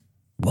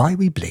Why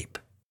We Bleep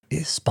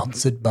is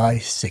sponsored by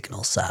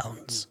Signal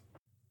Sounds.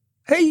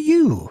 Hey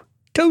you,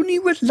 Tony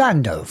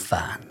Rolando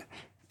fan.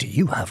 Do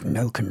you have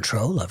no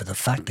control over the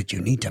fact that you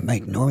need to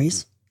make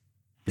noise?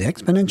 The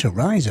exponential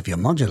rise of your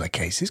modular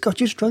cases got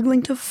you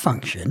struggling to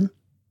function?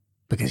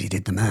 Because you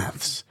did the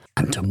maths.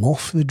 And to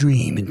morph the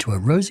dream into a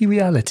rosy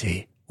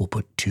reality will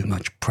put too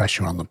much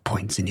pressure on the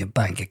points in your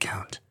bank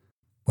account.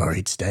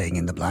 Worried staying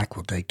in the black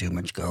will take too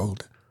much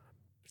gold?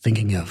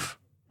 Thinking of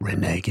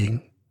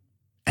reneging?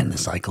 End the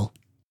cycle?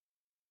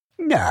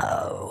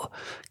 No.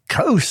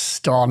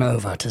 Coast on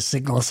over to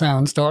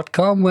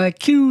signalsounds.com where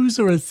cues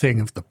are a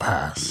thing of the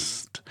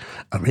past.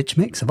 A rich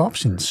mix of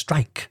options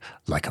strike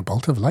like a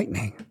bolt of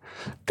lightning.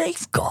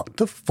 They've got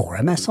the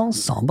 4MS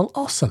Ensemble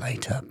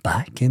Oscillator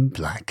back in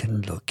black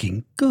and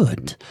looking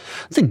good.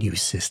 The new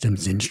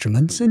system's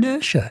instruments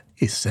inertia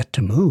is set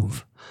to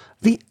move.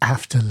 The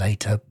After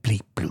Later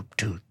Bleep Bloop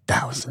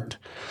 2000.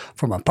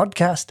 From a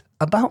podcast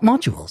about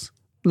modules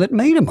that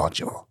made a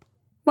module.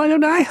 Why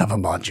don't I have a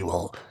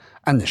module?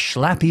 And the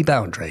schlappy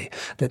boundary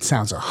that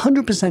sounds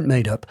 100%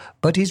 made up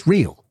but is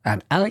real,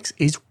 and Alex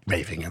is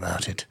raving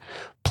about it.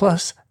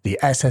 Plus the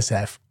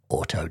SSF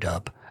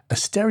Autodub, a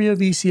stereo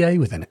VCA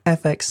with an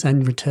FX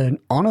send return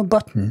on a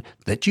button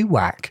that you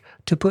whack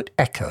to put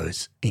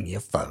echoes in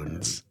your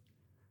phones.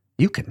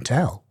 You can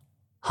tell,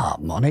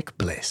 harmonic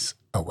bliss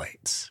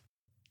awaits.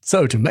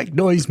 So to make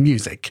noise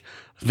music,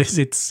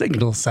 visit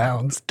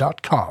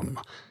signalsounds.com.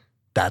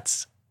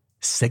 That's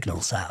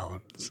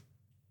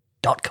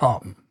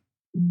signalsounds.com.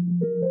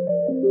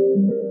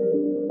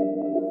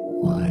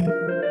 Why?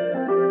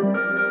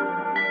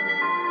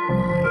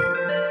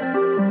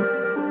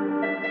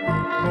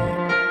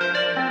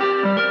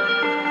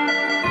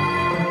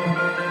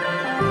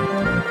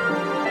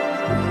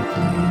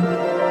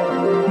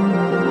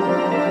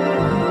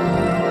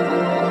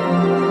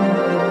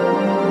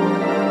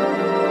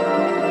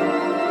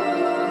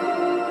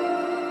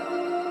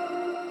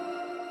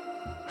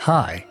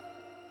 Hi,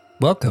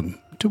 welcome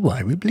to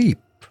Why We Bleep.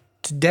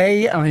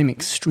 Today I'm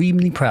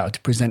extremely proud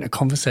to present a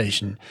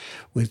conversation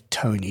with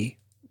Tony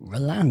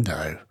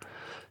Rolando.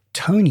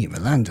 Tony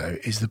Rolando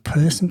is the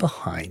person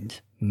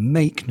behind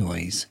Make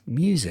Noise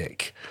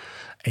Music,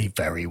 a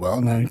very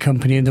well-known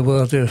company in the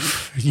world of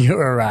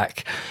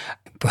Eurorack.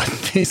 But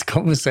this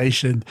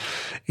conversation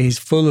is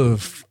full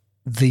of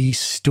the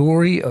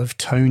story of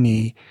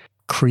Tony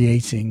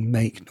creating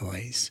Make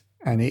Noise.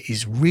 And it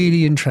is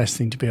really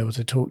interesting to be able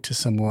to talk to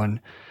someone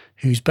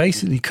who's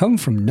basically come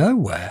from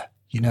nowhere,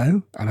 you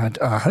know? And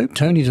I hope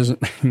Tony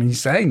doesn't mind me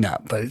saying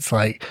that, but it's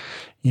like,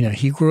 you know,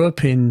 he grew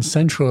up in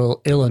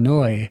central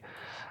Illinois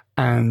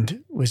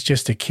and was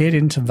just a kid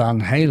into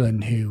Van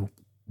Halen who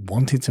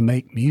wanted to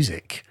make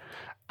music.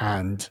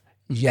 And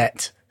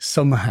yet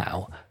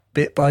somehow,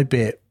 bit by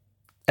bit,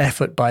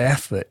 effort by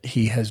effort,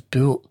 he has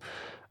built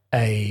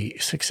a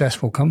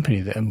successful company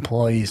that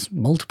employs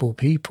multiple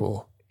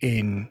people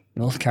in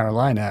North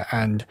Carolina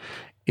and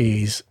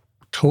is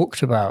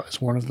talked about as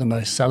one of the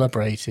most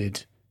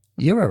celebrated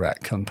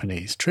Eurorack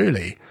companies.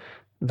 Truly,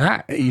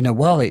 that, you know,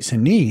 while it's a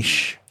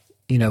niche,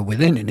 you know,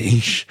 within a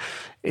niche,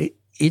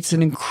 it's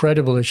an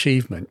incredible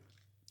achievement.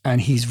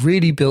 And he's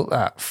really built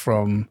that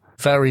from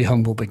very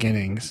humble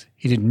beginnings.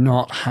 He did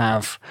not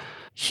have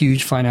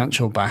huge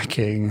financial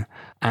backing,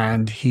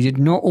 and he did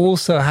not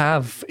also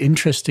have,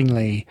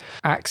 interestingly,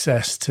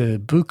 access to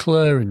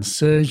Buchla and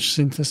Surge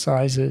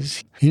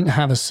synthesizers. He didn't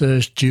have a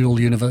Surge dual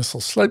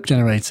universal slope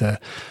generator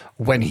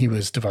when he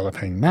was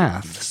developing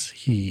maths.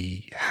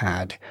 He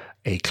had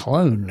a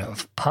clone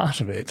of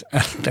part of it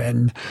and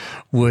then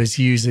was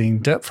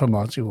using DERPFA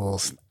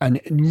modules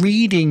and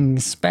reading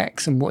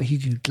specs and what he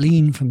could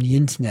glean from the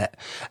internet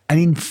and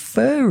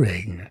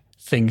inferring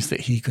things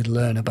that he could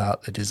learn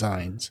about the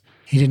designs.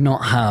 He did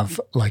not have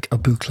like a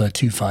Buchla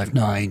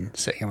 259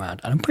 sitting around.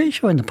 And I'm pretty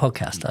sure in the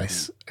podcast I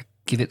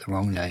give it the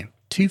wrong name.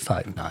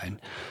 259,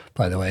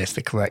 by the way, is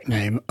the correct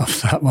name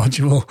of that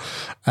module.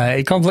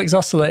 A complex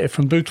oscillator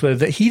from Buchla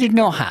that he did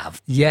not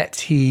have,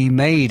 yet he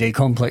made a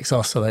complex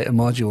oscillator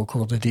module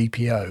called a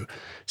DPO.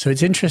 So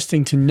it's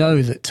interesting to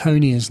know that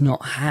Tony has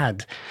not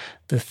had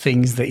the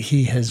things that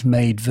he has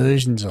made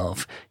versions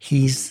of.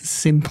 He's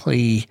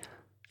simply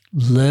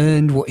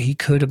learned what he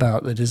could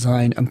about the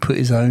design and put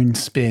his own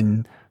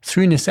spin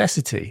through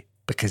necessity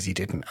because he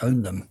didn't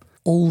own them.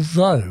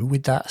 Although,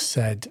 with that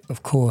said,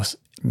 of course,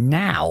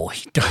 now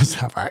he does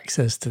have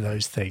access to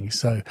those things.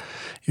 So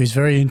it was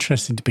very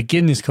interesting to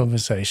begin this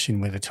conversation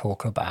with a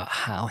talk about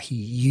how he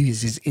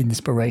uses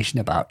inspiration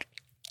about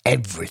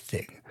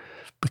everything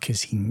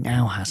because he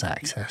now has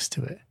access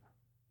to it.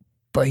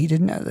 But he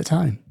didn't at the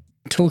time.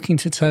 Talking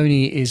to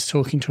Tony is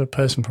talking to a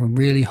person from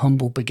really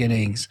humble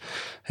beginnings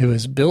who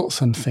has built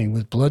something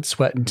with blood,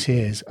 sweat, and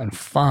tears and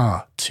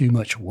far too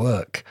much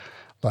work.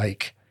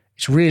 Like,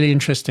 it's really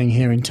interesting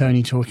hearing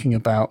Tony talking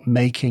about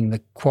making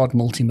the quad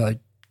multimode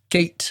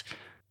gate.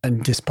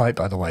 And despite,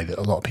 by the way, that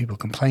a lot of people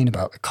complain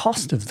about the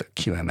cost of the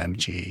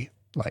QMMG,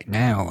 like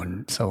now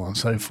and so on and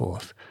so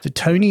forth, the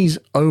Tony's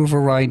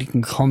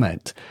overriding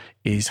comment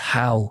is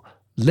how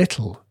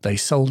little they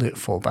sold it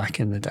for back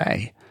in the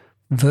day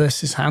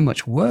versus how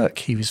much work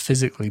he was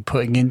physically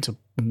putting into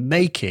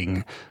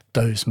making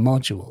those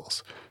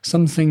modules.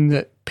 Something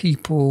that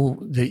people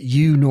that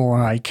you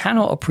nor I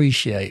cannot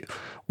appreciate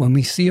when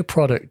we see a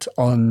product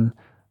on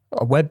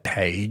a web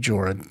page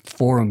or a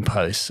forum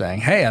post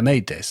saying, hey, I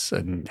made this,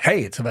 and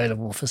hey, it's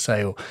available for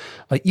sale.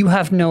 Like, you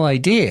have no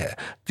idea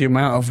the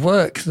amount of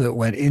work that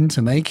went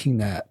into making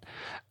that.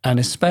 And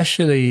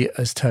especially,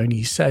 as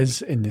Tony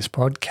says in this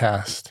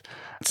podcast,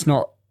 it's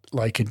not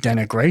like a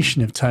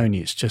denigration of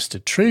Tony, it's just a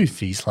truth.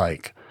 He's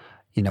like,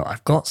 you know,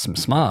 I've got some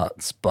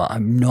smarts, but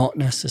I'm not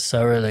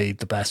necessarily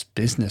the best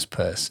business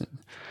person.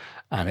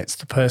 And it's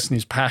the person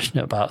who's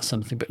passionate about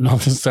something, but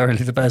not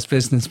necessarily the best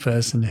business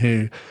person,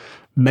 who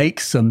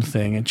makes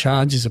something and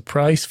charges a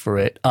price for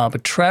it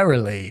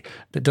arbitrarily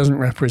that doesn't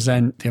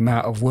represent the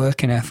amount of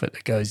work and effort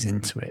that goes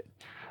into it.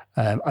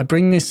 I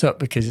bring this up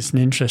because it's an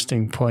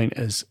interesting point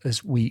as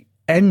we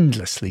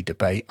endlessly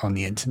debate on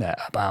the internet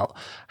about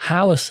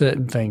how a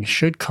certain thing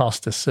should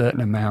cost a certain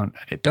amount,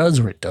 and it does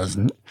or it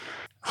doesn't.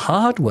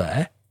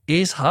 Hardware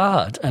is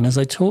hard. And as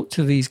I talk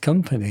to these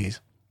companies,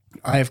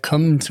 I have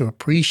come to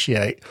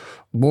appreciate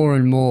more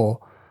and more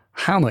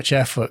how much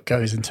effort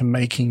goes into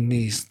making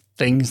these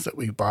things that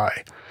we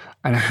buy,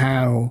 and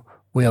how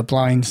we are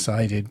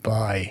blindsided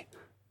by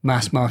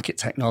mass market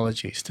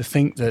technologies to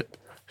think that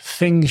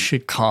things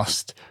should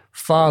cost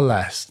far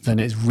less than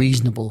it's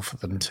reasonable for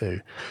them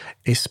to,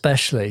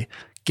 especially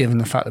given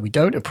the fact that we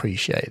don't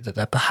appreciate that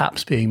they're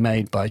perhaps being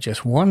made by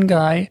just one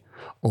guy,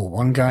 or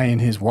one guy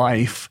and his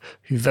wife,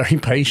 who very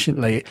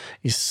patiently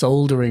is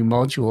soldering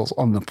modules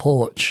on the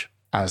porch,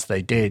 as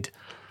they did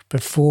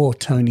before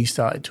Tony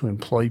started to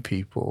employ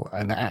people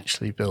and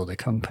actually build a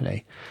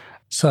company.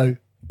 So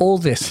all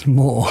this and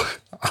more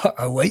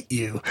await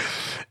you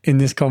in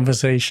this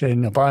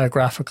conversation, a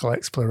biographical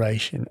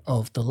exploration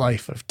of the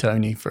life of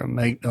Tony from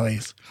Make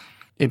Noise.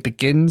 It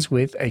begins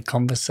with a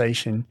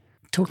conversation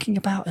talking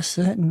about a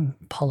certain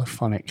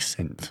polyphonic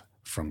synth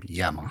from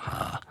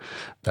Yamaha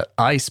that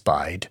I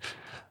spied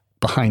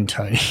behind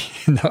Tony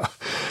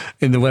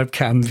in the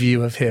webcam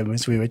view of him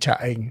as we were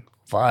chatting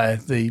via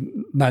the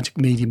magic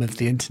medium of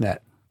the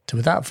internet. So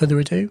without further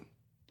ado,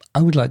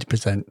 I would like to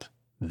present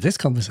this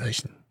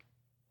conversation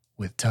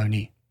with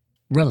Tony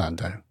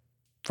Rolando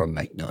from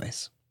Make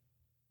Noise.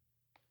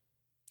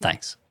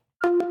 Thanks.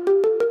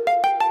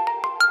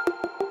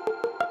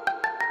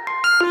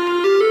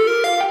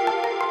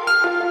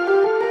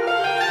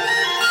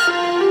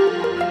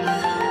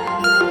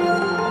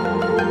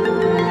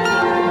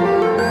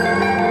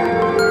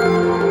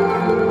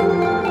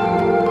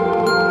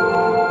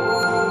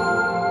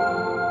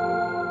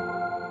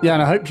 Yeah,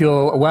 and I hope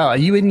you're well. Are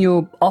you in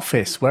your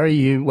office? Where are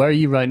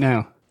you right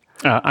now?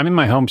 I'm in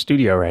my home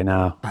studio right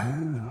now.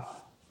 Oh.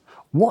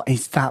 What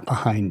is that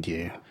behind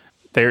you?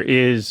 There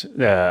is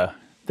the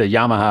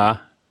Yamaha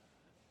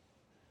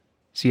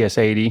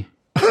CS80.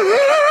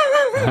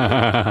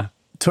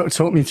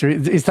 Talk me through.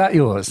 Is that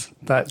yours?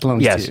 That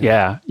belongs to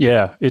you?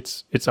 Yeah.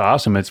 It's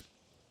awesome. It's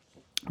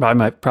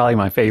probably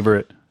my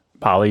favorite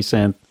poly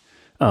synth,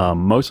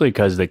 mostly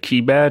because the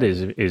keypad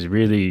is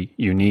really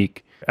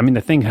unique. I mean,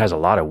 the thing has a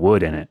lot of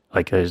wood in it.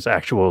 Like, there's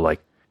actual,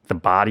 like, the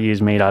body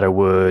is made out of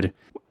wood.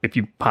 If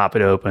you pop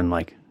it open,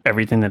 like,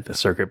 everything that the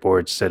circuit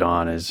boards sit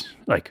on is,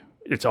 like,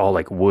 it's all,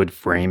 like, wood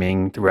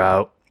framing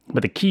throughout.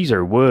 But the keys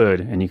are wood,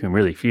 and you can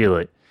really feel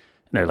it.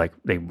 And they're, like,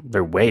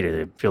 they're weighted.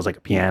 It feels like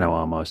a piano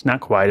almost. Not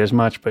quite as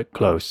much, but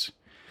close.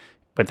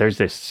 But there's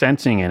this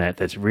sensing in it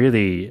that's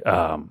really,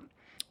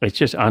 it's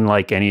just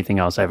unlike anything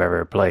else I've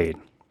ever played.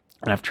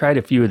 And I've tried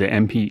a few of the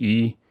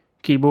MPE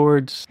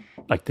keyboards,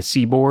 like the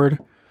C-board.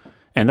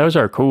 And those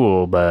are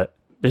cool, but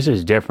this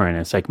is different.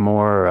 It's like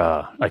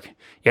more like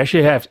you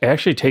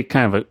actually take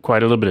kind of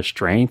quite a little bit of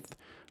strength.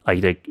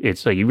 Like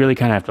it's like you really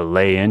kind of have to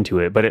lay into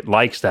it, but it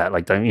likes that.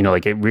 Like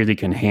like it really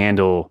can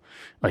handle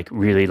like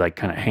really like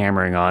kind of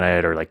hammering on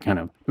it or like kind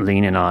of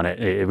leaning on it.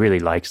 It really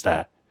likes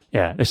that.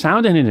 Yeah, the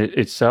sound in it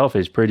itself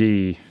is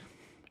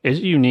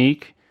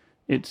unique.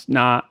 It's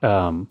not.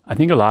 I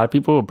think a lot of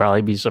people will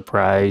probably be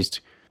surprised.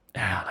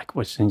 Like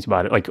what's things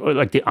about it?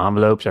 Like the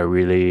envelopes are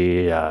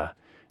really.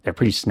 They're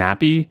pretty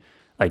snappy,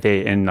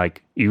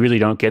 you really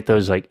don't get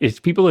those, like, it's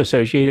people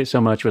associate it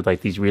so much with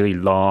like these really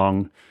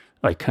long,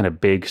 like kind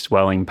of big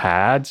swelling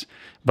pads,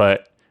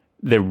 but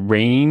the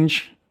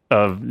range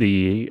of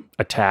the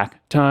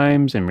attack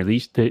times and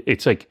release,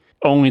 it's like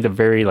only the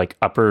very like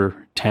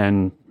upper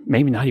 10,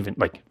 maybe not even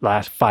like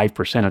last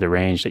 5% of the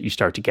range that you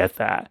start to get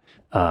that.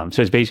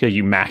 So it's basically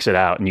you max it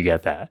out and you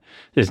get that.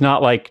 It's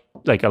not like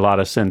a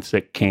lot of synths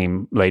that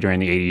came later in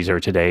the 80s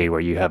or today where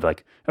you have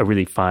like a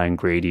really fine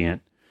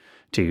gradient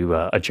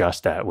to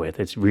adjust that with.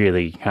 It's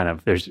really kind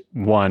of, there's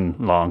one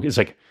long, it's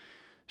like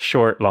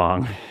short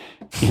long.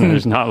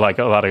 There's not like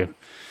a lot of,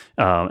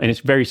 and it's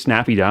very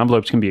snappy. The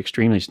envelopes can be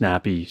extremely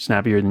snappy,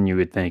 snappier than you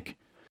would think.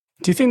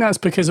 Do you think that's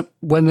because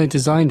when they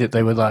designed it,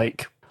 they were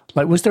like,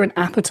 was there an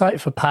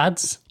appetite for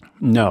pads?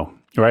 No,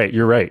 right.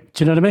 You're right.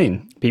 Do you know what I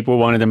mean? People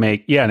wanted to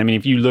make, yeah. And I mean,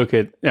 if you look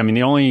at,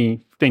 the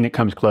only thing that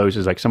comes close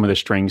is like some of the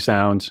string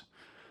sounds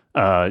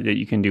that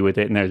you can do with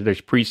it. And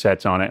there's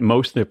presets on it.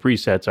 Most of the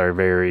presets are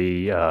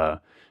very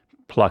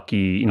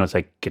plucky. It's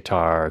like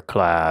guitar,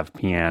 clav,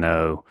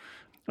 piano.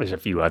 There's a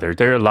few others.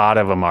 A lot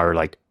of them are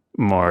like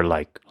more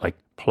like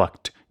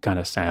plucked kind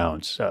of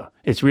sounds. So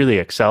it really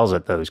excels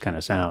at those kind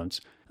of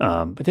sounds.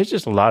 But there's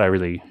just a lot of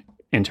really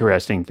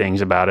interesting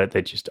things about it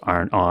that just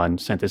aren't on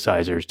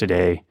synthesizers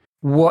today.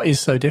 What is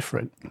so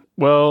different?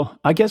 Well,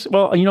 I guess, a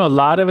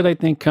lot of it I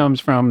think comes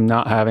from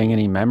not having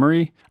any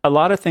memory. A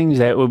lot of things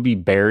that would be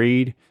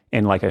buried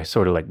in like a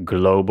sort of like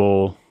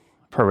global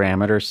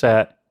parameter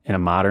set in a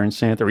modern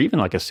synth, or even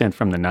like a synth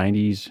from the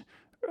 90s,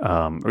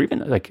 or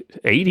even like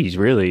 80s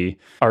really,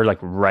 are like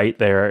right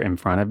there in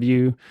front of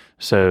you.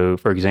 So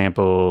for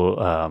example,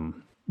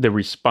 the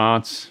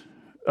response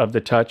of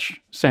the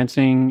touch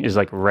sensing is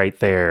like right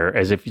there,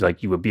 as if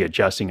like you would be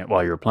adjusting it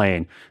while you're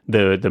playing.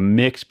 The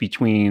mix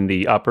between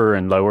the upper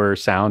and lower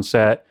sound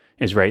set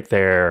is right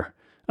there.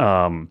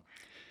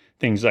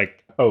 Things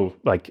like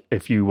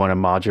if you want to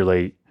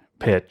modulate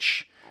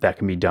pitch, that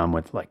can be done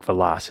with like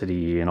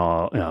velocity and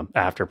all,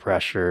 after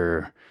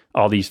pressure,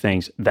 all these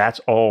things. That's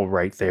all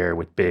right there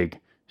with big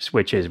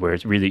switches where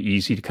it's really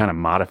easy to kind of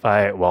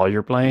modify it while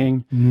you're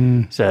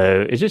playing.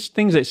 So it's just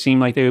things that seem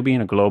like they would be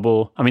in a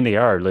global, they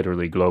are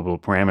literally global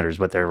parameters,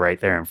 but they're right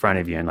there in front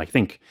of you. And I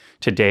think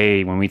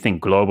today when we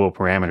think global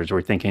parameters,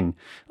 we're thinking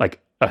like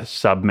a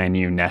sub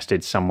menu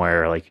nested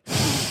somewhere like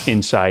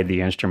inside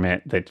the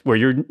instrument where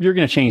you're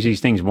going to change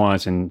these things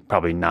once and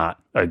probably not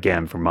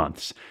again for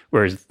months.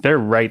 Whereas they're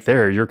right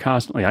there.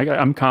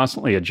 I'm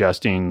constantly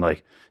adjusting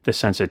like the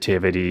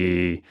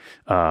sensitivity,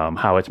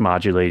 how it's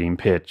modulating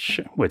pitch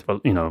with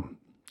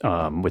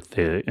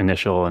the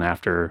initial and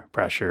after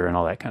pressure and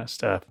all that kind of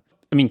stuff.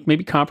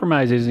 Maybe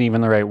compromise isn't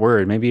even the right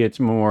word. Maybe it's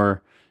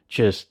more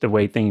just the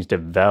way things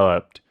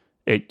developed.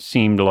 It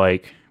seemed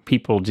like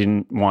people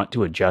didn't want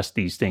to adjust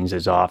these things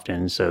as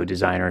often, so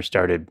designers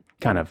started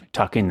kind of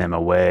tucking them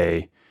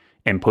away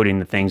and putting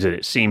the things that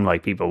it seemed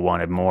like people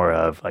wanted more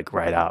of, like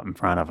right out in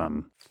front of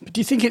them. Do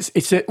you think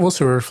it's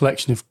also a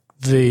reflection of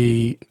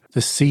the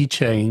sea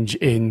change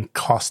in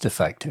cost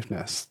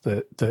effectiveness?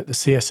 The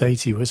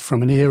CS80 was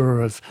from an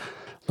era of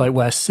like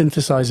where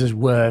synthesizers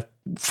were,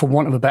 for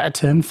want of a better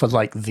term, for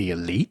like the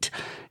elite,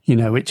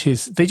 which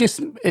is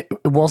it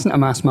wasn't a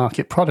mass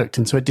market product,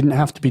 and so it didn't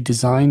have to be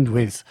designed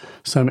with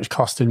so much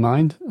cost in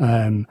mind.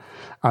 And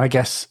I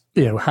guess,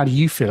 how do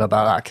you feel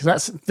about that?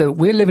 Because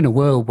we live in a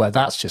world where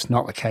that's just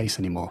not the case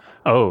anymore.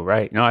 Oh,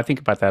 right. No, I think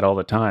about that all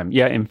the time.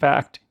 Yeah, in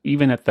fact,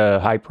 even at the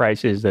high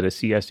prices that a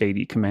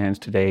CS80 commands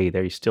today,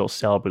 they still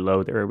sell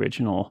below their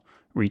original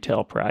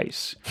retail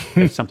price.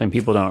 That's something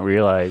people don't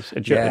realize.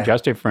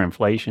 Adjusted for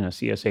inflation, a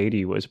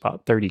CS80 was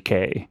about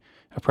 $30K,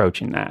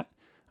 approaching that.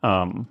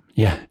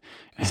 Yeah.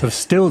 So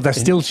they're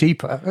still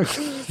cheaper.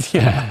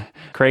 Yeah.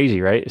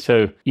 Crazy, right?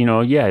 So,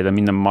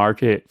 the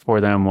market for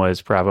them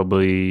was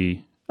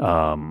probably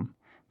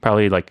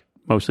like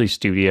mostly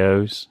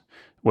studios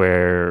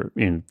where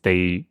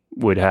they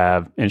would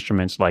have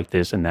instruments like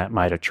this, and that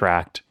might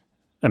attract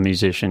a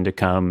musician to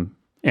come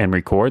and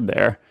record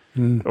there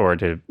or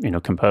to,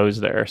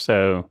 compose there.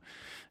 So,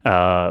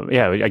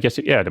 I guess,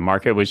 the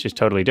market was just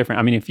totally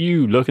different. If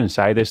you look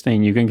inside this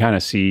thing, you can kind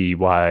of see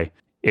why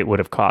it would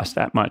have cost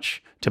that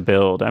much to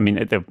build.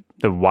 The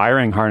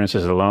wiring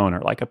harnesses alone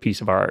are like a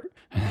piece of art.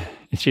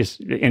 It's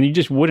just, and you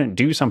just wouldn't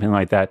do something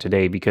like that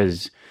today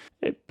because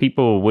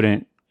people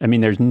wouldn't,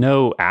 there's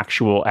no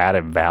actual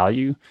added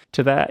value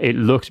to that. It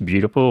looks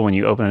beautiful when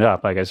you open it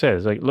up. Like I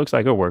said, it looks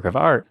like a work of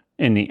art.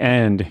 In the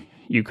end,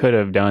 you could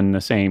have done the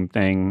same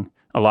thing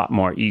a lot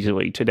more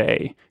easily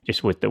today,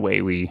 just with the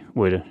way we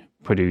would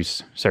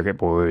produce circuit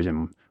boards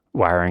and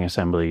wiring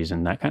assemblies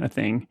and that kind of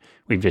thing.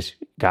 We've just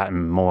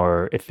gotten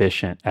more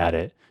efficient at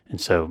it. And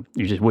so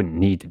you just wouldn't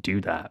need to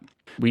do that.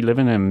 We live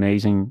in an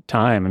amazing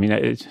time.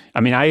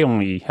 I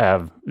only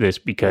have this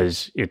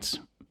because it's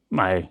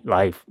my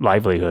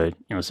livelihood.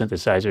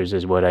 Synthesizers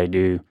is what I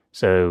do.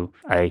 So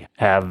I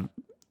have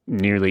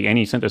nearly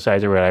any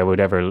synthesizer that I would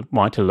ever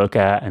want to look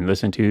at and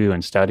listen to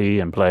and study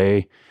and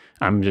play.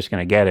 I'm just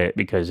going to get it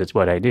because it's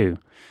what I do.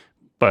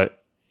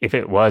 But if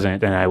it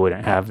wasn't, then I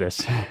wouldn't have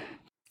this.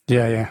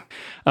 Yeah.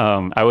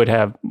 I would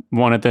have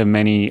one of the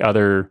many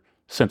other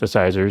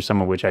synthesizers,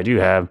 some of which I do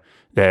have,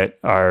 that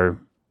are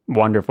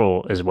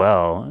wonderful as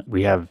well.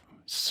 We have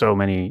so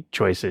many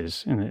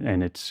choices,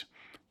 and it's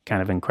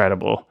kind of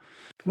incredible.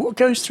 What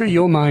goes through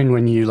your mind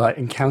when you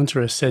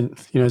encounter a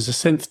synth? As a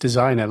synth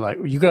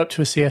designer, you go up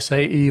to a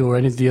CS80 or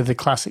any of the other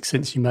classic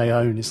synths you may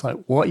own. It's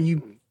what are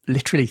you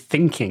literally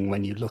thinking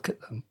when you look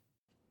at them?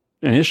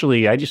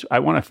 Initially, I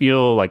want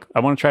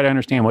to try to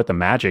understand what the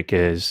magic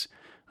is.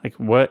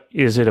 What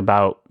is it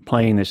about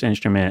playing this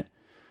instrument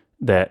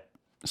that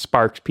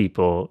sparks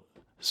people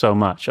so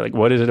much?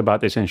 What is it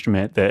about this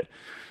instrument that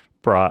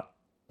brought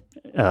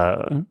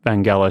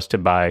Vangelis to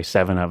buy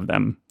 7 of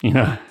them?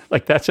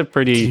 That's a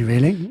pretty... Do you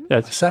really?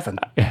 That's 7.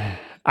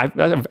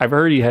 I've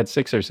heard he had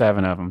 6 or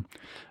 7 of them.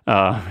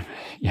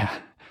 Yeah.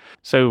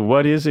 So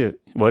what is it?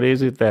 What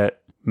is it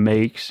that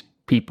makes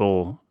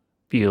people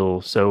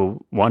feel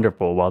so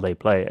wonderful while they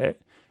play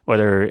it?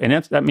 And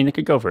that's, I mean, it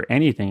could go for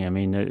anything. I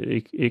mean,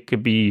 it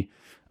could be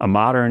a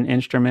modern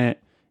instrument.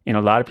 You know,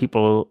 a lot of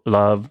people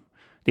love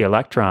the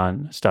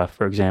electron stuff,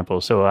 for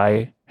example. So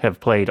I have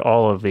played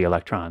all of the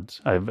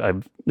electrons.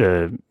 I've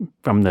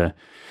from the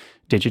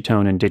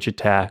Digitone and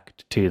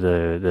Digitact to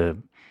the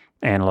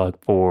analog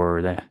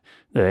 4, the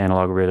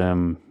analog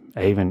rhythm.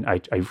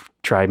 I've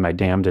tried my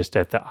damnedest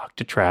at the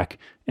Octatrack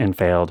and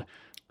failed.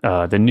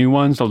 The new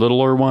ones, the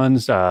littler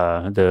ones,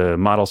 the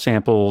model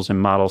samples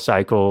and model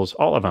cycles,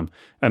 all of them.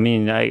 I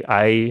mean,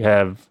 I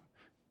have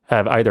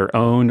either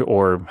owned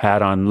or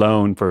had on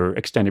loan for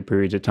extended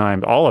periods of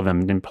time, all of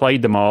them, and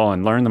played them all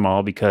and learned them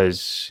all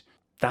because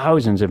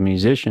thousands of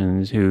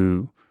musicians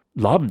who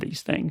love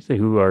these things,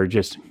 who are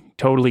just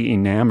totally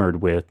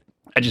enamored with.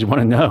 I just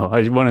want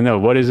to know,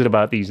 what is it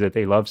about these that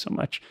they love so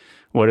much?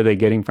 What are they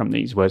getting from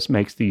these? What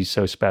makes these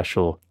so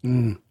special?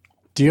 Do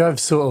you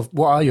have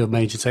what are your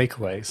major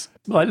takeaways?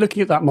 Like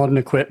looking at that modern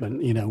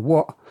equipment, you know,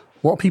 what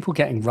are people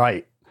getting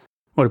right?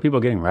 What are people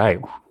getting right?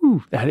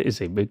 Whew, that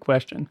is a big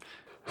question.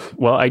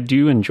 Well, I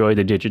do enjoy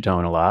the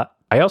Digitone a lot.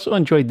 I also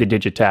enjoyed the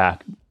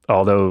Digitac,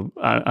 although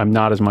I'm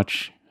not as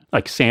much,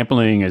 like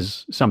sampling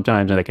is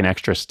sometimes like an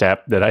extra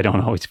step that I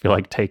don't always feel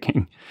like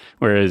taking.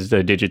 Whereas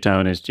the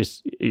Digitone is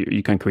just,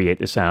 you can create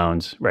the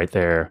sounds right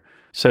there.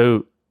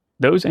 So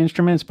those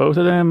instruments, both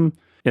of them,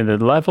 and the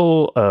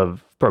level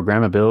of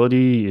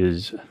programmability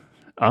is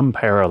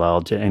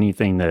unparalleled to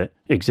anything that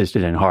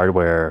existed in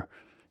hardware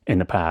in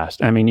the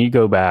past. I mean, you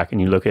go back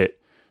and you look at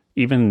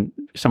even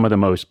some of the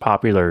most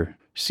popular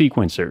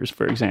sequencers,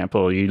 for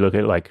example. You look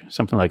at like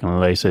something like an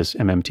Alesis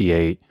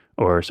MMT8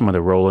 or some of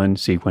the Roland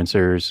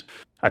sequencers.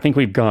 I think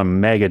we've gone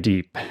mega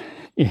deep,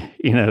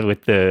 you know,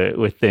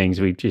 with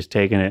things. We've just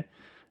taken it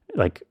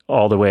like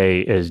all the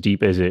way as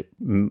deep as it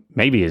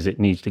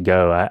needs to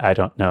go. I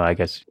don't know. I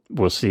guess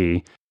we'll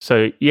see.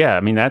 So yeah,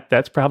 I mean,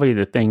 that's probably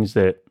the things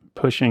that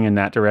pushing in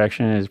that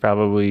direction has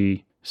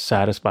probably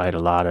satisfied a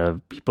lot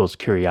of people's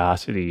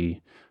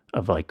curiosity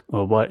of like,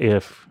 well, what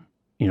if,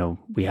 you know,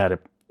 we had a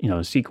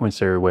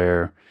sequencer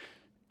where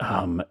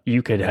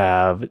you could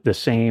have the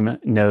same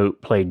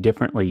note played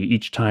differently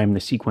each time the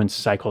sequence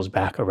cycles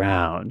back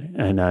around.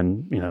 And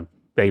then, you know,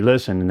 they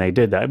listened and they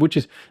did that,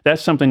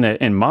 that's something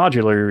that in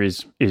modular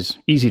is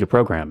easy to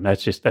program.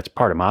 That's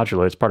part of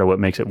modular. It's part of what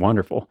makes it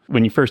wonderful.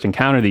 When you first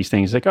encounter these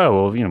things, like,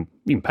 oh, well, you know,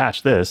 you can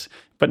patch this,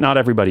 but not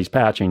everybody's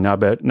patching.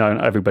 Not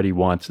everybody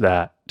wants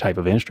that type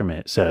of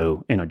instrument.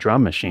 So in a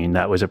drum machine,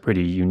 that was a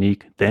pretty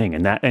unique thing.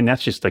 And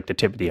that's just like the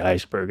tip of the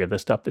iceberg of the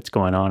stuff that's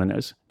going on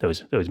in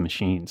those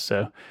machines.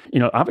 So, you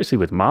know, obviously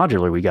with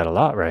modular, we got a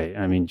lot right.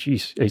 I mean,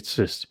 geez, it's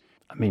just,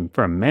 I mean,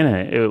 for a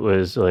minute, it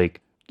was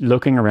like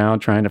looking around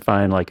trying to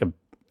find like a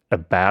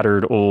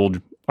battered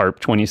old ARP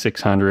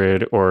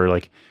 2600 or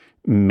like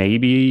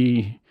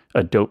maybe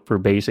a dope for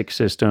basic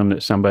system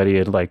that somebody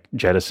had like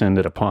jettisoned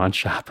at a pawn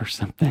shop or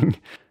something.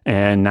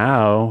 And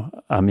now,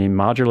 I mean,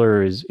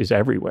 modular is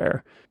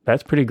everywhere.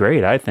 That's pretty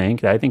great, I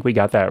think. I think we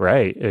got that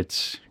right.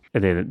 It's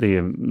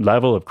the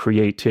level of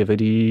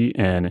creativity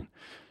and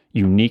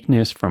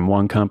uniqueness from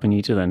one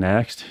company to the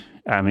next.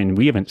 I mean,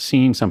 we haven't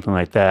seen something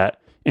like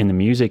that in the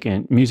music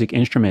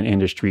instrument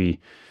industry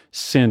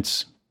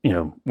since, you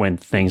know, when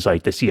things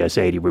like the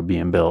CS80 were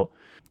being built.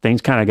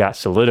 Things kind of got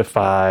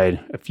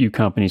solidified. A few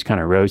companies kind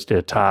of rose to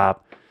the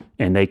top,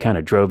 and they kind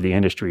of drove the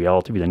industry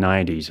all through the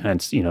 90s.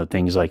 Hence, you know,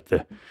 things like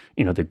the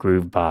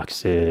Groove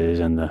boxes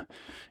and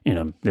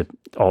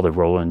all the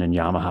Roland and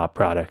Yamaha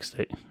products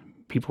that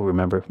people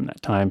remember from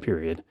that time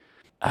period.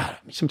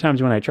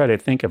 Sometimes when I try to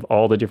think of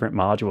all the different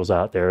modules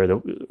out there,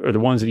 or the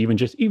ones that even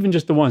just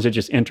the ones that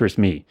just interest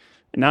me,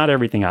 not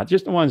everything out,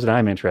 just the ones that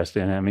I'm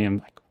interested in. I mean, I'm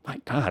like,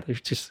 my God,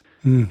 there's just,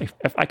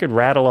 if I could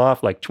rattle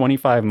off like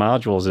 25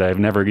 modules that I've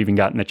never even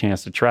gotten a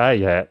chance to try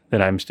yet,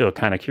 that I'm still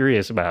kind of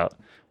curious about.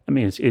 I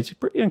mean, it's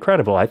pretty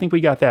incredible. I think we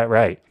got that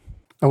right.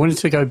 I wanted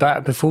to go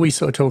back before we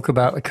sort of talk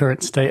about the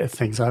current state of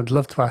things. I'd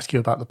love to ask you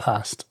about the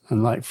past.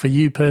 And like for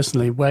you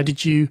personally, where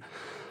did you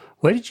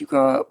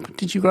grow up?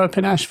 Did you grow up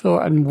in Asheville?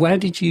 And how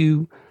did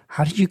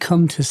you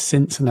come to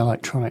synths and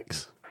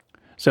electronics?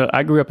 So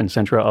I grew up in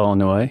Central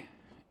Illinois,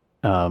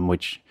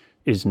 which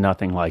is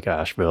nothing like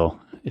Asheville.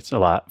 It's a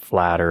lot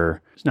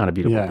flatter. It's not a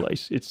beautiful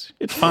place. It's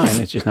fine.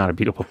 It's just not a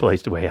beautiful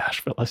place the way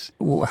Asheville is.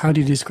 Well, how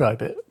do you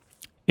describe it?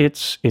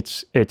 It's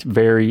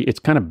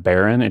kind of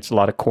barren. It's a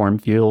lot of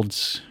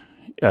cornfields.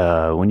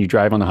 When you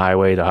drive on the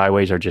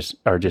highways are just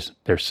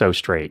they're so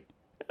straight.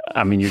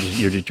 I mean,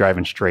 you're just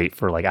driving straight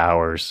for like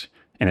hours,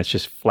 and it's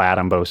just flat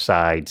on both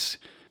sides.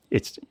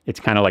 It's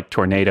kind of like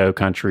tornado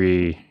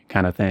country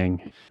kind of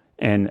thing.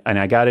 And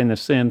I got into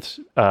synths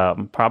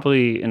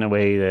probably in a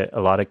way that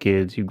a lot of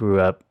kids who grew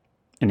up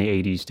in the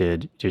 80s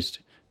did, just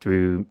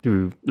through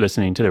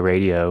listening to the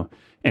radio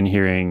and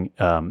hearing,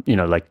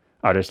 like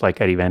artists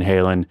like Eddie Van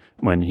Halen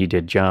when he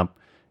did Jump.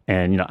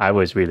 And, I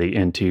was really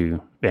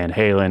into Van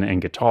Halen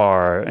and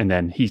guitar. And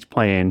then he's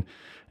playing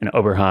an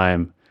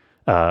Oberheim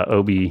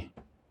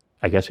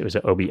I guess it was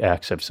an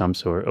OBX of some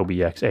sort,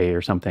 OBXA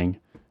or something.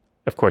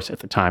 of course, at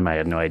the time, I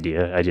had no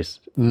idea.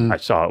 I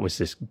saw it was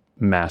this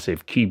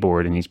massive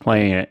keyboard, and he's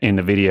playing it in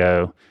the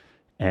video,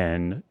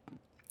 and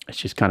it's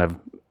just kind of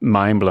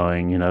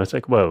mind-blowing. You know, it's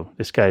like, whoa,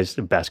 this guy's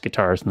the best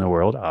guitarist in the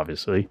world,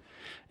 obviously,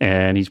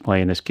 and he's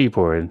playing this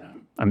keyboard.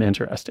 I'm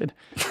interested.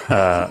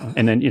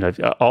 And then, you know,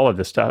 all of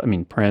the stuff, I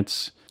mean,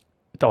 Prince,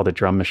 with all the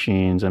drum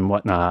machines and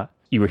whatnot,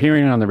 you were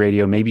hearing it on the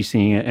radio, maybe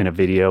seeing it in a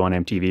video on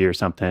MTV or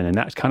something, and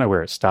that's kind of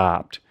where it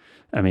stopped.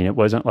 I mean, it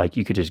wasn't like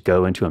you could just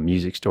go into a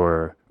music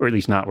store, or at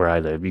least not where I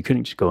live. You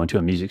couldn't just go into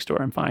a music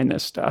store and find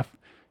this stuff.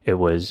 It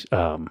was,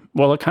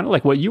 well, kind of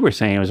like what you were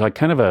saying. It was like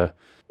kind of a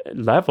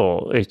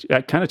level. It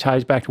kind of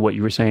ties back to what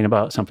you were saying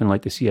about something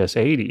like the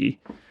CS80.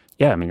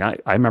 Yeah, I mean, I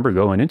remember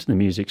going into the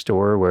music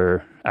store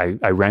where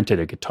I rented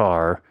a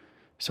guitar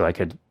so I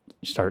could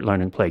start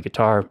learning to play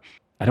guitar.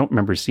 I don't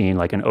remember seeing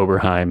like an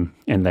Oberheim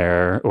in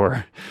there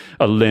or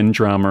a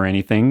Lindrum or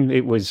anything.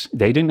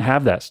 They didn't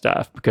have that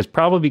stuff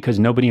because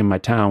nobody in my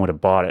town would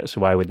have bought it.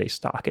 So why would they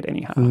stock it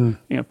anyhow? You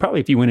know, probably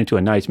if you went into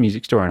a nice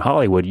music store in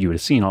Hollywood, you would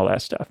have seen all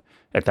that stuff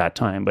at that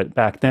time. But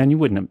back then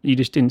you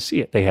just didn't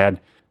see it. They had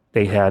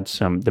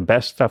the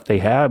best stuff they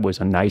had was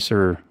a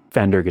nicer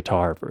Fender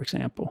guitar, for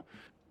example.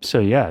 So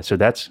yeah, so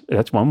that's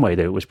one way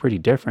that it was pretty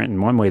different,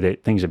 and one way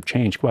that things have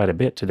changed quite a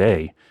bit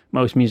today.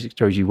 Most music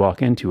stores you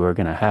walk into are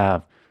going to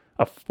have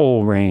a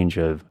full range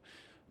of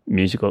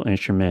musical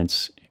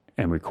instruments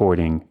and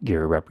recording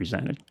gear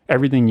represented.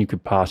 Everything you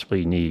could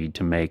possibly need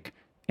to make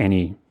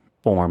any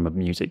form of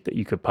music that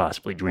you could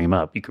possibly dream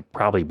up, you could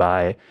probably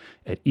buy it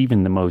at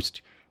even the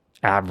most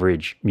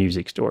average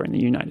music store in the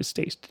United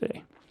States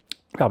today.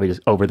 Probably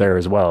just over there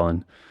as well.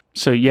 And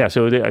so, yeah,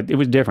 so it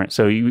was different.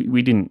 So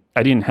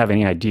I didn't have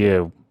any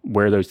idea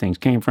where those things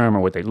came from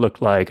or what they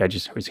looked like. I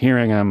just was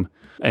hearing them.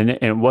 And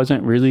it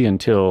wasn't really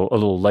until a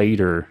little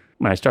later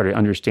when I started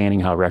understanding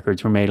how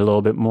records were made a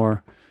little bit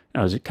more.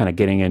 I was kind of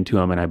getting into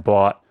them, and I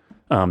bought,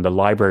 the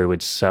library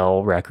would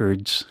sell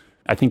records.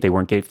 I think they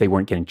weren't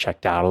getting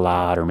checked out a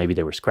lot, or maybe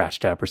they were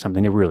scratched up or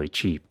something. They were really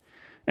cheap.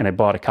 And I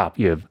bought a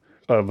copy of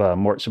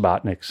Mort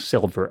Subotnick's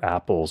Silver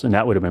Apples, and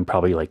that would have been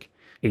probably like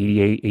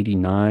 88,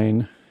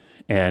 89.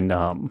 And,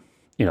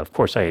 you know, of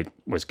course I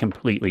was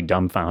completely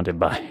dumbfounded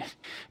by it,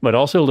 but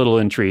also a little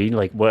intrigued,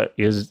 like, what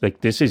is,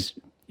 like, is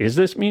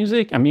this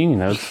music? I mean, you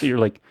know, you're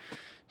like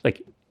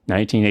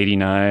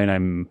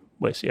 1989,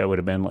 I would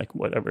have been like,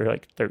 whatever,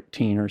 like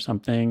 13 or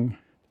something.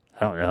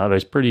 I don't know.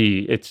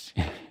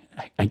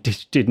 I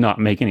just did not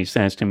make any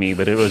sense to me,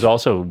 but it was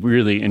also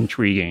really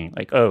intriguing.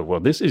 Like, oh, well,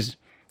 this is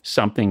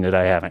something that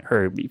I haven't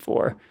heard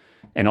before.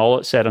 And all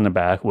it said on the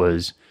back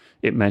was,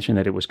 it mentioned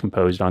that it was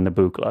composed on the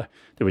Buchla.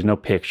 There was no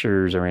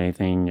pictures or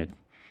anything. It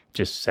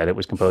just said it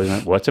was composed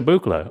on, what's a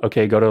Buchla?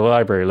 Okay, go to the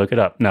library, look it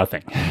up.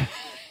 Nothing.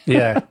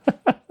 Yeah.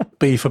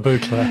 B for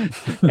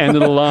Buchla. End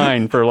of the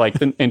line for like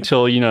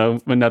until, you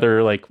know,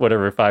 another like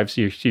whatever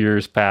 5-6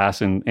 years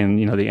pass and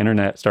you know the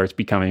internet starts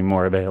becoming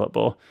more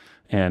available.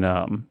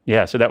 And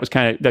yeah, so that was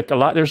kind of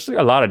like there's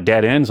a lot of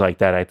dead ends like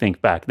that, I think,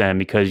 back then,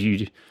 because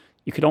you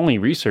could only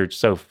research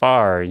so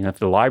far. You know, if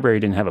the library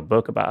didn't have a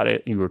book about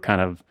it, you were kind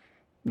of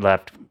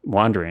left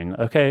wondering,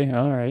 okay,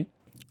 all right.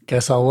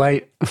 Guess I'll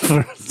wait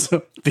for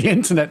the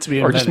internet to be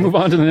invented. Or just move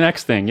on to the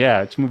next thing.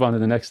 Yeah, just move on to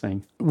the next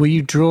thing. Were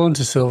you drawn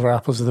to Silver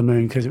Apples of the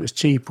Moon because it was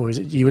cheap, or is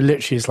it you were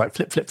literally just like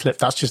flip, flip, flip,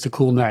 that's just a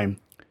cool name?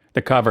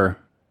 The cover.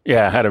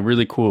 Yeah, it had a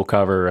really cool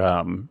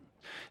cover.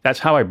 That's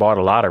how I bought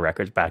a lot of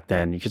records back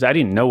then, because I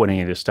didn't know what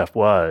any of this stuff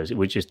was. It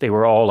was just, they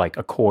were all like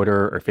a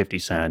quarter or 50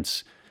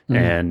 cents.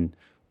 And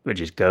would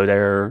just go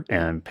there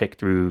and pick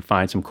through,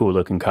 find some cool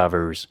looking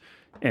covers.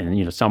 And,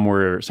 you know, some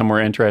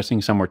were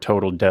interesting, some were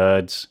total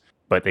duds,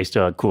 but they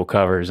still had cool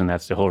covers, and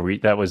that's the whole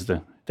that was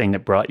the thing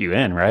that brought you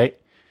in, right?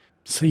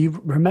 So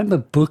you remember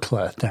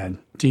Buchla then?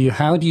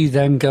 How do you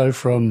then go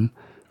from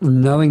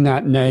knowing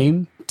that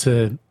name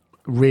to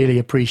really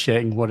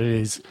appreciating what it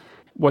is?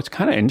 What's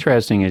kind of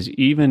interesting is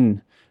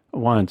even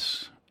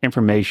once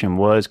information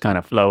was kind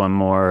of flowing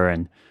more,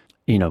 and,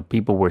 you know,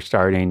 people were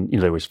starting, you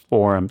know, there was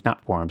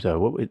not forums,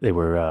 they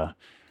were... a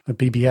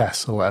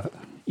BBS or whatever.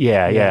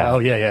 Yeah. Oh,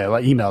 yeah.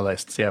 Like email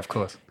lists. Yeah, of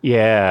course.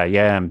 Yeah.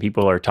 And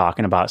people are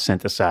talking about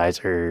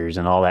synthesizers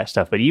and all that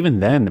stuff. But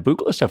even then, the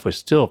Buchla stuff was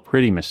still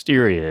pretty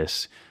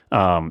mysterious. You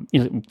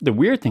know, the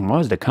weird thing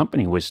was the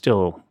company was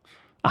still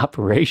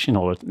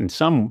operational in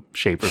some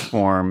shape or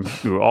form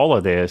through all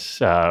of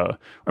this, or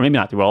maybe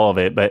not through all of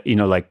it. But, you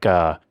know, like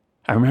I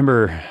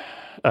remember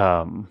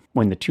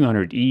when the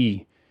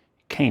 200E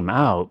came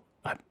out,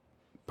 I'm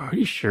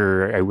pretty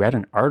sure I read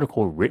an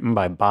article written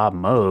by Bob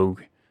Moog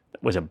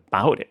that was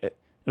about it.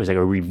 It was like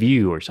a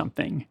review or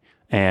something.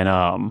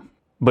 And,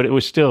 but it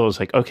was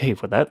like, okay,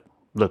 well, that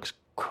looks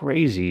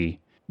crazy.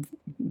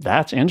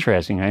 That's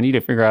interesting. I need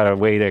to figure out a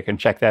way that I can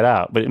check that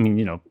out. But I mean,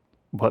 you know,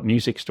 what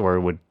music store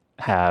would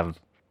have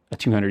a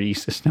 200E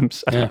system?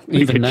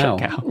 Even now.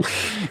 Check out?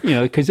 You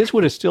know, because this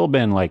would have still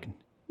been like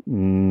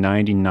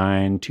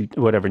 99 to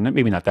whatever,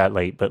 maybe not that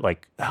late, but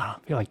like, I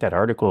feel like that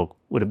article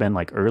would have been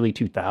like early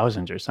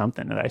 2000s or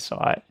something that I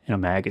saw it in a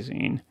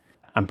magazine.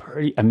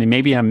 I mean,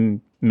 maybe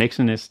I'm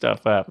mixing this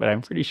stuff up, but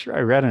I'm pretty sure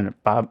I read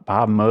it. Bob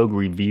Moog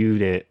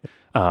reviewed it.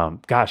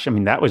 Gosh, I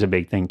mean, that was a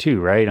big thing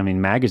too, right? I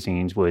mean,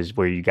 magazines was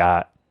where you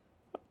got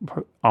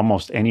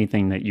almost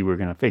anything that you were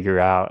going to figure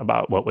out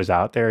about what was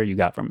out there, you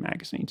got from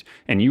magazines.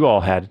 And you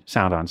all had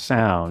Sound on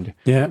Sound,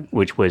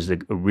 which was a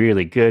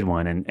really good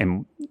one.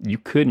 And you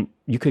could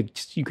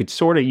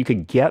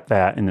get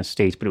that in the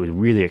States, but it was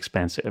really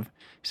expensive.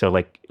 So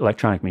like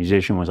Electronic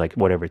Musician was like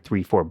whatever,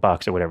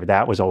 $3-4 or whatever.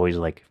 That was always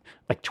like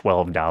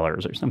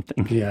 $12 or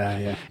something.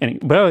 Yeah.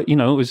 But it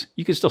was,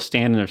 you could still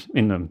stand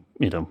in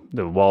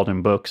the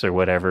Walden Books or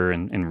whatever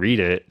and read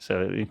it.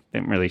 So it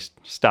didn't really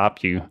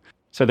stop you.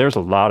 So there's a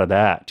lot of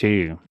that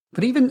too.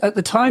 But even at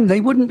the time, they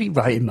wouldn't be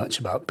writing much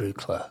about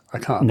Buchla. I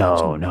can't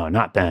imagine. No,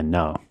 not then,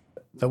 no.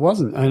 There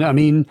wasn't. And I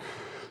mean,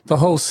 the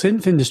whole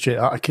synth industry,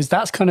 because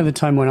that's kind of the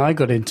time when I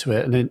got into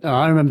it. And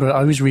I remember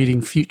I was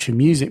reading Future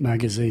Music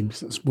magazine.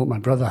 That's what my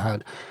brother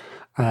had,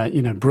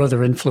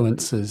 brother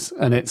influences.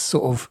 And it's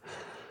sort of,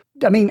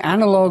 I mean,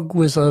 analog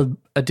was a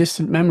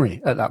distant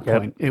memory at that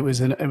point. It was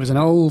an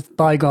old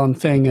bygone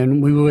thing.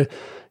 And we were...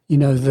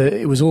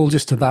 it was all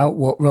just about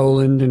what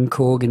Roland and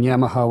Korg and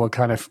Yamaha were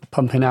kind of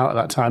pumping out at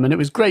that time. And it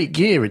was great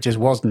gear. It just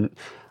wasn't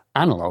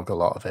analog, a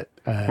lot of it.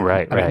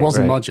 Right. It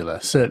wasn't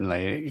modular,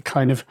 certainly.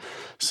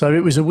 So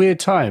it was a weird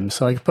time.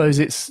 So I suppose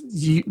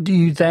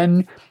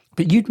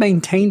but you'd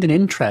maintained an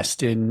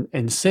interest in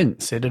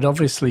synths. It had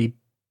obviously,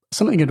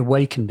 something had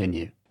awakened in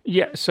you.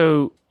 Yeah.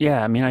 So,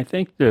 I mean, I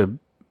think and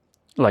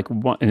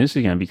this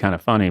is going to be kind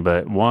of funny,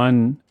 but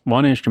one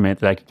instrument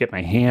that I could get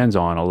my hands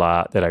on a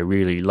lot that I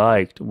really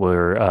liked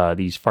were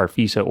these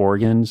Farfisa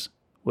organs.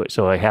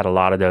 So I had a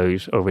lot of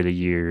those over the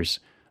years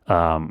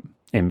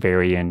in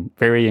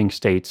varying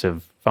states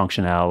of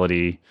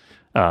functionality.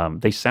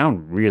 They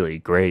sound really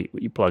great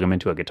when you plug them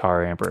into a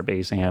guitar amp or a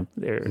bass amp.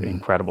 They're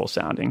incredible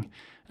sounding.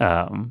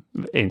 And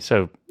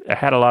so I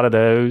had a lot of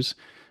those.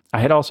 I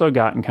had also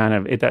gotten kind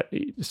of, at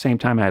the same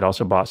time, I had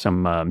also bought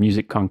some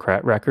Music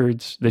Concrete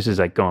records. This is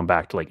like going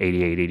back to like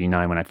 88,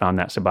 89 when I found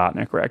that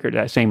Subotnick record.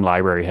 That same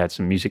library had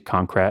some Music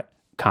Concrete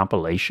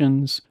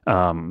compilations.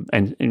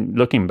 And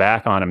looking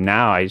back on them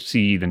now, I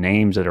see the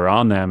names that are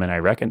on them and I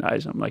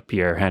recognize them, like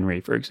Pierre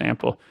Henry, for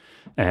example.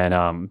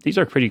 And these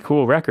are pretty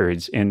cool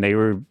records. And they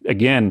were,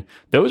 again,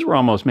 those were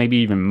almost maybe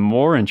even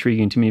more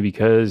intriguing to me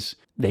because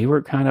they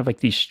were kind of like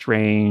these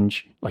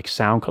strange, like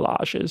sound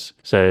collages.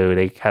 So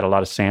they had a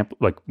lot of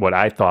like what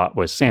I thought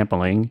was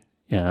sampling.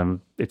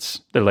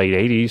 It's the late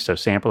 80s, so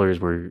samplers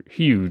were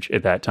huge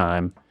at that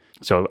time.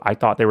 So I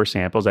thought they were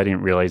samples. I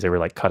didn't realize they were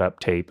like cut up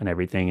tape and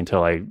everything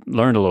until I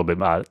learned a little bit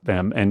about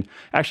them and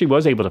actually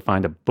was able to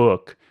find a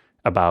book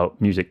about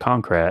Music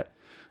Concrete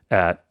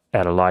at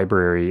a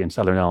library in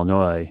Southern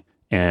Illinois.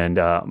 And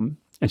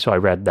so I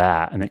read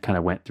that and it kind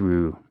of went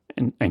through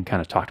and kind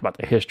of talked about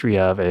the history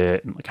of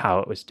it and like how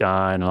it was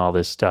done and all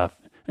this stuff.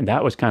 And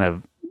that was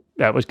kind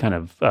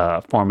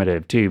of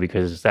formative too,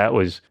 because it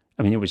was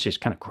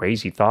just kind of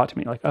crazy thought to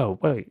me. Like, oh,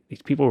 wait,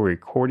 these people were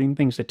recording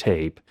things to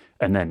tape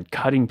and then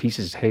cutting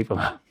pieces of tape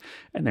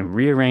and then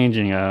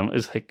rearranging them.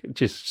 It's like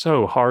just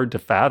so hard to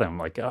fathom.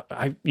 Like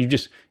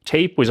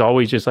tape was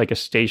always just like a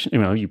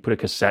station, you put a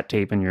cassette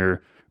tape in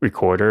your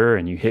recorder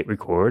and you hit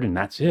record and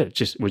that's it.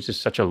 It was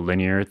just such a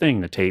linear thing.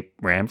 The tape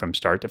ran from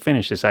start to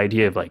finish. This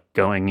idea of like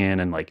going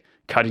in and like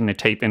cutting the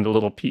tape into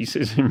little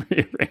pieces and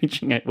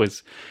rearranging it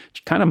was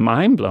kind of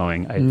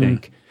mind-blowing, I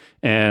think.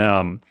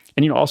 And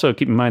also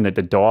keep in mind that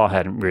the DAW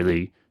hadn't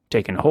really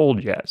taken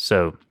hold yet.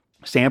 So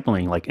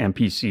sampling like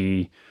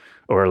MPC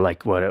or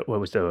like what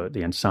was the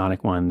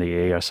Ensoniq one, the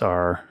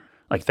ASR,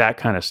 like that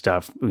kind of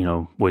stuff,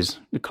 was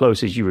the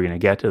closest you were going to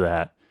get to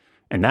that.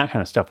 And that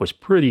kind of stuff was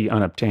pretty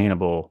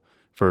unobtainable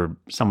for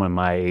someone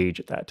my age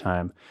at that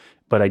time.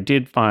 But I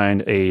did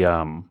find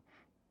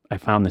I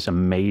found this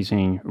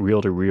amazing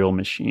reel-to-reel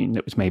machine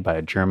that was made by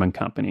a German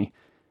company.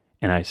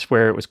 And I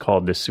swear it was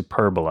called the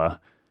Superbola.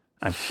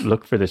 I've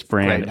looked for this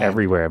brand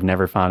everywhere. I've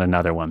never found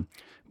another one.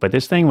 But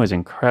this thing was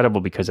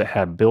incredible because it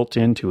had built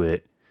into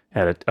it,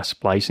 had a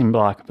splicing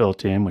block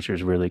built in, which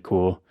was really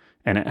cool.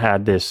 And it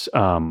had this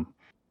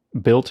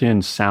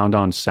built-in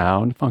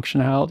sound-on-sound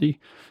functionality.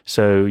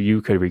 So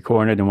you could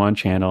record it in one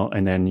channel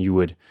and then you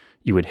would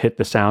hit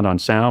the sound on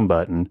sound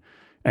button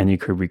and you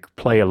could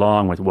play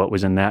along with what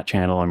was in that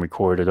channel and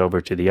record it over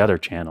to the other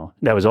channel.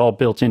 That was all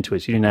built into it.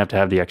 So you didn't have to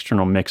have the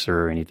external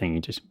mixer or anything. You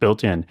just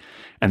built in.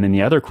 And then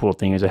the other cool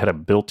thing is it had a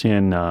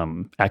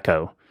built-in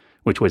echo,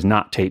 which was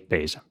not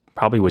tape-based.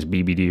 Probably was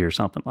BBD or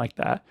something like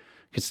that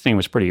because the thing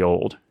was pretty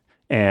old.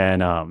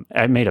 And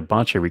I made a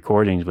bunch of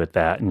recordings with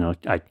that.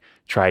 I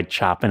tried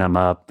chopping them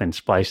up and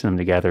splicing them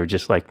together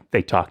just like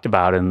they talked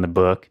about in the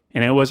book.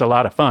 And it was a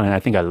lot of fun. And I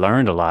think I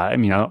learned a lot. I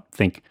mean, I don't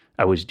think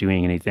I was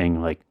doing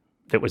anything like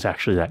that was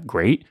actually that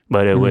great,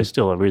 but it was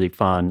still a really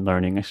fun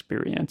learning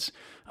experience.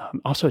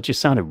 Also, it just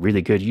sounded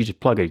really good. You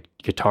just plug a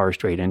guitar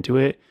straight into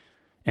it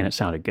and it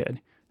sounded good.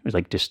 It was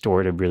like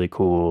distorted, really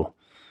cool.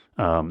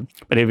 But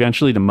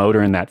eventually the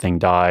motor in that thing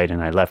died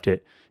and I left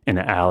it in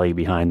the alley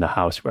behind the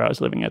house where I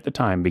was living at the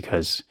time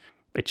because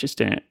it just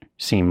didn't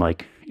seem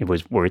like it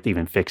was worth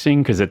even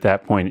fixing. Because at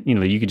that point,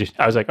 you could just,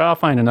 I was like, oh, I'll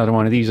find another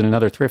one of these in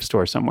another thrift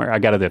store somewhere. I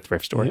got it at a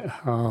thrift store. Yeah.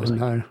 Oh, it was like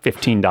no.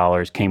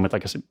 $15, came with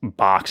like a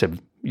box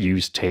of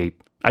used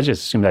tape. I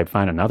just assumed I'd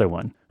find another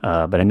one.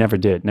 But I never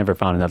did, never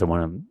found another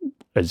one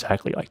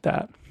exactly like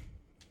that.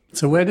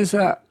 So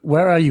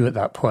where are you at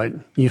that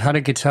point? You've had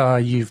a guitar,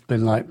 you've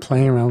been like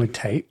playing around with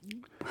tape.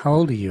 How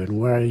old are you and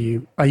where are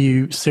you? Are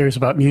you serious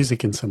about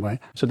music in some way?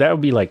 So that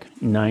would be like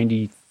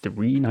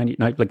 93, 90,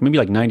 like maybe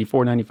like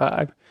 94,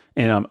 95.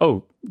 And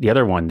the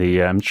other one,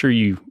 I'm sure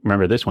you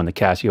remember this one, the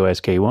Casio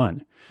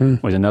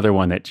SK1 was another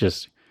one that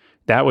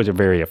was a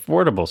very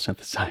affordable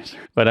synthesizer.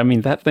 But I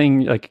mean, that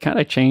thing like kind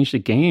of changed the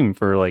game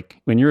for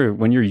like when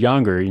you're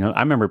younger. I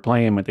remember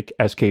playing with the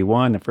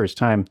SK1 the first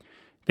time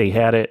they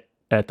had it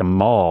at the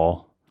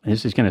mall.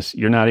 And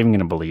you're not even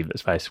gonna believe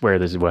this, but I swear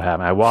this is what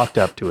happened. I walked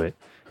up to it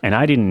and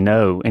I didn't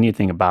know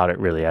anything about it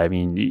really. I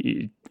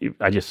mean,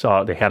 I just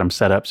saw they had them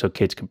set up so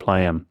kids could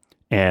play them.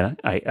 And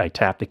I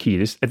tapped the key.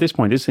 At this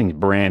point, this thing's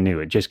brand new.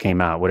 It just came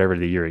out, whatever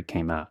the year it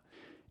came out.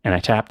 And I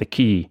tapped the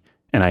key,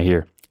 and I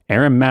hear,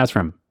 Aaron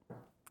Masrum.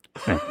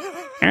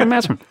 Aaron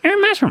Masrum.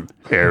 Aaron Masrum.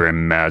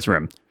 Aaron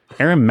Masrum.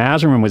 Aaron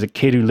Masrum was a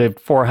kid who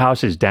lived 4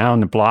 houses down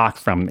the block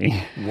from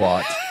me.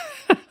 What?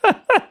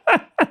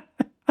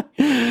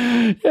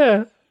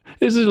 Yeah.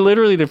 This is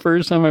literally the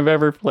first time I've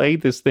ever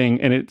played this thing,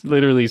 and it's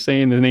literally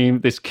saying the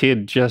name. This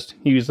kid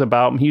he was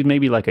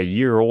maybe like a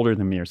year older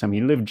than me or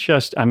something. He lived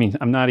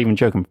I'm not even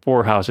joking,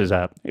 4 houses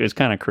up. It was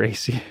kind of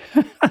crazy.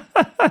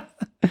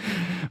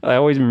 I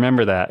always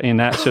remember that. And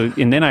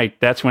then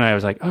that's when I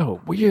was like, oh,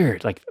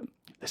 weird. Like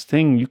this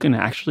thing, you can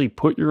actually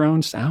put your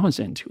own sounds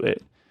into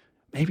it.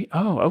 Maybe,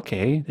 oh,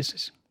 okay,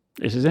 this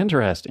is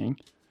interesting.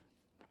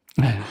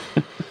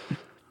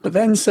 But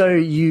then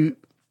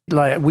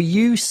were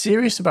you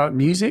serious about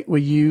music? Were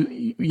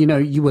you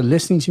were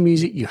listening to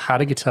music, you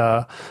had a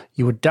guitar,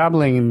 you were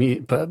dabbling in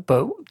music, but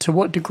to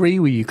what degree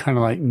were you kind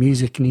of like,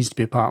 music needs to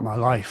be a part of my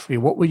life?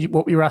 What were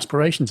your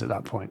aspirations at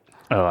that point?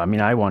 Oh, I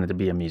mean, I wanted to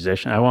be a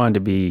musician. I wanted to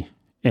be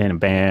in a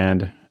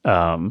band.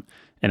 And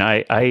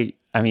I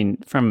mean,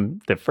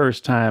 from the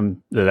first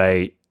time that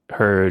I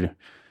heard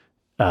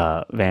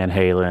Van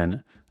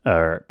Halen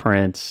or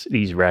Prince,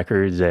 these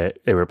records that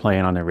they were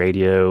playing on the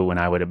radio when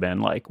I would have been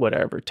like,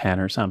 whatever,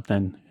 10 or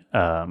something.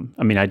 I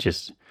mean,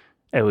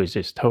 it was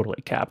just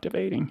totally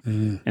captivating.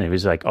 And it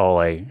was like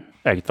I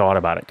thought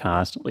about it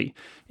constantly.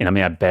 And I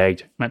mean, I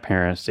begged my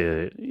parents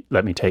to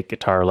let me take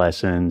guitar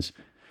lessons.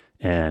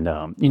 And,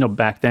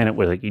 back then it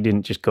was like, you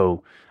didn't just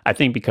go, I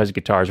think because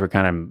guitars were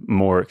kind of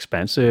more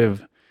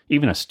expensive,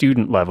 even a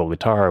student level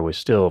guitar was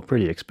still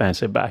pretty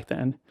expensive back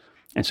then.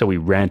 And so we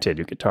rented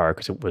a guitar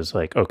because it was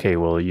like, okay,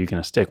 well, you're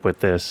going to stick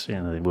with this.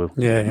 We'll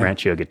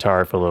rent you a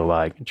guitar for a little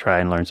while. You can try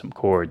and learn some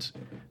chords,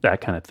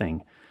 that kind of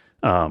thing.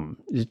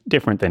 It's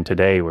different than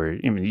today where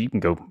you can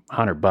go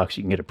 $100,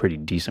 you can get a pretty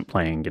decent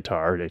playing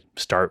guitar to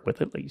start with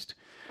at least.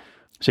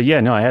 So yeah,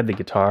 no, I had the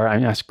guitar. I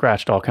mean, I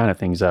scratched all kind of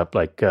things up.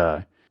 Like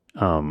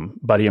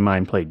buddy of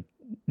mine played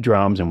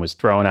drums and was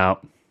throwing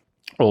out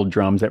old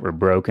drums that were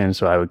broken.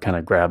 So I would kind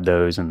of grab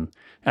those, and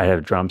I had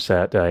a drum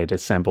set that I had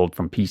assembled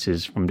from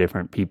pieces from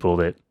different people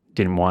that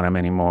didn't want them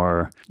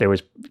anymore. There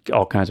was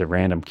all kinds of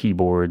random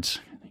keyboards,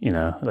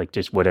 like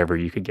just whatever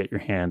you could get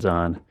your hands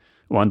on.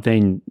 One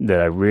thing that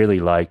I really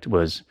liked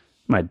was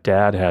my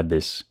dad had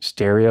this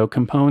stereo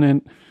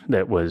component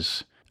that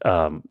was,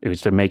 it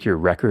was to make your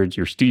records,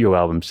 your studio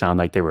albums sound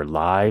like they were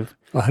live.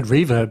 I had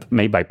reverb.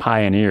 Made by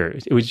Pioneer.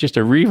 It was just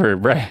a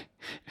reverb, right?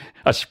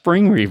 A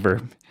spring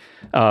reverb.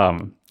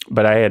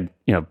 But I had,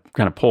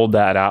 kind of pulled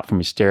that out from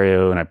my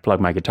stereo, and I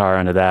plugged my guitar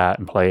into that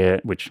and play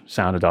it, which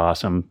sounded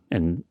awesome.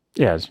 And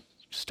yeah,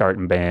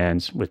 starting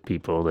bands with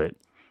people that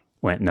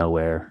went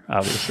nowhere,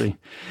 obviously.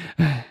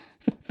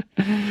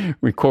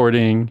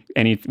 Recording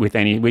we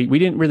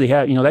didn't really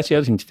have, that's the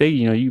other thing today,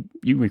 you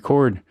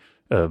record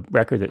a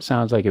record that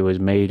sounds like it was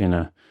made in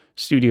a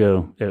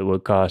studio that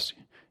would cost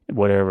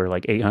whatever,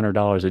 like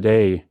 $800 a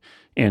day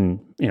in,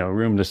 a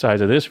room the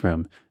size of this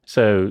room.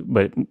 So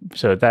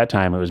at that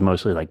time it was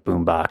mostly like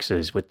boom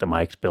boxes with the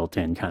mics built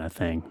in kind of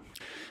thing.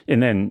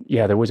 And then,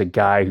 yeah, there was a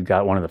guy who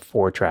got one of the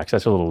 4-tracks.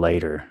 That's a little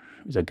later.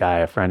 It was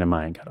a friend of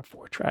mine got a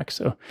 4-track.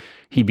 So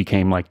he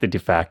became like the de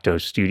facto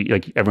studio.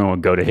 Like everyone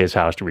would go to his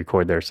house to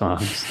record their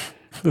songs.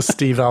 The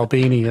Steve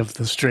Albini of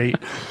the street.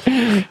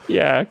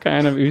 Yeah,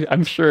 kind of.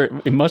 I'm sure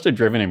it must have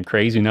driven him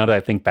crazy. Now that I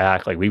think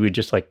back, like we would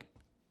just like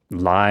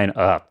line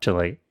up to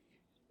like,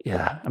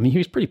 yeah. I mean, he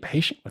was pretty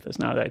patient with us.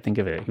 Now that I think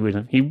of it,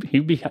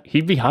 he'd be hyped.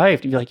 He'd be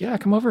like, "Yeah,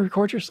 come over,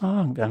 record your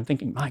song." But I'm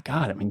thinking, my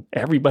God, I mean,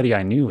 everybody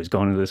I knew was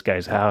going to this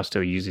guy's house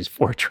to use his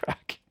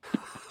 4-track.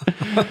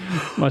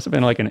 Must have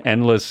been like an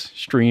endless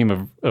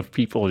stream of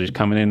people just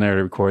coming in there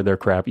to record their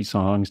crappy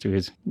songs to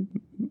his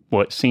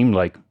what seemed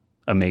like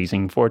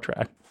amazing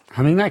 4-track.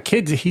 I mean, that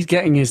kid, he's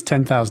getting his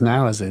 10,000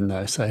 hours in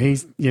though, so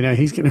he's going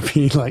to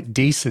be like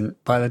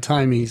decent by the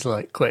time he's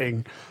like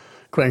quitting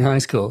high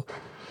school.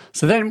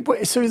 So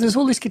there's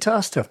all this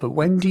guitar stuff, but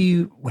when do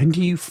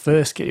you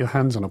first get your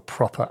hands on a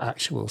proper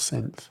actual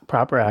synth?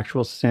 Proper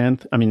actual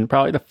synth. I mean,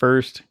 probably the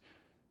first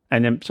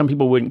And then some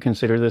people wouldn't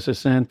consider this a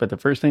synth, but the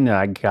first thing that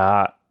I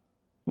got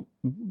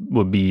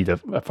would be a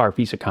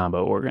Farfisa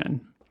combo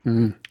organ.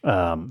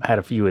 Had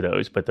a few of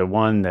those, but the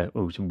one that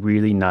was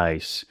really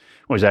nice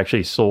was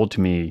actually sold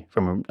to me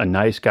from a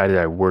nice guy that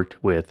I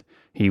worked with.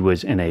 He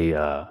was in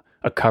a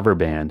cover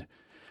band,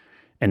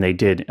 and they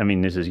did, I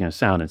mean, this is going to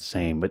sound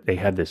insane, but they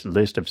had this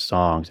list of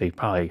songs. They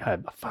probably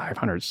had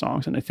 500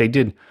 songs, and they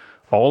did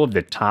all of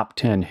the top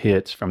 10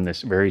 hits from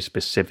this very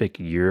specific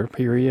year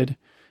period,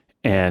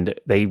 and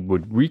they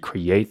would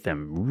recreate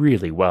them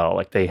really well.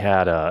 Like they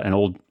had an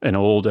old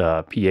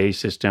PA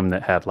system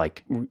that had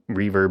like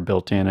reverb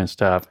built in and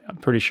stuff. I'm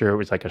pretty sure it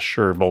was like a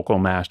Shure Vocal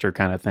Master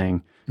kind of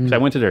thing. So I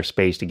went to their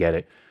space to get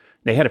it.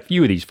 They had a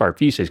few of these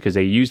Farfisas because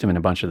they used them in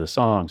a bunch of the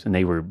songs, and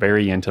they were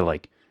very into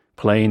like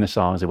playing the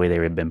songs the way they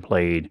had been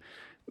played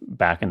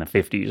back in the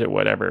 50s or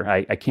whatever.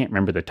 I can't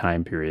remember the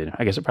time period.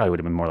 I guess it probably would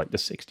have been more like the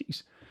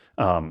 60s.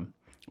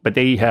 But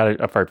they had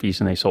a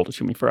Farfisa and they sold it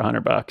to me for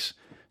 $100.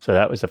 So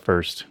that was the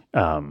first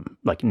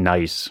like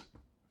nice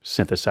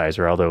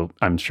synthesizer, although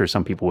I'm sure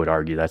some people would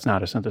argue that's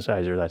not a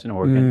synthesizer, that's an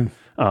organ.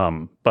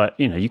 But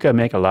you know, you could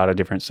make a lot of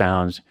different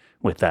sounds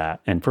with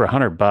that. And for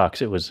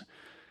 $100, it was,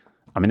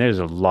 I mean, there's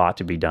a lot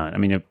to be done. I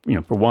mean,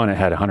 for one, it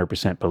had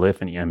 100%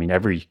 polyphony. I mean,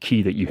 every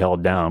key that you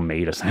held down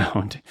made a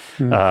sound.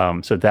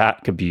 So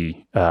that could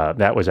be,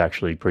 that was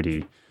actually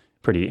pretty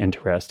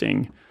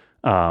interesting.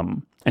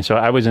 And so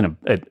I was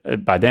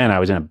by then I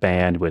was in a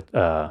band with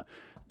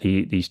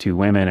these two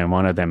women, and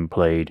one of them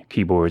played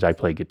keyboards, I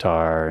played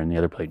guitar, and the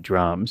other played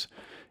drums.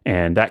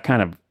 And that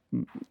kind of,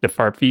 the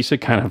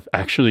Farfisa kind of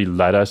actually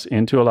led us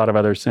into a lot of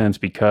other synths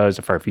because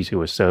the Farfisa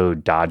was so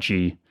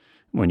dodgy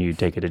when you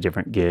take it to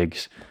different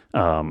gigs.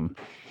 And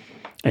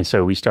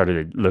so we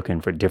started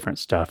looking for different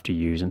stuff to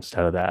use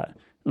instead of that.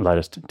 It led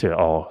us to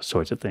all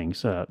sorts of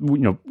things,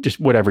 just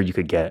whatever you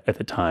could get at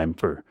the time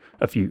for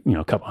a few,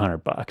 a couple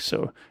 $100.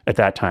 So at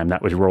that time,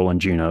 that was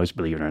Roland Junos,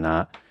 believe it or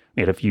not.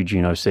 We had a few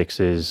Juno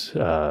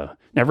 6s,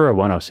 never a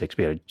 106.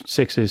 We had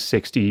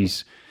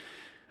 6s,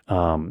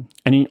 60s.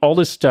 And all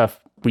this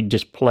stuff, we'd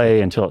just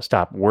play until it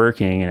stopped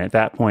working. And at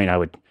that point, I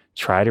would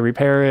try to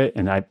repair it.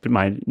 And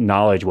my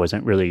knowledge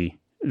wasn't really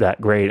that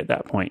great at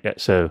that point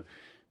yet. So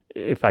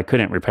if I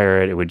couldn't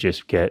repair it, it would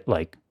just get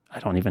like, I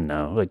don't even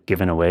know, like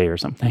given away or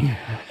something.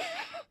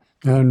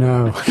 Oh,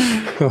 no.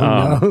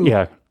 No.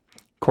 Yeah.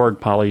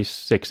 Korg Poly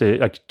 6,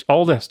 like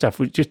all that stuff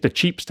was just the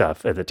cheap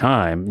stuff at the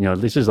time.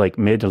 This is like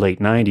mid to late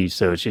 90s,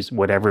 so it's just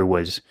whatever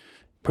was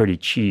pretty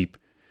cheap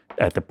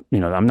at the,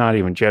 I'm not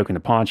even joking,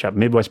 the pawn shop,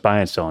 Midwest Buy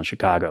and Sell in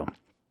Chicago.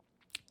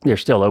 They're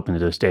still open to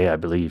this day, I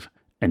believe.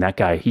 And that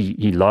guy,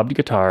 he loved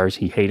guitars,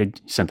 he hated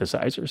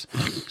synthesizers.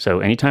 So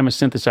anytime a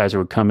synthesizer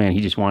would come in,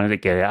 he just wanted to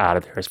get it out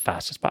of there as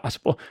fast as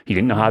possible. He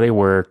didn't know how they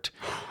worked.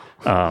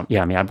 I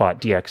bought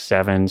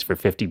DX7s for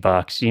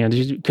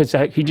 $50,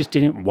 because he just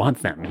didn't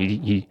want them.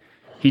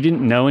 He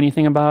didn't know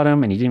anything about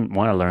them, and he didn't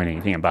want to learn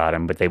anything about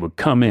them, but they would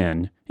come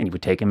in, and he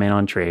would take them in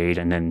on trade,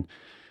 and then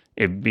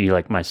it'd be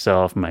like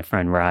myself and my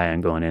friend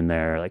Ryan going in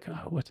there, like,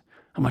 how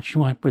much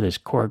you want for this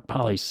Korg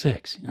Poly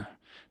 6?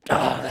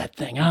 That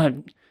thing, I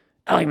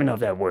don't even know if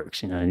that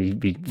works. And he'd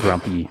be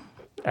grumpy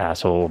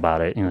asshole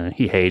about it.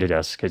 He hated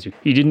us because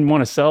he didn't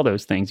want to sell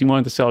those things. He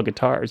wanted to sell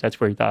guitars. That's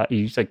where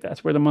he's like,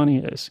 that's where the money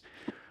is.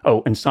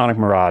 Oh, and Sonic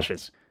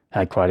Mirages.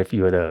 Had quite a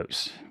few of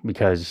those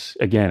because,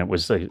 again, it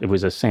was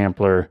a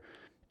sampler.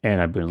 And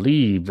I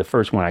believe the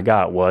first one I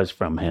got was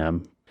from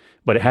him,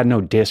 but it had no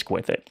disc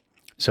with it.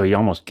 So he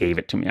almost gave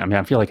it to me. I mean,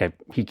 I feel like it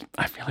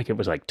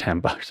was like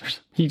 $10 or something.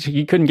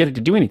 He couldn't get it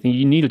to do anything.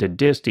 You needed a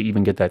disc to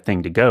even get that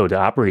thing to go. The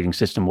operating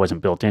system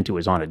wasn't built into it. It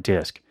was on a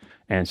disc.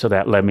 And so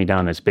that led me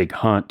down this big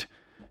hunt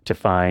to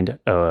find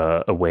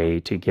a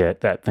way to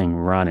get that thing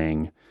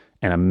running.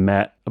 And I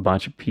met a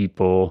bunch of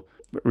people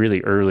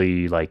really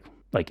early, like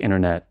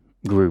internet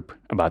group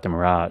about the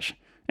Mirage.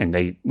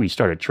 And we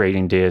started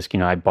trading discs.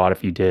 I bought a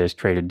few discs,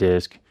 traded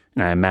disc,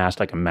 and I amassed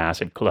like a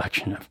massive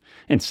collection of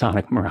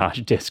Sonic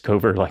Mirage disc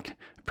over like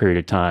a period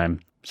of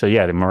time. So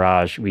yeah, the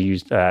Mirage, we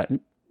used that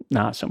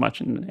not so much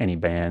in any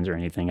bands or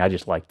anything. I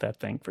just liked that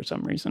thing for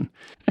some reason.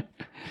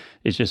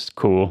 It's just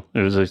cool.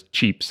 It was a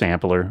cheap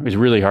sampler. It was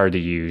really hard to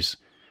use,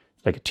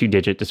 like a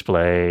 2-digit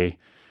display.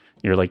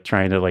 You're like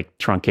trying to like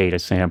truncate a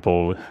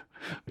sample.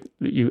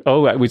 It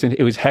was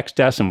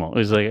hexadecimal. It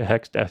was like a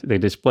hexadecimal. The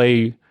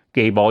display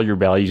gave all your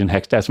values in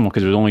hexadecimal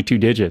because it was only 2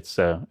 digits.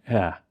 So,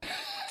 yeah.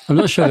 I'm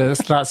not sure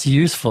that's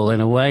useful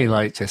in a way.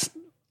 I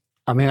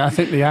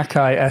think the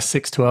Akai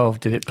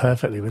S612 did it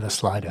perfectly with a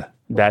slider.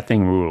 That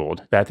thing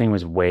ruled. That thing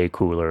was way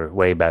cooler,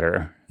 way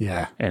better.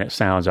 Yeah. And it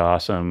sounds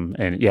awesome.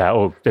 And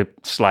the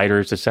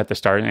sliders to set the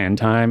start and end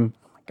time.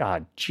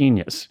 God,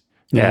 genius.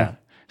 Yeah.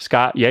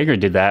 Scott Yeager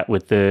did that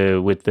with the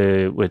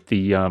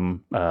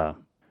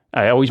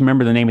I always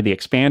remember the name of the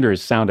expander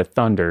is Sound of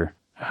Thunder.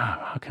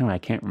 How come I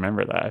can't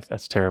remember that?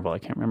 That's terrible. I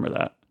can't remember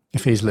that.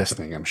 If he's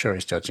listening, I'm sure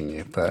he's judging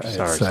you. But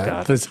sorry,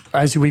 Scott.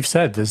 As we've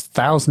said, there's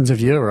thousands of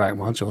Eurorack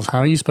modules. How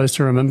are you supposed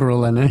to remember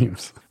all their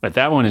names? But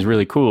that one is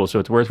really cool, so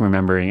it's worth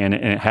remembering. And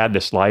it had the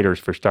sliders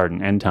for start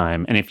and end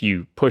time. And if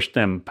you pushed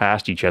them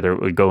past each other,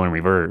 it would go in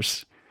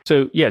reverse.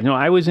 So yeah, no,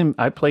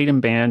 I played in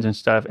bands and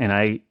stuff, and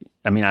I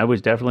mean, I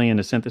was definitely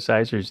into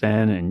synthesizers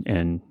then,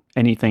 and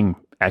anything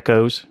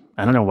echoes.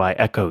 I don't know why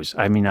echoes.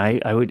 I mean,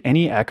 I would,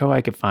 any echo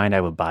I could find,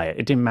 I would buy it.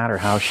 It didn't matter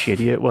how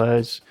shitty it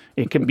was.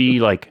 It could be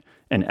like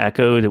an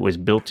echo that was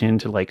built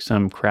into like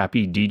some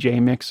crappy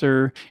DJ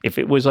mixer. If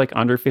it was like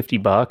under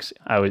 $50,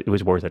 it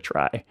was worth a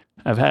try.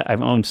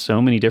 I've owned so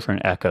many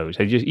different echoes.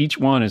 Each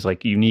one is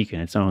like unique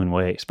in its own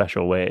way,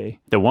 special way.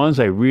 The ones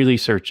I really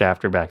searched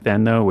after back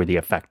then though were the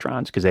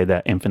Effectrons, because they had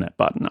that infinite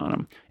button on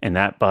them, and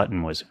that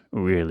button was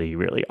really,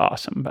 really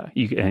awesome. But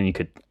you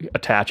could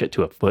attach it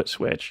to a foot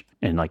switch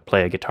and like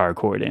play a guitar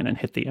chord in and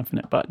hit the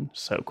infinite button.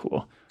 So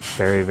cool,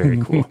 very, very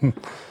cool.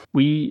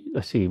 We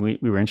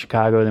were in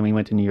Chicago, then we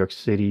went to New York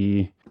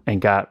City and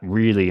got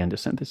really into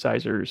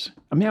synthesizers.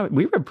 I mean,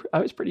 I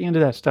was pretty into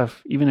that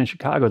stuff even in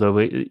Chicago though.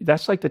 But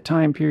that's like the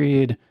time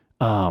period.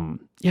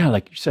 Yeah,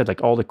 like you said,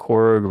 like all the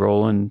Korg,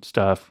 Roland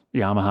stuff,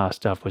 Yamaha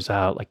stuff was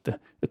out. Like the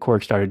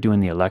Korg started doing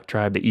the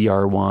Electribe, the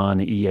ER1,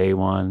 the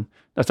EA1.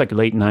 That's like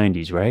late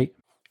 90s, right?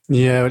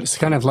 Yeah, it's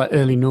kind of like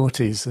early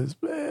noughties.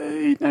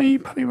 No, you're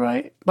probably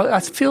right. But I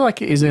feel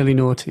like it is early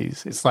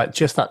noughties. It's like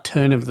just that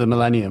turn of the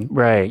millennium.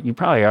 Right. You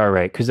probably are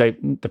right. Because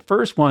the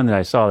first one that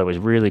I saw that was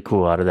really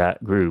cool out of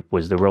that group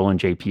was the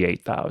Roland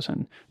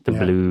JP8000, the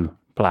blue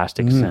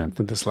plastic synth.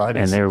 With the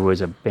sliders. And there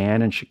was a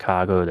band in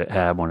Chicago that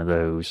had one of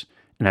those.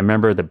 And I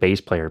remember the bass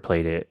player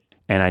played it.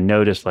 And I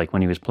noticed like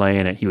when he was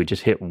playing it, he would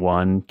just hit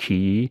one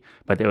key,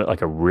 but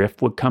like a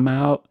riff would come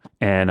out.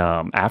 And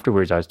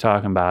afterwards I was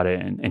talking about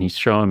it and he's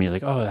showing me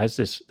like, oh, it has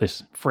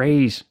this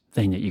phrase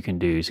thing that you can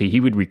do. So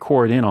he would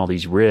record in all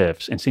these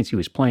riffs, and since he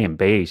was playing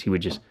bass, he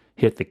would just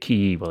hit the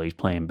key while he's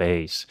playing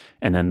bass,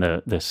 and then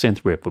the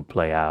synth riff would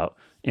play out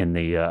in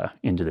the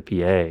into the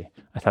PA.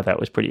 I thought that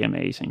was pretty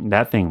amazing.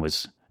 That thing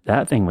was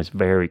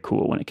very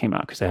cool when it came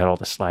out because they had all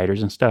the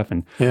sliders and stuff,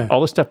 and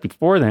all the stuff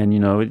before then,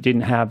 it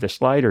didn't have the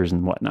sliders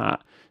and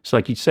whatnot. So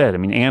like you said, I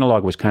mean,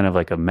 analog was kind of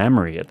like a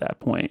memory at that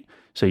point.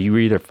 So you were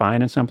either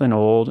finding something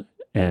old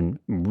and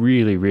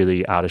really,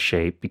 really out of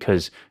shape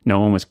because no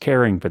one was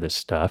caring for this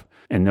stuff,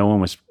 and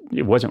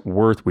it wasn't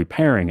worth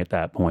repairing at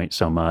that point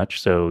so much.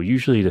 So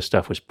usually the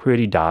stuff was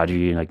pretty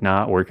dodgy and like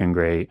not working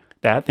great.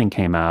 That thing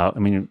came out. I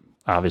mean,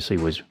 obviously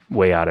was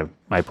way out of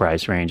my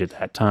price range at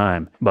that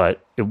time,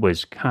 but it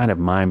was kind of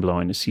mind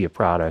blowing to see a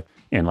product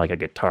in like a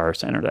Guitar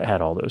Center that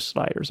had all those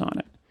sliders on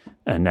it.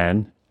 And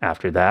then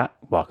after that,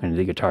 walk into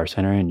the Guitar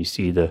Center and you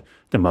see the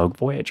Moog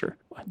Voyager.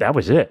 That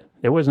was it.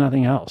 There was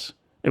nothing else.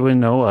 There was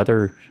no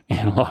other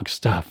analog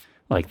stuff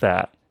like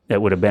that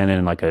would have been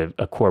in like a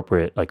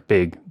corporate, like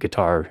big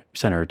Guitar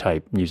Center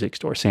type music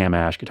store, Sam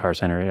Ash Guitar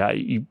Center.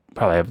 You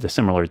probably have the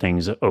similar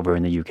things over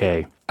in the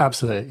UK.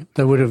 Absolutely.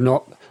 There would have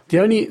not.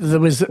 There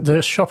was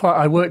the shop,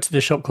 I worked at a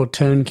shop called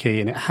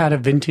Turnkey, and it had a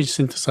vintage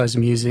synthesizer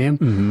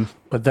museum,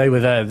 but they were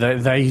there.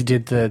 They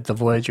did the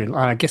Voyager, and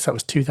I guess that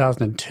was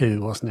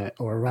 2002, wasn't it?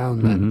 Or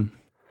around then.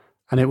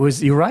 And it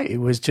was, you're right, it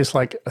was just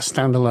like a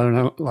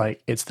standalone,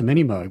 like it's the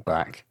Mini Moog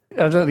back.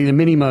 I don't think the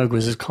Mini Moog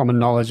was as common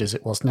knowledge as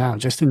it was now,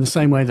 just in the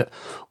same way that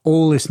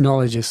all this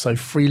knowledge is so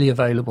freely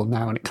available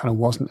now, and it kind of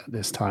wasn't at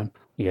this time.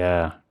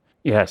 Yeah.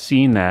 Yeah,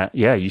 seeing that,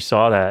 you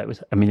saw that.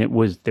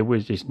 There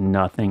was just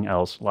nothing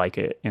else like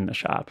it in the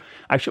shop.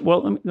 Actually,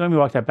 well, let me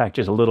walk that back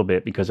just a little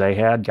bit, because I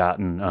had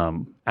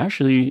gotten,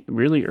 actually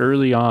really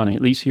early on,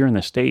 at least here in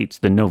the States,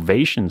 the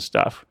Novation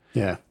stuff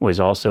was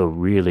also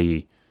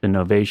really, the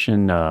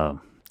Novation,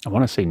 I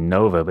want to say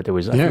Nova, but I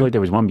feel like there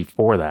was one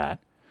before that.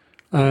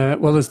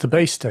 Well, there's the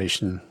Bass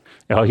Station.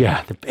 Oh,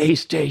 yeah, the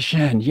Bass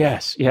Station,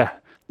 yes, yeah.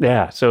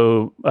 Yeah,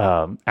 so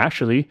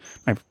actually,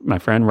 my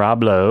friend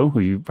Rob Lowe, who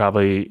you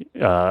probably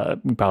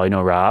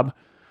know Rob,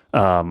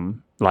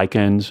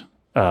 Likens,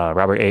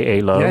 Robert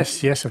A. Lowe.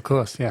 Yes, of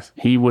course, yes.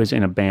 He was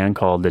in a band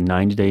called the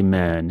 90 Day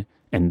Men,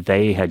 and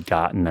they had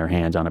gotten their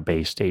hands on a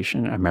Bass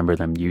Station. I remember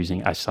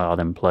I saw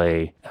them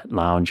play at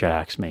Lounge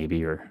Acts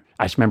maybe, or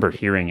I just remember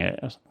hearing it.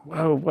 I was like,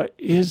 whoa, what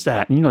is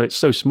that? And, it's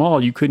so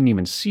small, you couldn't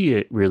even see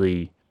it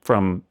really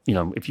from,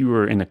 if you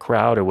were in the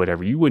crowd or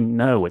whatever, you wouldn't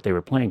know what they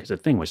were playing because the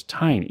thing was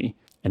tiny.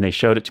 And they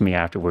showed it to me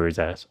afterwards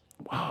as,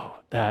 whoa,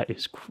 that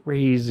is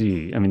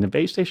crazy. I mean, the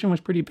Bass Station was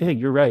pretty big.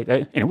 You're right.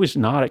 And it was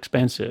not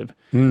expensive.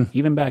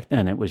 Even back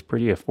then, it was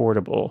pretty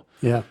affordable.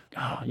 Yeah.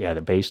 Oh, yeah,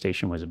 the Bass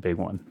Station was a big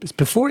one. It's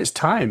before its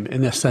time,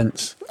 in a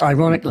sense.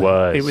 Ironically.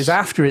 It was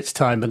after its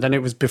time, but then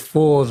it was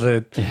before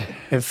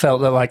it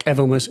felt that like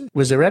everyone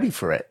was ready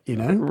for it,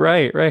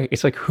 Right.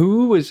 It's like,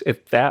 who was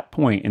at that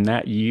point in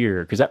that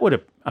year? Because that would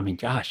have,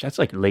 that's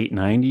like late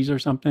 90s or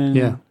something.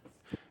 Yeah.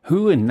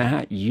 Who in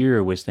that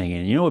year was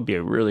thinking, it would be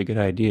a really good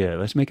idea.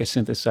 Let's make a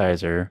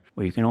synthesizer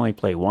where you can only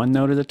play one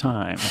note at a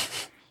time.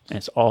 And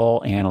it's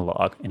all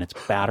analog, and it's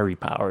battery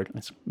powered, and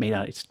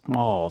it's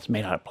small, it's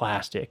made out of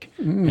plastic.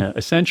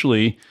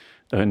 Essentially,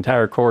 the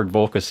entire Korg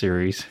Volca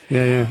series.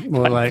 Yeah.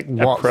 Well, like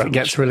what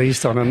gets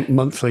released on a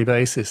monthly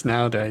basis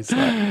nowadays.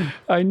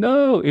 I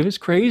know. It was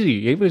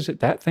crazy.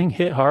 That thing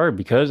hit hard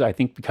because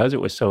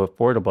it was so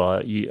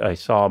affordable.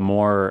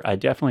 I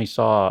definitely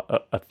saw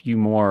a few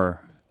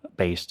more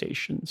Bass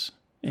Stations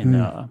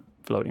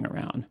floating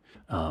around.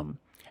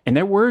 And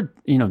there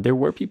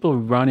were people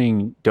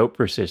running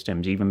Doper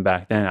systems even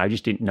back then. I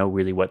just didn't know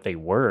really what they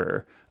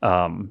were.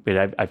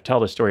 But I've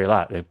told the story a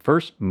lot. The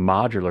first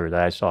modular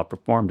that I saw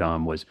performed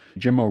on was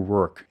Jim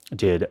O'Rourke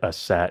did a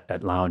set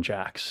at Lounge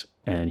Acts,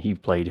 and he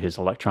played his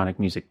electronic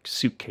music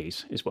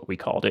suitcase, is what we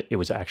called it. It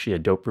was actually a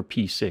Doper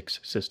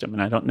P6 system,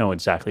 and I don't know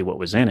exactly what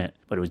was in it,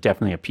 but it was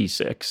definitely a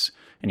P6,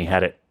 and he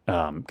had it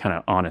kind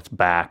of on its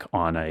back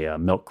on a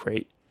milk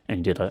crate, and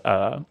he did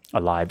a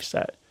live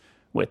set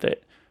with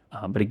it.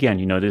 But again,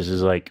 this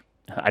is like,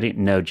 I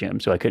didn't know Jim,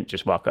 so I couldn't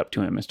just walk up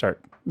to him and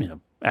start,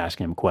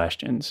 asking him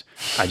questions.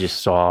 I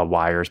just saw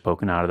wires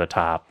poking out of the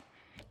top,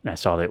 and I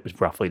saw that it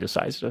was roughly the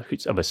size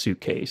of a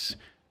suitcase.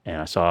 And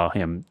I saw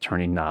him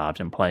turning knobs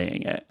and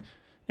playing it.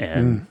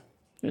 And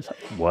it's like,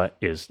 what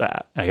is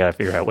that? I got to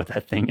figure out what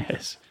that thing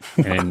is.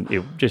 And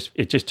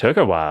it just took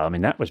a while. I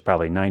mean, that was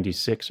probably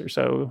 96 or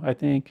so, I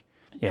think.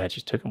 Yeah, it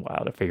just took a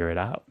while to figure it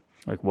out.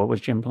 Like, what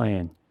was Jim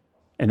playing?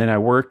 And then I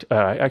worked,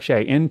 I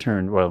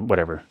interned,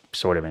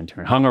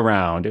 hung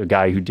around a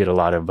guy who did a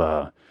lot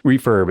of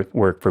refurb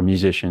work for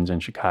musicians in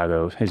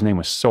Chicago. His name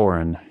was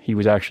Soren. He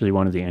was actually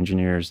one of the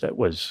engineers that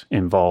was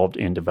involved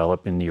in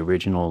developing the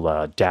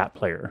original DAT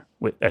player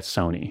at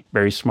Sony.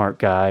 Very smart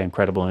guy,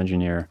 incredible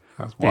engineer.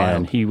 That's wild.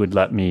 And he would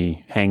let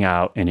me hang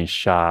out in his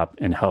shop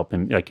and help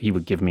him. Like, he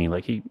would give me,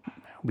 we'd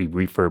be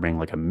refurbing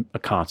like a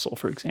console,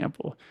 for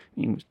example.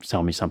 He would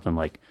tell me something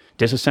like,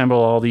 disassemble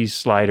all these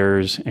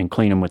sliders and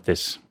clean them with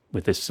this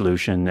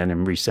solution, and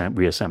then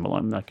reassemble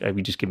them. Like, he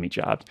would just give me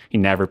jobs. He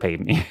never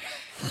paid me.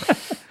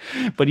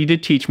 But he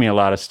did teach me a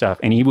lot of stuff,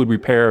 and he would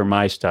repair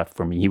my stuff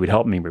for me. He would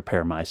help me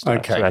repair my stuff.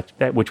 Okay. So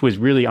that which was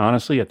really,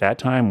 honestly, at that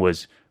time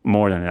was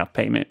more than enough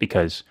payment,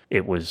 because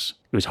it was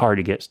hard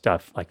to get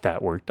stuff like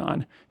that worked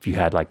on. If you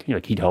had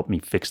he'd help me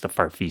fix the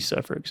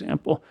Farfisa, for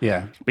example.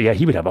 Yeah. But yeah,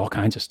 he would have all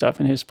kinds of stuff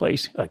in his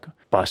place, like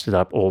busted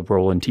up old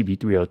Roland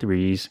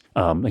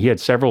TB-303s. He had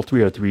several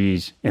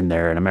 303s in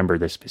there, and I remember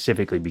this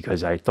specifically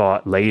because I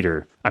thought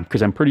later,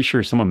 because I'm pretty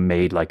sure someone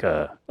made like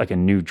a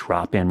new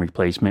drop-in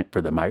replacement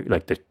for the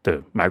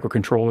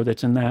microcontroller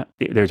that's in that.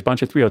 There's a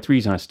bunch of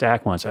 303s on a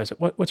stack once. I was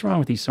like, what's wrong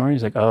with these, Soren?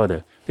 He's like, oh,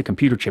 the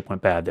computer chip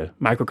went bad. The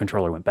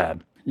microcontroller went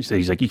bad. So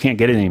he's like, you can't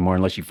get it anymore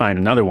unless you find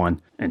another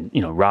one and,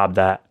 rob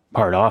that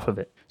part off of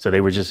it. So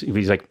they were just,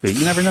 he's like,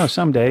 you never know,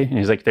 someday. And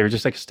he's like, they were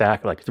just like a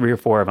stack, like 3 or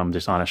 4 of them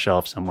just on a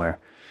shelf somewhere.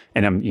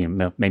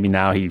 And maybe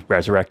now he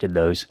resurrected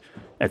those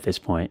at this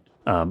point.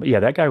 But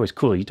yeah, that guy was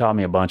cool. He taught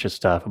me a bunch of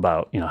stuff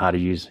about, how to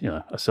use,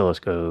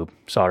 oscilloscope,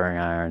 soldering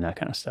iron, that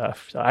kind of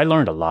stuff. So I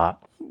learned a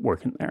lot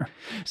working there.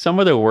 Some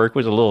of the work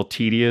was a little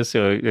tedious.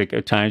 So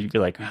at times you'd be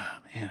like, oh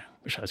man,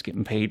 wish I was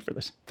getting paid for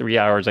this 3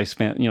 hours I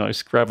spent,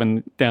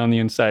 scrubbing down the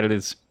inside of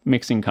this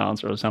mixing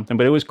console or something.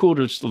 But it was cool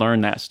to just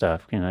learn that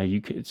stuff.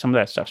 Some of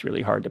that stuff's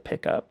really hard to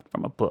pick up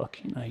from a book.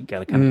 You got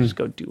to kind of just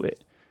go do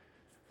it.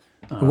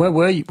 Where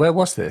were you? Where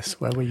was this?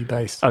 Where were you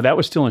based? Oh, that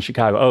was still in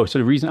Chicago. Oh, so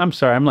the reason, I'm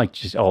sorry, I'm like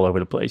just all over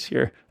the place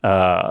here.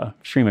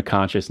 Stream of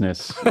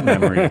consciousness,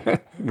 memory,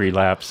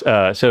 relapse.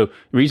 So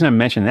the reason I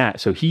mentioned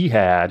that, so he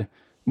had,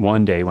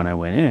 one day when I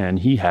went in,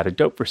 he had a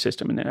Doper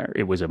system in there.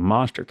 It was a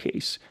monster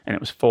case, and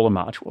it was full of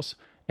modules.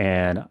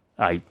 And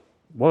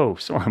whoa,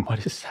 Soren,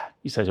 what is that?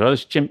 He says, well,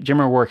 this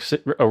Jim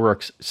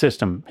O'Rourke's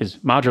system, his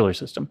modular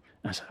system.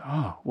 And I said,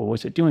 oh, well,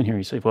 what's it doing here?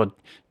 He said, well,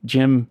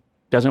 Jim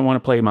doesn't want to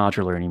play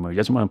modular anymore. He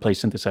doesn't want to play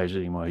synthesizers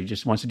anymore. He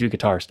just wants to do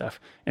guitar stuff.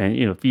 And,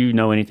 if you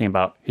know anything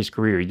about his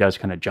career, he does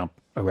kind of jump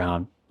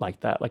around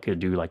like that. Like he'll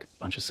do like a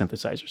bunch of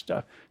synthesizer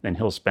stuff. Then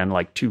he'll spend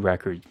like 2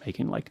 records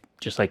making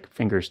just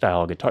finger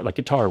style guitar, like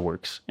Guitar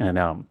Works. And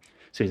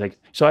so he's like,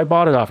 so I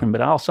bought it off him,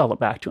 but I'll sell it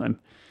back to him.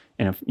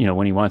 And if,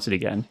 when he wants it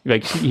again,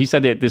 like he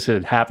said that this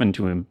had happened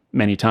to him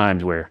many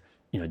times where,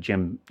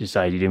 Jim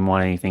decided he didn't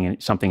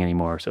want something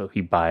anymore. So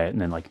he'd buy it.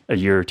 And then like a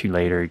year or 2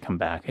 later, he'd come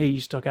back. Hey,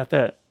 you still got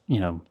that,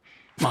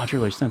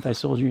 modular synth I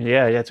sold you?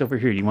 Yeah, it's over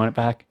here. You want it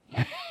back?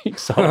 He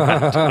sold it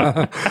back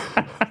to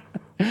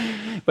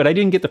him. But I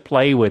didn't get to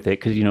play with it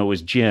because, it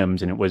was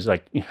Jim's, and it was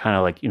like, kind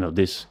of like,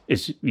 this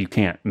is, you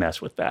can't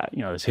mess with that.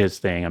 It's his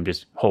thing. I'm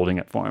just holding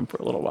it for him for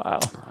a little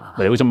while.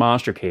 But it was a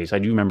monster case. I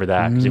do remember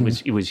that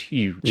because it was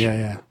huge.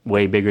 Yeah.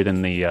 Way bigger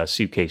than the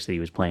suitcase that he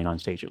was playing on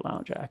stage at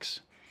Lounge Acts.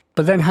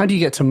 But then how do you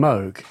get to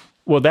Moog?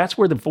 Well, that's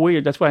where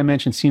that's why I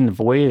mentioned seeing the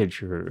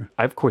Voyager.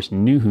 I, of course,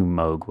 knew who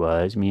Moog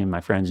was. Me and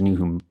my friends knew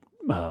who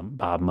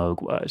Bob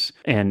Moog was.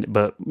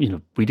 But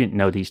we didn't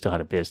know that he still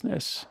had a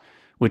business,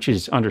 which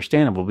is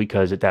understandable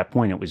because at that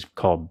point it was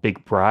called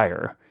Big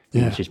Briar.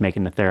 Yeah. It was just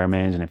making the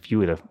theremins and a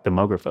few of the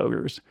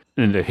Mogafogers.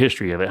 And the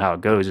history of it, how it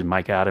goes, is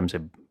Mike Adams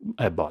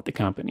had bought the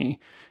company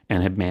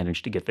and had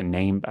managed to get the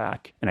name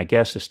back. And I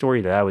guess the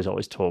story that I was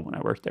always told when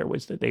I worked there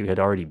was that they had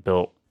already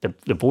built,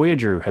 the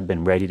Voyager had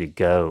been ready to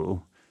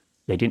go.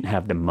 They didn't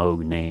have the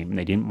Moog name.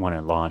 They didn't want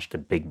to launch the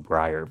Big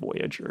Briar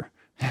Voyager.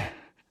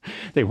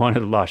 They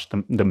wanted to launch the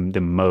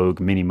Moog,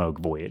 Mini Moog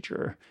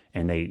Voyager.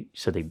 And they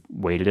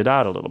waited it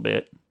out a little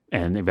bit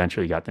and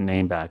eventually got the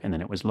name back, and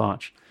then it was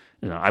launched.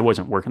 I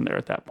wasn't working there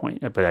at that point,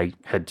 but I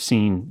had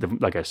seen,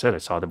 like I said, I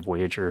saw the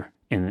Voyager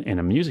in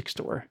a music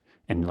store.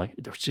 And like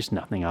there was just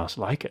nothing else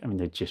like it. I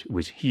mean, it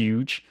was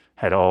huge.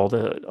 Had all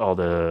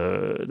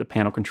the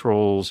panel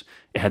controls.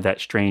 It had that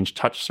strange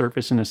touch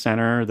surface in the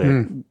center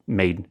that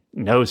made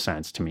no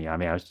sense to me. I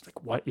mean, I was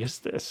like, "What is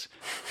this?"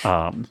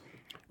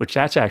 Which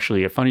that's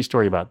actually a funny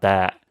story about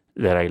that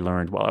I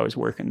learned while I was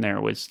working there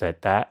was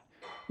that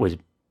was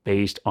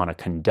based on a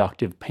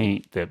conductive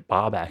paint that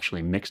Bob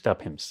actually mixed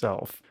up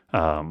himself.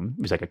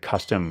 It was like a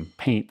custom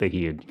paint that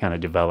he had kind of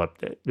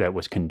developed that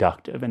was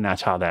conductive, and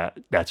that's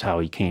how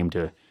he came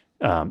to.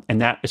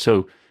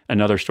 So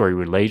another story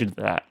related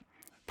to that.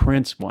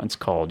 Prince once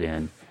called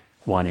in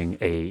wanting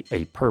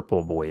a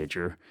purple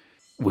Voyager,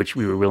 which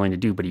we were willing to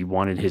do, but he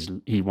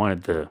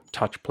wanted the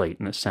touch plate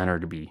in the center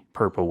to be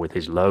purple with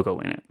his logo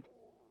in it.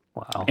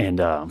 Wow. And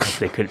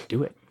they couldn't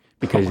do it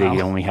because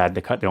they only had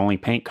the only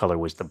paint color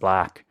was the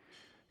black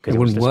because it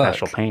was the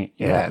special paint.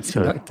 Yeah, it's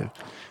conductive.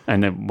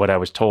 And then what I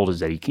was told is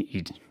that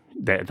he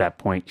at that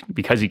point,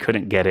 because he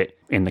couldn't get it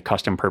in the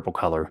custom purple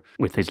color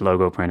with his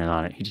logo printed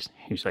on it, he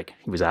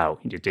was out.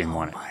 He just didn't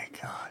want it. Oh my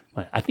God.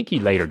 But I think he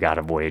later got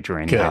a Voyager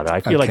anyhow. I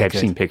feel like I've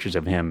seen pictures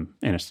of him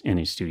in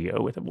his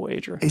studio with a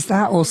Voyager. Is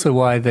that also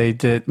why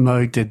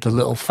Moog did the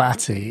Little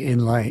Fatty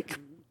in like,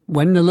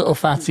 when the Little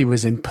Fatty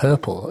was in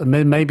purple,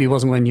 maybe it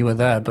wasn't when you were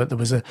there, but there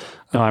was a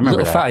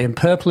Little Fatty in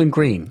purple and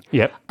green.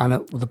 Yep.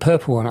 And the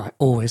purple one, I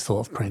always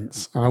thought of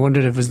Prince. And I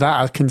wondered if was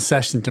that a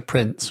concession to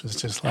Prince, was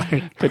just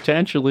like...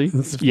 Potentially.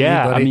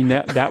 Yeah, I mean,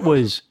 that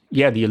was,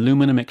 the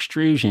aluminum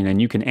extrusion,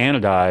 and you can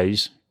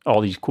anodize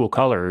all these cool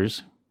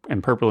colors,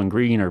 and purple and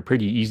green are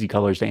pretty easy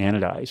colors to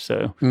anodize.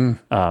 So,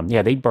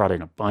 they brought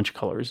in a bunch of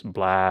colors,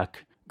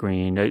 black,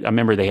 green. I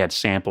remember they had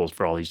samples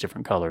for all these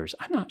different colors.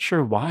 I'm not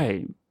sure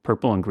why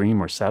purple and green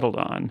were settled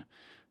on.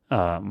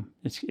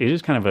 It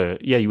is kind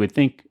of you would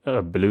think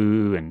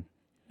blue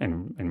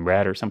and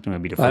red or something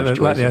would be the first choice.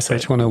 Like the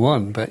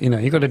SH-101, but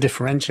you got to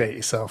differentiate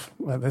yourself.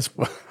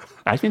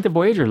 I think the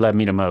Voyager led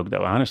me to Moog,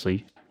 though,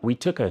 honestly. We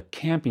took a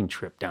camping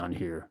trip down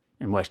here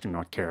in Western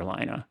North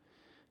Carolina.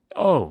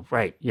 Oh,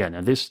 right. Yeah,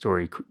 now this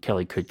story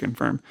Kelly could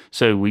confirm.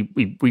 So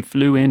we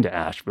flew into the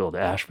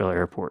Asheville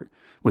Airport,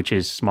 which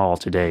is small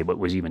today, but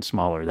was even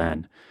smaller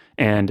then.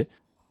 And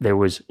there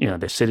was,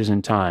 the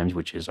Citizen Times,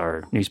 which is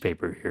our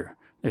newspaper here.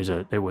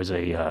 There was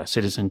a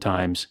Citizen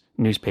Times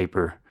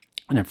newspaper,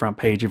 and the front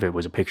page of it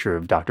was a picture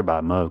of Dr.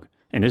 Bob Moog.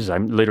 And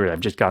I've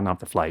just gotten off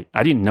the flight.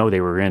 I didn't know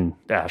they were in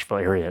the Asheville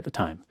area at the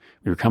time.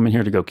 We were coming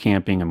here to go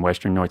camping in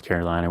Western North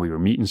Carolina. We were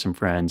meeting some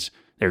friends.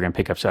 They were going to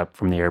pick us up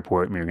from the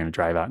airport, and we were going to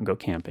drive out and go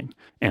camping.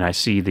 And I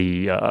see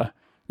the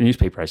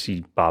newspaper. I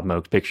see Bob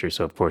Moog's picture.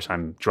 So, of course,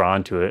 I'm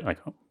drawn to it. Like,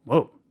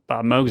 whoa,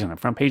 Bob Moog's on the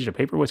front page of the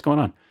paper. What's going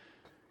on?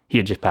 He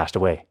had just passed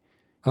away.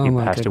 Oh, he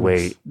my passed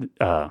goodness.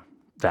 away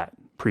that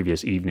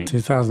previous evening.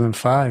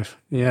 2005.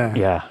 Yeah.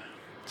 Yeah.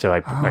 So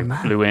I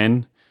flew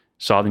in,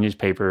 saw the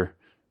newspaper.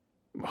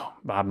 Oh,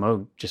 Bob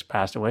Moog just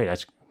passed away.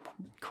 That's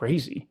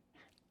crazy.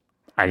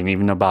 I didn't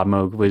even know Bob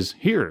Moog was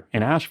here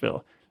in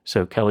Asheville.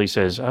 So Kelly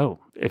says, oh,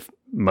 if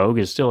Moog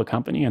is still a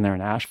company and they're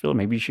in Asheville,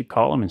 maybe you should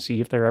call them and see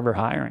if they're ever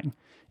hiring.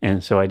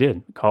 And so I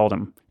did, called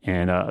him.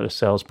 And the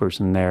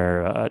salesperson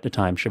there at the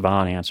time,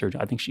 Siobhan, answered.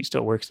 I think she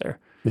still works there.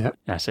 Yeah.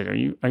 And I said, are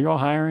you all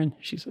hiring?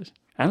 She says,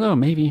 I don't know,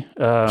 maybe.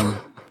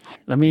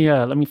 Let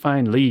me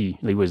find Lee.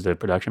 Lee was the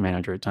production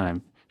manager at the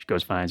time. She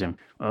goes, finds him.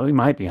 Well, we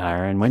might be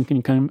hiring. When can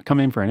you come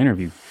in for an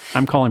interview?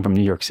 I'm calling from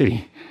New York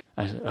City.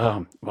 I said,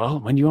 well,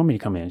 when do you want me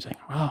to come in? He's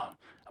like, well,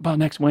 about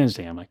next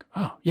Wednesday. I'm like,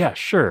 oh, yeah,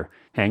 sure.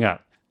 Hang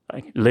up.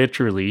 Like,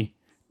 literally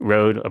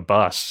rode a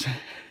bus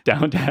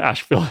down to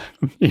Asheville,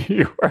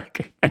 New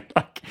York, and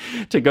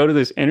to go to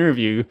this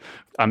interview.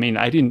 I mean,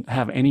 I didn't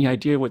have any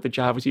idea what the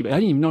job was even. I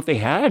didn't even know if they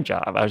had a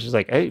job. I was just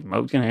like, hey,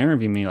 Moog's going to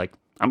interview me. Like,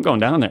 I'm going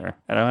down there.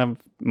 I don't have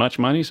much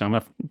money, so I'm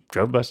going to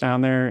drove the bus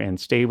down there and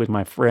stayed with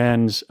my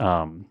friends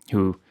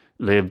who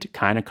lived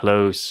kind of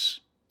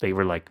close. They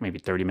were like maybe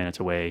 30 minutes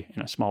away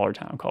in a smaller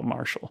town called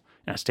Marshall.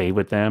 And I stayed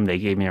with them. They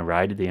gave me a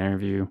ride to the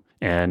interview.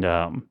 And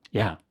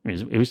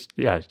it was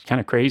kind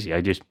of crazy.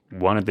 I just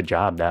wanted the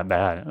job that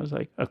bad. I was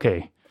like,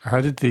 okay. How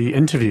did the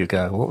interview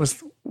go?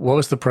 What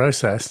was the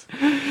process?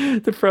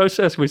 The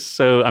process was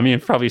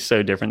probably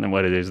so different than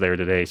what it is there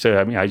today.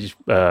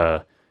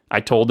 So, I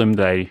told them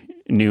that I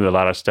knew a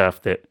lot of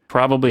stuff that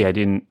probably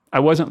I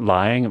wasn't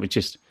lying. It was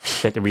just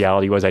that the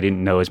reality was I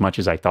didn't know as much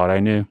as I thought I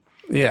knew.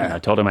 Yeah. And I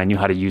told them I knew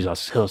how to use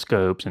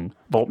oscilloscopes and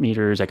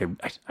voltmeters. I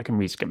can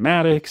read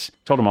schematics.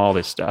 Told them all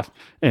this stuff.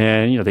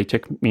 And, they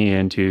took me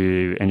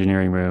into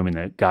engineering room, and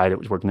the guy that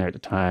was working there at the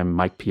time,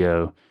 Mike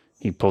Pio,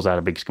 he pulls out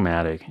a big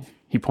schematic.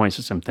 He points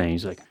to some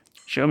things like,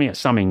 show me a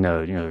summing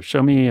node,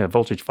 show me a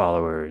voltage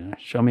follower,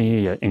 show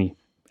me, and he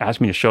asked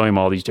me to show him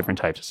all these different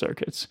types of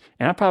circuits.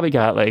 And I probably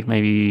got like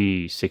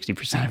maybe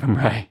 60% of them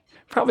right.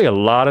 Probably a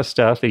lot of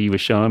stuff that he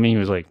was showing me. He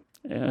was like,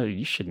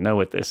 you should know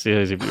what this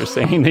is if you're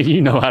saying that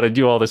you know how to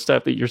do all the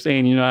stuff that you're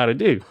saying you know how to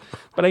do.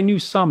 But I knew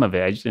some of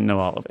it. I just didn't know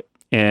all of it.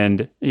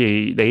 And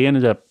they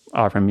ended up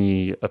offering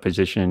me a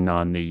position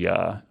on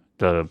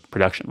the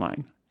production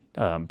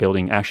line,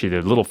 building. Actually,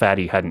 the Little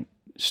Fatty hadn't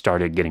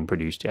started getting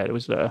produced yet. It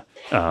was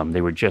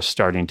they were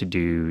starting to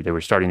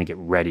get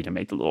ready to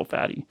make the Little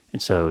Fatty.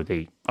 And so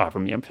they offered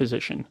me a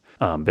position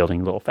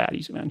building Little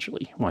Fatties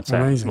eventually once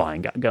that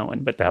line got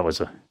going. But that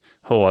was a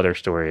whole other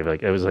story.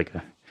 Like, it was like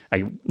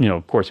I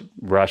of course,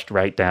 rushed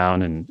right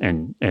down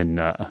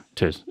and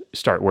to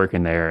start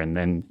working there, and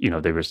then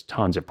there was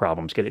tons of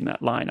problems getting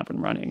that line up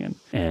and running,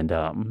 and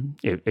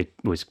it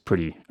was a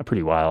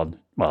pretty wild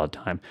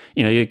time.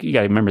 You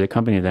got to remember the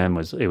company then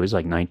was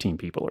like 19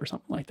 people or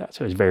something like that,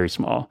 so it was very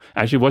small.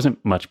 Actually, it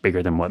wasn't much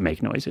bigger than what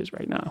Make Noise is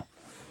right now.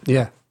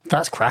 Yeah.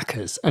 That's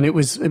crackers. And it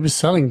was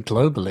selling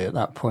globally at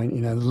that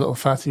point. The Little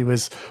Fatty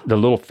was... The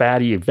Little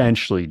Fatty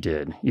eventually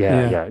did.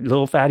 Yeah.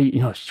 Little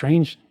Fatty,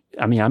 strange.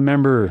 I mean, I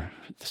remember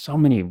so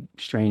many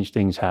strange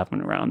things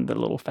happened around the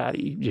Little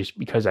Fatty, just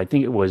because I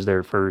think it was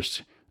their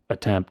first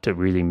attempt to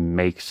really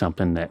make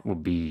something that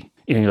would be...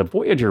 the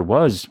Voyager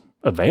was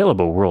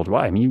available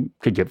worldwide. I mean, you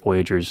could get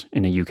Voyagers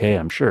in the UK,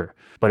 I'm sure.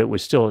 But it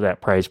was still at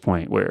that price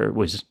point where it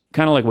was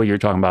kind of like what you were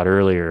talking about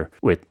earlier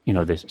with,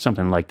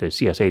 something like the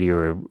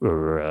CS80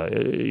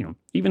 or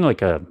even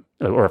like a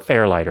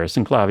Fairlight or a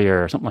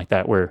Synclavier or something like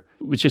that, where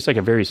it was just like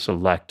a very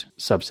select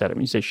subset of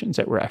musicians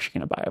that were actually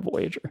going to buy a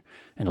Voyager.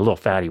 And a Little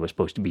Fatty was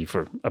supposed to be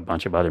for a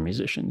bunch of other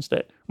musicians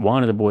that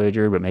wanted a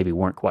Voyager but maybe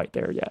weren't quite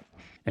there yet.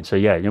 And so,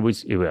 yeah, it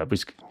was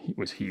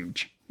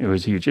huge. It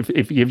was huge. If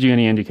it gives you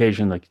any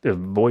indication, like the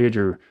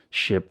Voyager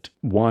shipped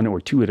 1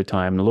 or 2 at a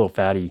time, and the Little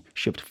Fatty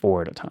shipped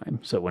 4 at a time.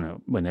 So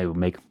when they would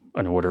make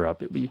an order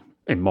up, it'd be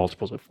in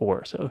multiples of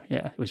 4. So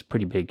yeah, it was a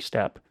pretty big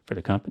step for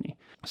the company.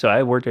 So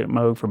I worked at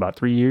Moog for about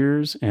 3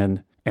 years,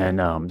 and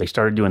they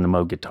started doing the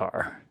Moog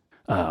guitar,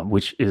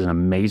 which is an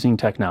amazing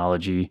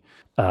technology.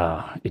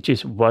 It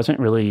just wasn't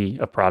really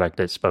a product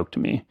that spoke to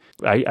me.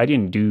 I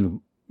didn't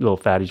do Little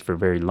Fatties for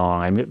very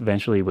long. I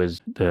eventually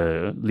was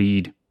the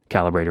lead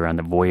calibrator on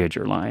the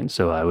Voyager line,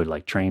 so I would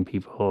like train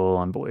people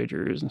on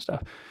Voyagers and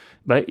stuff.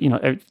 But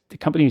the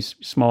company's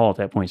small at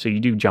that point, so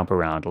you do jump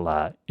around a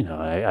lot.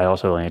 I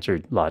also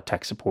answered a lot of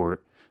tech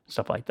support,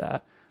 stuff like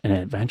that. And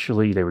then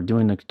eventually they were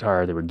doing the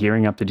guitar, they were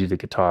gearing up to do the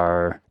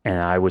guitar, and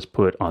I was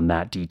put on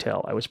that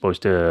detail. I was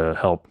supposed to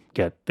help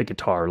get the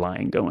guitar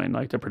line going,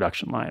 like the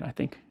production line, I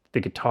think. The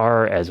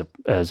guitar as a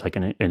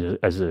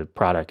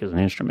product, as an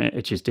instrument,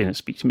 it just didn't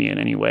speak to me in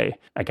any way.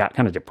 I got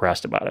kind of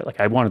depressed about it. Like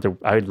I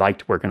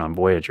liked working on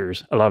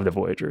Voyagers. I love the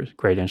Voyagers,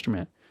 great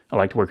instrument. I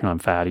liked working on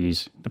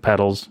Fatties, the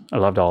pedals. I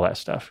loved all that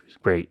stuff. It was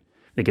great.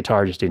 The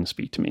guitar just didn't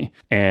speak to me.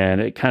 And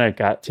it kind of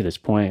got to this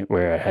point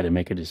where I had to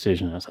make a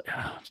decision. I was like,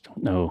 I just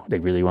don't know. They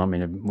really want me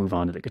to move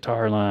on to the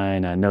guitar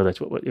line. I know that's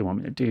what they want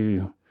me to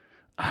do.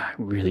 I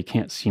really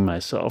can't see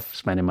myself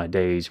spending my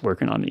days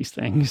working on these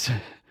things.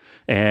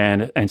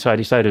 And so I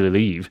decided to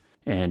leave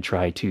and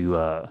try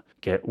to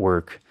get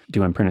work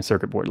doing printed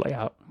circuit board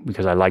layout,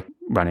 because I liked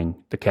running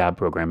the CAD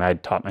program. I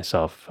had taught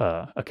myself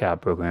a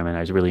CAD program, and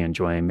I was really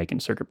enjoying making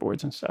circuit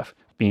boards and stuff.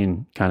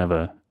 Being kind of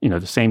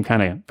the same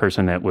kind of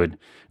person that would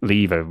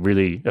leave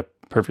a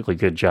perfectly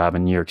good job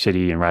in New York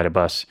City and ride a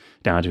bus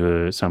down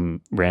to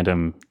some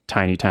random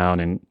tiny town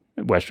in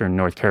Western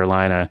North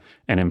Carolina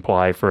and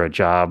apply for a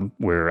job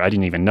where I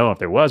didn't even know if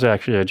there was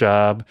actually a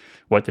job,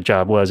 what the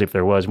job was, if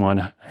there was one.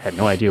 I had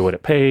no idea what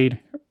it paid.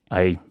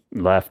 I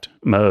left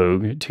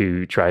Moog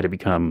to try to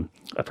become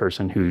a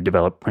person who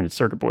developed printed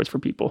circuit boards for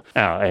people.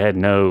 Now, I had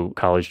no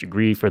college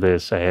degree for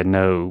this. I had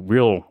no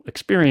real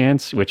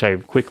experience, which I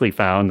quickly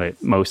found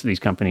that most of these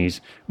companies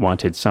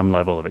wanted some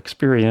level of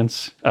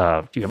experience.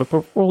 Do you have a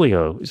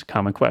portfolio is a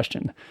common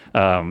question.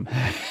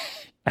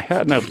 I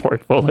had no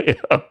portfolio.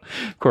 Of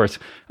course,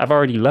 I've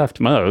already left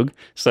Moog,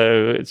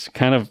 so it's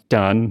kind of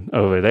done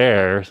over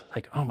there. It's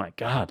like, oh my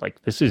God,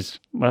 like this is,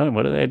 well,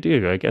 what did I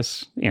do? I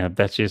guess,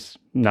 that's just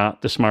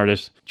not the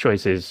smartest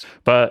choices.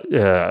 But in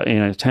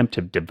an attempt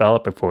to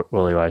develop a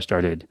portfolio, I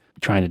started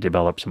trying to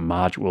develop some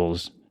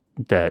modules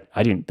that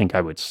I didn't think I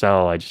would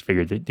sell. I just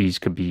figured that these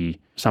could be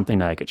something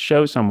that I could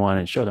show someone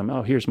and show them,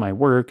 oh, here's my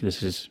work.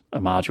 This is a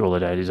module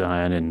that I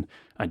designed, and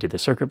I did the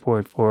circuit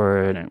board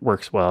for it, and it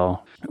works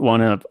well.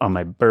 On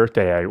my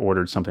birthday, I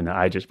ordered something that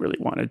I just really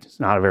wanted. It's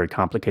not a very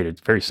complicated,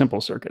 very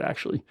simple circuit,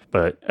 actually.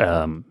 But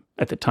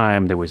at the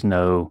time, there was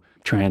no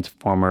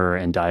transformer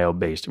and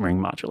diode-based ring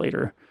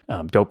modulator.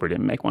 Doper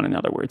didn't make one, in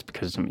other words,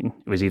 because, it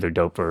was either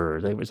Doper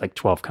or there was like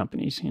 12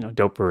 companies,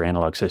 Doper,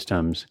 Analog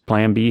Systems.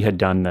 Plan B had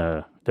done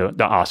the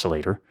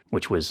oscillator,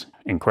 which was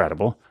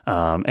incredible.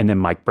 And then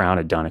Mike Brown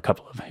had done a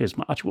couple of his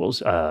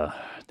modules. I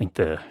think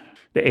the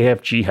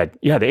AFG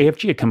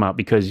had come out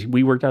because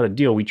we worked out a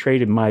deal. We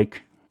traded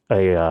Mike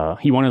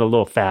he wanted a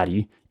Little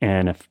Fatty,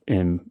 and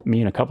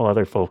me and a couple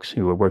other folks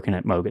who were working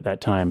at Moog at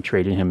that time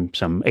traded him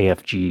some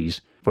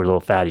AFGs for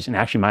Little Fatties. And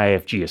actually my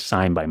AFG is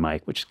signed by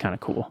Mike, which is kind of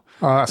cool.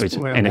 Oh, that's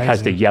really and it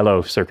has the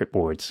yellow circuit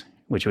boards,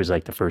 which was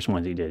like the first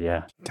ones he did.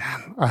 Yeah.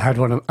 Damn, I had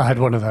one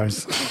of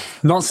those.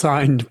 Not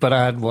signed, but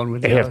I had one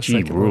with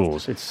AFG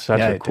rules. It's such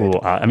a cool.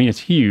 It's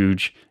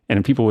huge,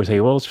 and people would say,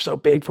 "Well, it's so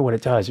big for what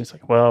it does." It's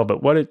like, well,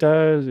 but what it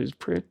does is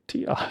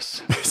pretty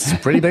awesome. It's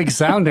pretty big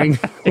sounding.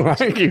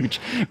 It's huge,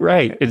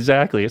 right?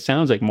 Exactly. It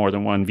sounds like more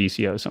than one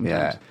VCO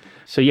sometimes.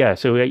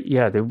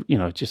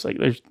 just like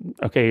there's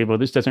okay, well,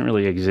 this doesn't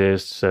really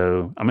exist,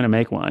 so I'm gonna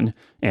make one.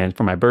 And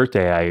for my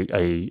birthday,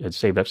 I had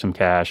saved up some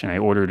cash and I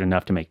ordered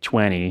enough to make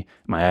 20.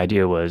 My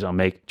idea was I'll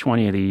make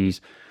 20 of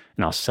these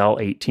and I'll sell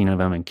 18 of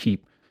them and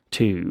keep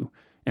 2.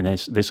 And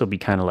this will be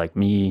kind of like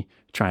me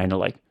trying to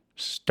like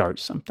start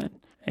something.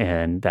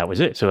 And that was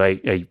it. So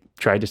I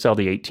tried to sell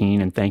the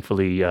 18, and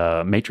thankfully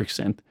Matrix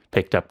Synth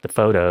picked up the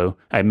photo.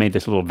 I made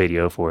this little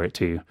video for it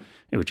too,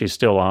 which is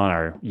still on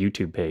our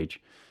YouTube page.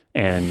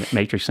 And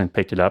Matrix Synth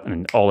picked it up,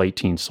 and all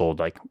 18 sold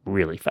like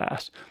really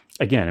fast.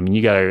 Again, I mean,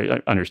 you got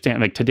to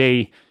understand, like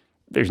today,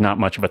 there's not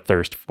much of a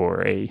thirst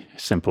for a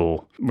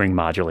simple ring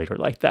modulator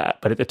like that.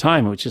 But at the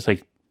time, it was just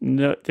like,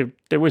 no,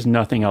 there was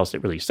nothing else that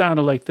really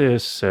sounded like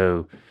this.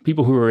 So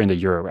people who were into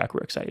Eurorack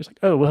were excited. It's like,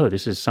 oh, whoa,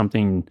 this is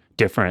something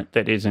different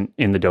that isn't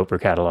in the Doper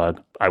catalog.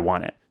 I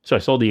want it. So I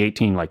sold the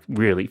 18 like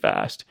really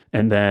fast.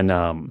 And then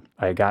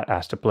I got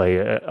asked to play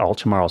at All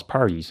Tomorrow's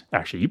Parties.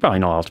 Actually, you probably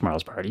know All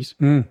Tomorrow's Parties.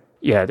 Mm.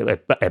 Yeah,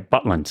 at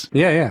Butlin's.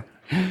 Yeah.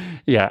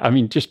 Yeah, I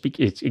mean,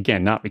 it's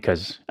again, not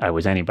because I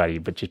was anybody,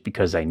 but just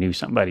because I knew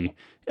somebody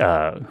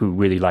who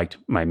really liked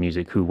my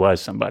music, who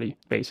was somebody,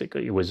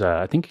 basically. It was,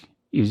 I think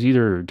it was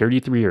either Dirty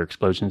 3 or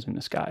Explosions in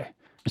the Sky.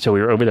 So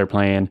we were over there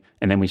playing,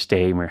 and then we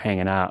stayed and we were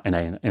hanging out.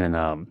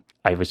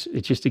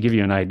 It's just to give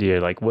you an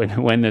idea, like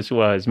when this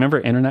was, remember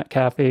internet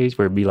cafes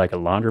where it'd be like a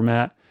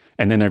laundromat,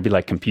 and then there'd be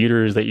like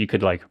computers that you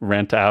could like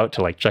rent out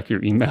to like check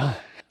your email.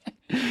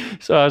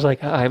 So I was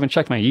like, I haven't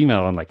checked my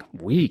email in like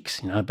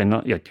weeks. I've been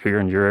like here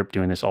in Europe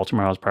doing this All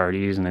Tomorrow's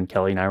Parties, and then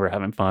Kelly and I were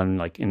having fun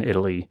like in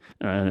Italy.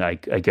 And I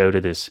go to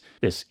this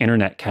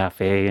internet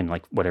cafe and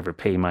like whatever,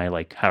 pay my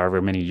like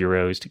however many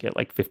euros to get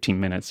like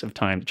 15 minutes of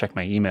time to check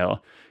my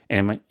email.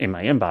 And in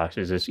my inbox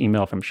is this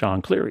email from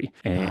Sean Cleary,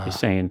 and it's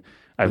saying,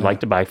 I'd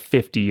like to buy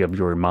 50 of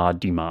your mod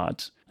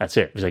demods. That's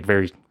it. It was like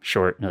very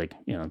short, like,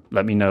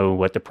 let me know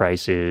what the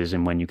price is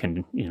and when you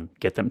can,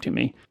 get them to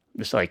me.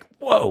 It's like,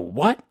 whoa,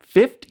 what?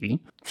 50?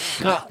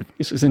 God,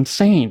 this is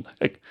insane.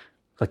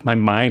 Like my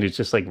mind is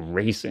just like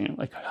racing.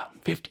 Like,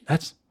 50,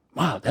 that's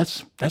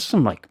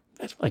some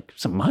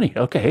money.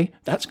 Okay,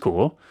 that's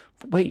cool.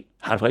 But wait,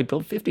 how do I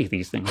build 50 of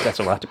these things? That's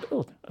a lot to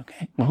build.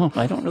 Okay, well,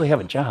 I don't really have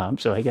a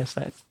job, so I guess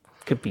that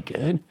could be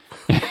good.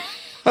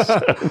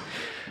 So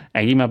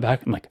I emailed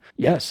back. I'm like,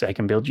 yes, I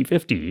can build you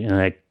 50. And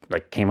I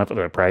like came up with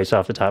a price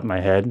off the top of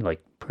my head,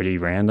 like pretty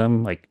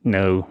random, like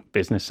no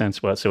business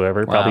sense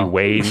whatsoever. Wow. Probably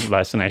way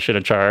less than I should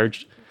have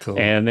charged. Cool.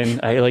 And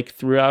then I like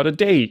threw out a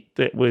date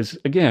that was,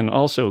 again,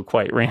 also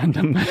quite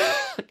random.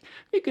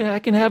 I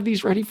can have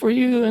these ready for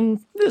you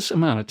in this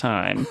amount of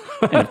time.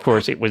 And of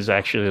course, it was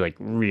actually like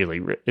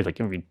really like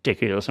a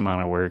ridiculous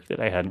amount of work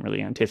that I hadn't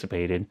really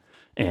anticipated.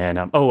 And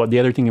the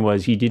other thing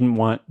was he didn't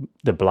want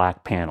the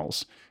black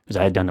panels, because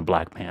I had done the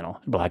black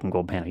and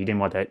gold panel. He didn't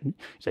want that.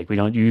 He's like, we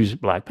don't use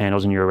black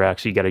panels in Eurorack,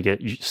 so you got to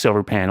get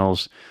silver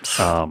panels.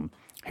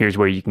 Here's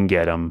where you can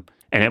get them.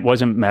 And it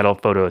wasn't Metal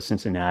Photo of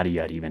Cincinnati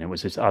yet even. It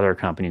was this other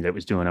company that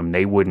was doing them.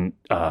 They wouldn't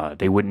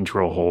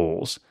drill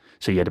holes,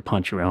 so you had to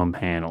punch your own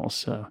panels.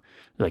 So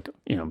like,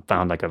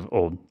 found like an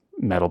old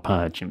metal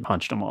punch and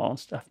punched them all and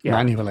stuff. Yeah.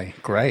 Manually.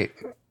 Great.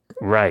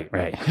 Right.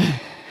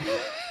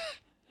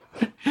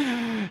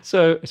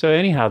 So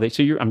anyhow,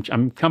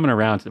 I'm coming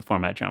around to the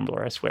Format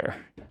Jumbler, I swear.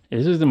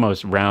 This is the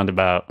most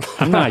roundabout.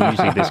 I'm not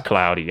usually this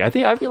cloudy. I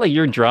feel like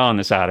you're drawing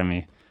this out of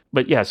me.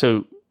 But yeah,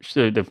 so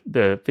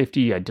the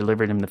 50, I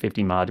delivered him the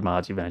 50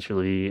 mods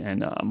eventually,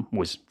 and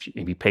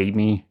he paid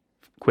me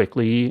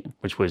quickly,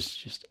 which was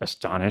just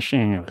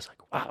astonishing. It was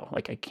like, wow,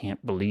 like I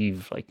can't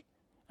believe like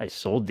I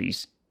sold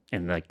these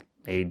and like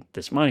made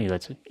this money.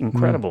 That's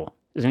incredible.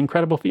 It's an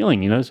incredible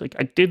feeling, It's like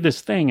I did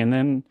this thing and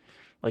then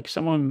like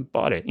someone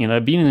bought it.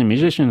 Being a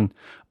musician,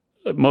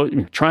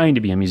 trying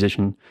to be a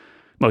musician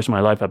most of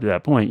my life up to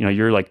that point,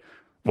 you're like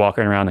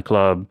walking around the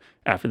club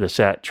after the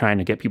set trying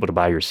to get people to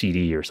buy your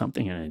CD or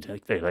something,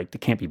 and they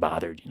can't be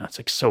bothered. It's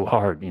like so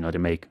hard, to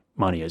make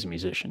money as a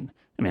musician.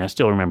 I mean, I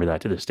still remember that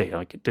to this day.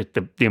 Like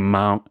the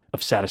amount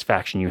of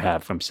satisfaction you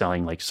have from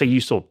selling, like say you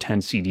sold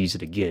 10 CDs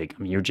at a gig.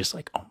 I mean, you're just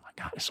like, oh my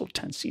God, I sold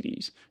 10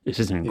 CDs. This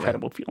is an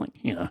incredible feeling,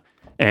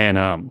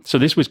 And so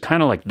this was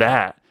kind of like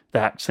that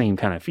same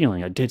kind of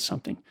feeling. I did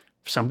something.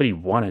 Somebody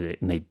wanted it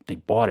and they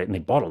bought it, and they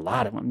bought a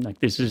lot of them.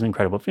 Like, this is an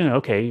incredible feeling.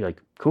 Okay,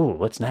 like, cool,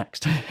 what's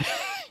next?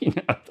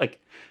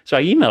 So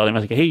I emailed him. I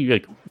was like, hey,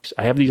 like,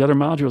 I have these other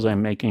modules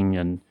I'm making,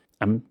 and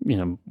I'm,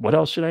 what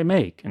else should I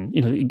make? And,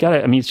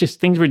 it's just,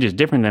 things were just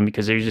different then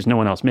because there's just no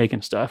one else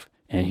making stuff.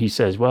 And he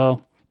says,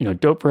 well,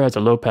 Doper has a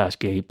low pass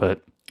gate,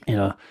 but,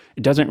 it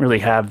doesn't really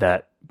have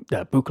that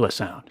Buchla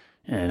sound.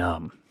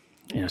 And,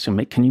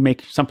 so can you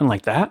make something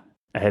like that?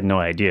 I had no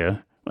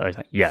idea. I was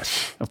like,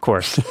 yes, of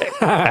course.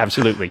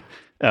 Absolutely.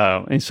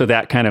 And so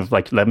that kind of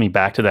like led me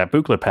back to that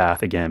Buchla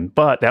path again.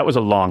 But that was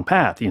a long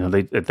path.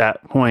 At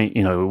that point,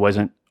 it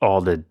wasn't all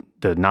the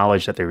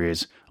knowledge that there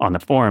is on the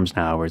forums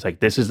now, where it's like,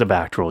 this is the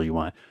Vactrol you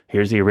want.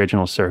 Here's the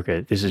original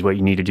circuit. This is what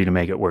you need to do to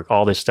make it work.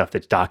 All this stuff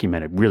that's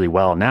documented really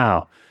well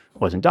now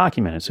wasn't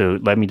documented. So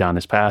it led me down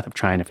this path of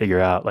trying to figure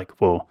out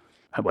like, well,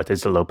 what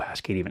does the low pass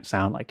gate even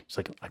sound like? It's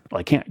like, well,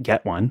 I can't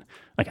get one.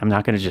 Like, I'm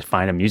not going to just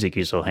find a music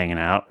easel hanging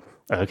out.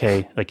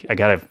 Okay, like I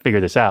got to figure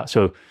this out.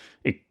 So,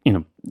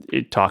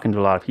 talking to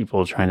a lot of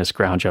people, trying to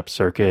scrounge up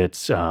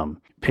circuits,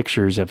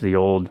 pictures of the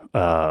old,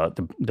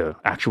 the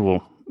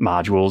actual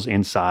modules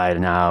inside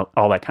and out,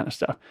 all that kind of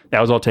stuff.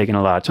 That was all taking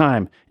a lot of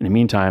time. In the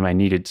meantime, I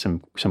needed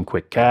some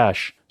quick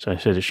cash. So I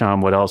said to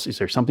Sean, what else? Is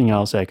there something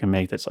else I can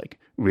make that's like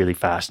really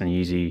fast and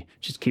easy?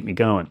 Just keep me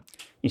going.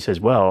 He says,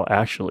 well,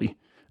 actually,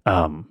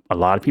 a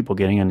lot of people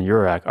getting in the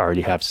Eurorack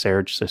already have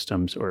Serge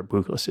systems or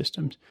Buchla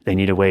systems. They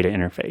need a way to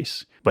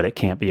interface, but it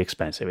can't be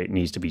expensive. It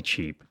needs to be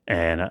cheap.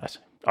 And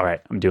all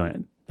right, I'm doing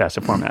it. That's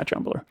a format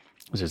jumbler.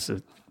 This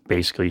is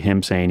basically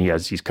him saying he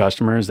has these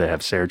customers that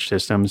have Serge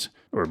systems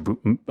or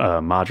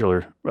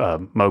Moog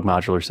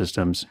modular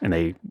systems, and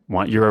they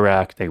want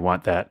Eurorack. They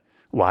want that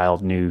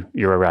wild new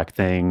Eurorack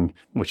thing,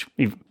 which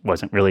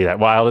wasn't really that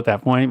wild at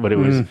that point, but it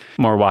was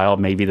more wild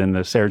maybe than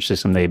the Serge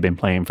system they've been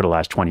playing for the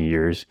last 20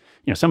 years.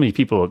 Some of these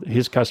people,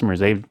 his customers,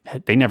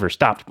 they never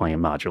stopped playing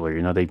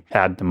modular. They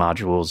had the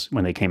modules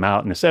when they came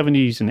out in the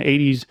 70s and the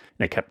 80s.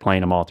 They kept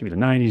playing them all through the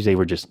 90s. They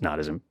were just not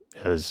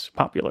as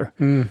popular.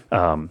 And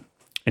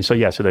so,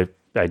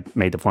 I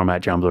made the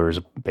format jumblers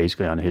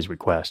basically on his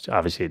request.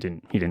 Obviously, he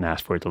didn't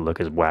ask for it to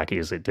look as wacky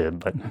as it did,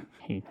 but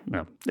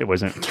it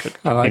wasn't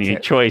any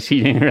choice.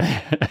 He didn't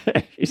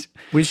really.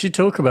 We should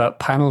talk about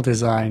panel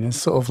design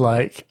as sort of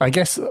like, I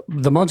guess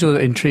the module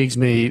that intrigues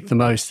me the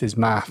most is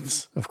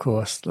maths, of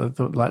course,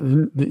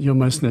 your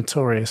most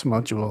notorious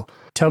module.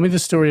 Tell me the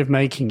story of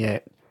making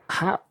it.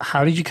 How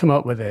did you come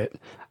up with it?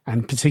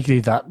 And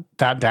particularly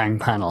that dang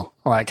panel.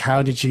 Like,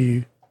 how did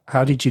you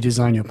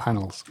design your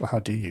panels? Or how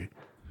do you?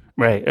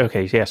 Right.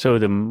 Okay. Yeah. So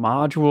the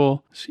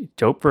module,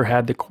 Doepfer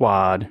had the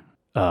quad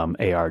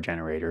AR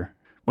generator,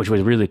 which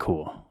was really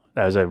cool.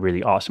 That was a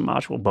really awesome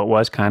module, but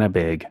was kind of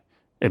big,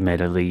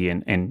 admittedly,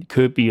 and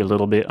could be a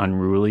little bit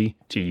unruly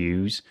to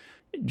use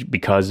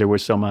because there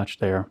was so much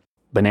there.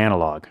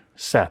 Bananalog.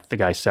 The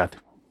guy Seth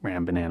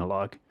ran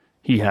Bananalog.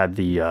 He had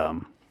the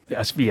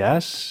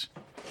SVS.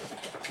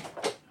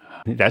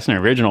 That's an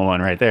original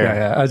one right there.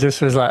 Yeah. I just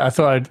was like, I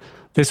thought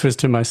this was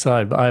to my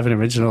side, but I have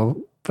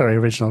an very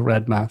original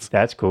red math.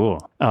 That's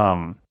cool.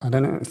 I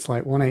don't know. It's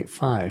like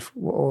 185.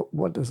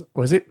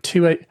 Was it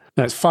 28?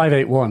 No, it's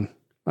 581.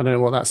 I don't know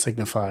what that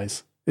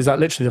signifies. Is that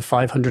literally the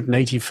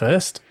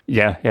 581st?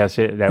 Yeah.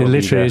 It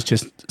literally is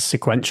just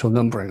sequential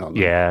numbering on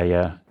them.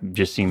 Yeah.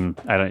 Just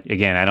I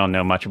don't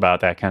know much about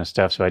that kind of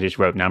stuff, so I just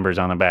wrote numbers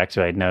on the back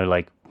so I'd know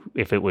like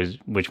if it was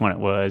which one it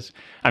was.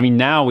 I mean,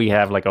 now we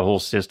have like a whole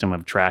system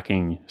of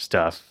tracking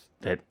stuff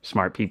that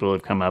smart people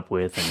have come up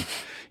with, and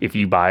if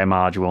you buy a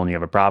module and you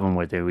have a problem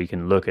with it, we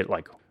can look at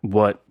like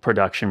what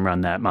production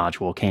run that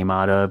module came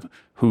out of,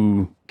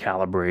 who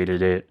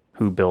calibrated it,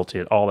 who built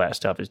it. All that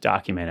stuff is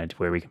documented to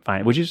where we can find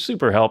it, which is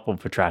super helpful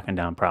for tracking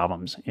down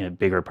problems,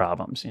 bigger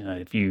problems.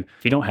 If you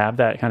don't have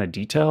that kind of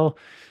detail,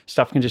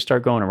 stuff can just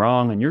start going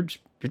wrong, and you're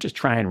just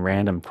trying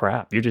random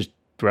crap. You're just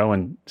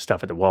throwing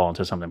stuff at the wall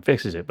until something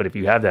fixes it. But if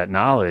you have that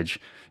knowledge,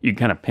 you can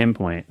kind of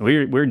pinpoint.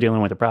 We're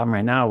dealing with a problem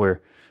right now where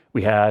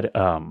we had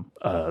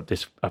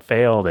a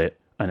fail that,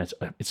 and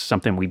it's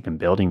something we've been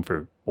building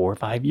for 4 or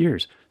 5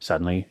 years.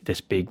 Suddenly,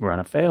 this big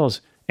run of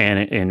fails,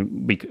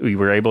 and we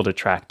were able to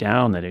track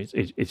down that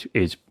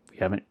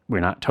we're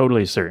not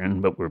totally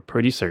certain, but we're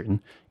pretty certain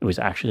it was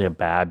actually a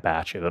bad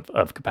batch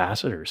of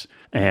capacitors,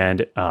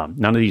 and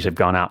none of these have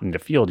gone out into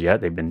the field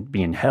yet. They've been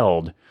being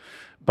held,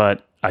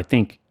 but I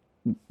think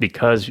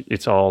because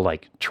it's all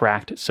like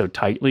tracked so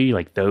tightly,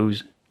 like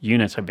those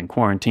units have been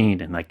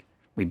quarantined, and like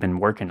we've been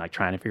working, like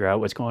trying to figure out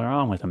what's going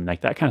on with them.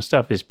 Like that kind of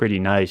stuff is pretty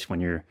nice when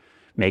you're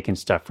making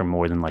stuff for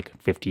more than like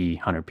 50,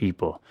 100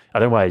 people.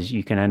 Otherwise,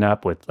 you can end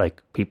up with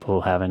like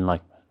people having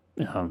like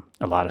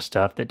a lot of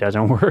stuff that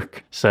doesn't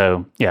work.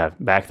 So yeah,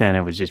 back then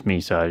it was just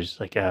me. So I was just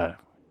like,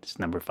 it's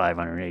number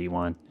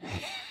 581.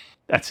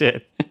 That's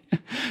it.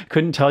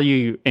 Couldn't tell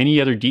you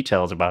any other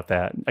details about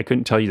that. I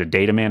couldn't tell you the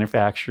data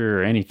manufacturer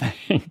or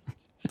anything.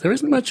 There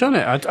isn't much on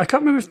it. I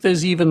can't remember if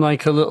there's even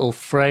like a little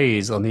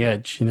phrase on the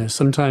edge.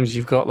 Sometimes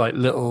you've got like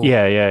little...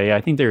 Yeah.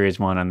 I think there is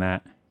one on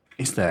that.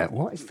 Is there?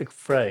 What is the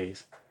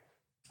phrase?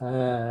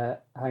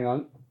 Hang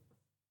on.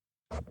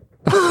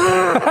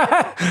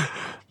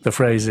 The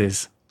phrase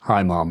is,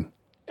 "Hi, Mom."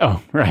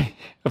 Oh, right.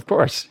 Of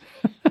course.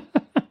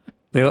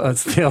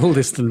 That's the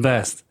oldest and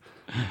best.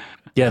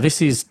 Yeah, this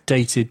is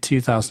dated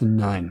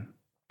 2009.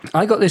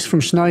 I got this from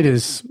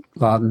Schneider's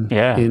Laden.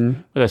 Yeah,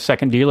 the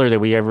second dealer that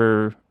we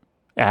ever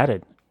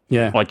added.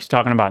 Yeah. Like he's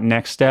talking about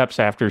next steps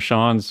after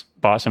Sean's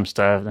bought some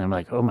stuff. And I'm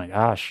like, oh my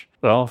gosh.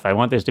 Well, if I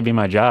want this to be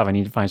my job, I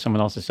need to find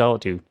someone else to sell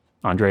it to.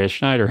 Andreas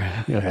Schneider.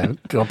 Yeah,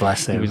 God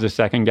bless him. He was the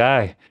second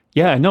guy.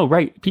 Yeah, no,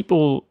 right.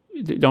 People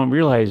don't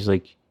realize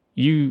like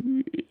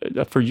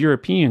for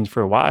Europeans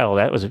for a while,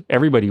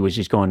 everybody was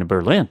just going to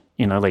Berlin.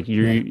 Like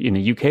you're in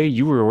the UK,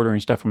 you were ordering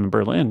stuff from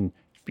Berlin.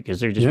 because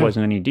there just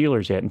wasn't any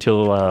dealers yet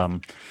until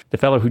the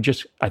fellow who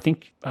just, I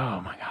think,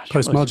 oh my gosh.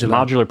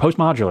 Post-modular.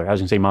 Post-modular. I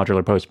was going to say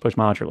modular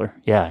post-modular.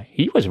 Yeah,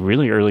 he was a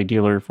really early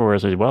dealer for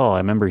us as well. I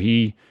remember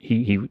he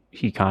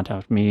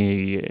contacted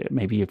me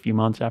maybe a few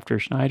months after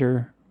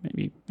Schneider,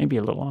 maybe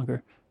a little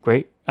longer.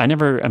 Great.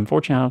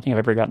 Unfortunately, I don't think I've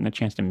ever gotten a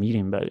chance to meet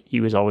him, but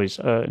he was always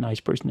a nice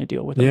person to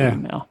deal with over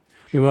email.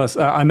 He was.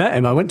 I met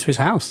him. I went to his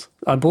house.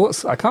 I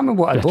can't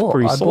remember what I bought.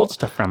 Where he sold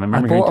stuff from.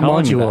 I bought a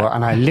module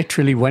and I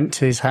literally went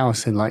to his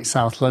house in like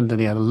South London.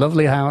 He had a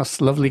lovely house,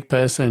 lovely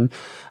person.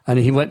 And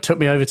he took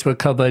me over to a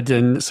cupboard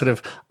and sort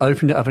of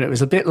opened it up. And it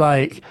was a bit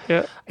like,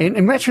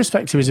 in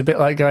retrospect, it was a bit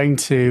like going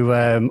to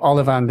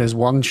Ollivander's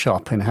one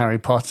shop in Harry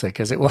Potter,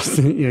 because it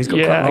wasn't, he's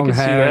got quite long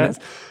hair.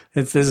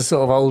 And there's a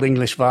sort of old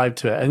English vibe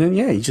to it. And then,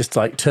 he just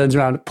like turns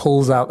around,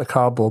 pulls out the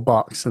cardboard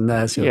box, and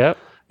there's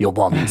your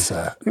bond,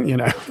 sir.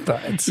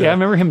 But it's, I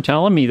remember him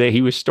telling me that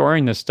he was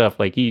storing this stuff.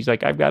 Like, he's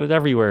like, I've got it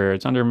everywhere.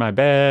 It's under my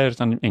bed.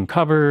 It's in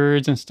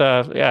cupboards and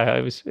stuff. Yeah,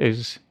 it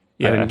was.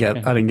 Yeah, I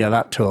didn't get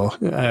that tour.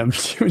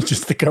 It was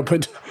just the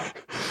cupboard.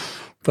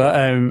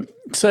 But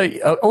so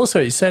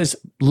also it says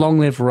 "Long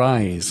Live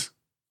Rise"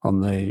 on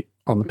the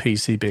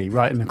PCB,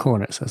 right in the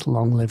corner. It says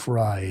 "Long Live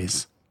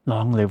Rise."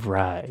 Long Live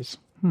Rise.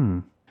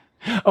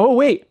 Oh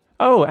wait.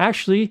 Oh,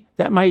 actually,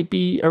 that might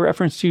be a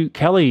reference to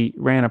Kelly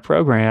ran a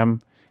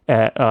program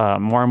at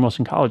Warren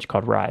Wilson College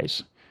called Rise.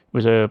 It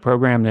was a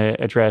program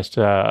that addressed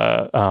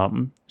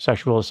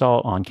sexual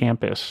assault on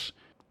campus.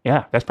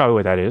 Yeah, that's probably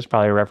what that is.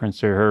 Probably a reference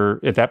to her.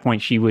 At that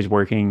point, she was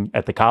working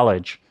at the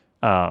college.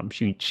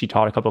 She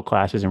taught a couple of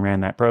classes and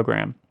ran that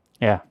program.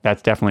 Yeah,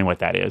 that's definitely what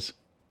that is.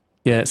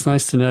 Yeah, it's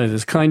nice to know.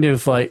 There's kind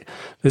of like,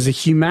 there's a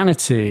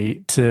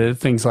humanity to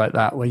things like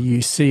that where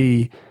you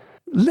see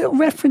little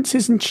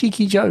references and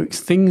cheeky jokes,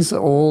 things that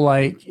are all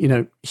like,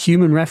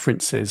 human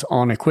references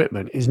on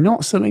equipment is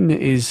not something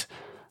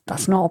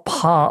that's not a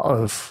part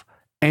of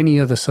any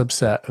other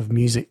subset of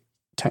music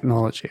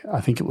technology.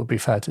 I think it would be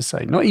fair to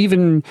say. Not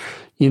even,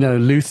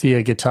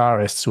 luthier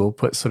guitarists will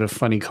put sort of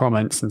funny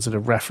comments and sort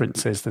of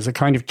references. There's a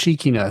kind of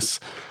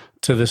cheekiness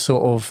to the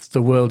sort of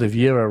the world of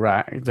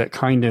Eurorack that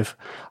kind of,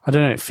 I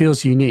don't know, it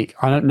feels unique.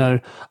 I don't know,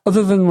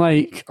 other than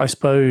like, I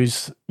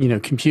suppose,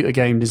 computer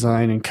game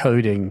design and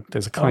coding,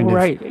 there's a kind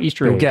of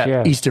Easter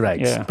eggs, Easter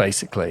eggs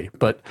basically.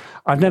 But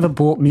I've never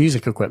bought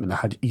music equipment that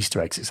had Easter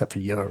eggs except for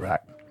Eurorack.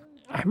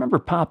 I remember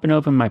popping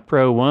open my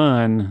Pro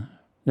One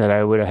that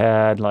I would have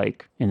had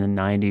like in the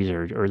 90s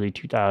or early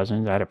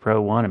 2000s. I had a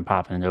Pro One and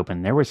popping it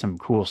open. There was some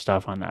cool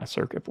stuff on that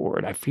circuit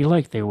board. I feel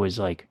like there was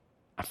like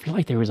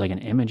an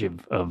image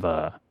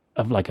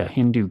of like a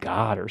Hindu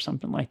god or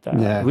something like that.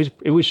 Yeah.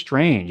 It was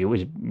strange. It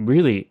was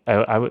really,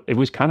 it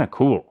was kind of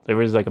cool. There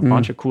was like a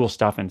bunch of cool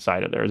stuff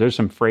inside of there. There's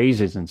some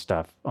phrases and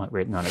stuff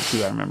written on it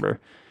too, I remember.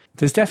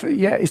 There's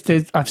definitely,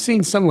 I've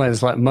seen somewhere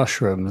there's like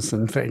mushrooms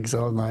and things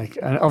on like,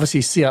 and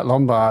obviously Seat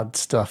Lombard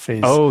stuff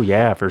is. Oh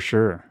yeah, for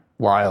sure.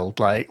 Wild,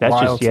 like that's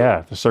wild.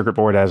 The circuit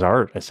board as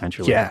art,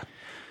 essentially. Yeah,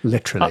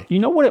 literally. You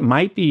know what it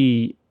might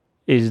be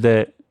is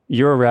that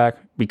Eurorack,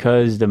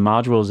 because the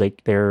modules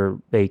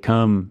they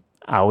come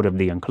out of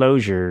the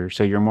enclosure,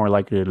 so you're more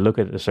likely to look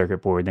at the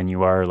circuit board than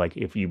you are like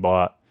if you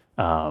bought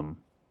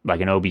like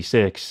an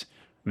OB6.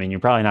 I mean, you're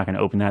probably not going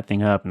to open that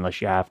thing up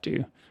unless you have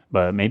to.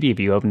 But maybe if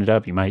you open it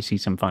up, you might see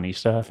some funny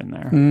stuff in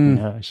there. Who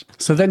knows?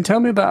 So then tell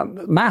me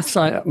about maths.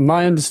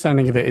 My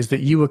understanding of it is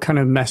that you were kind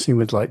of messing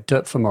with like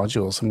DUTFA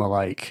modules and were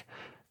like,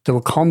 there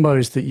were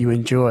combos that you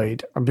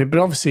enjoyed. I mean, but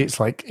obviously it's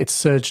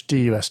Surge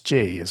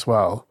DUSG as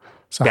well.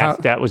 So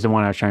that was the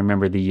one I was trying to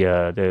remember.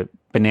 The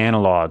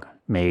Bananalog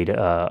made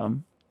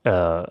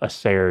a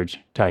Surge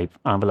type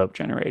envelope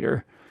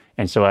generator.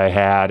 And so I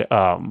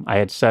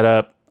had set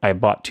up, I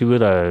bought two of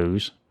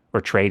those, or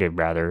traded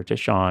rather, to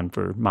Sean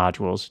for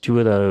modules, two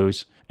of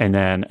those, and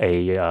then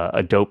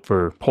a dope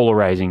for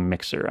polarizing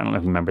mixer. I don't know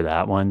if you remember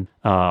that one.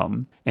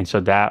 And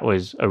so that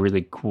was a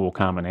really cool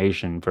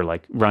combination for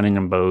like running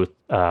them both,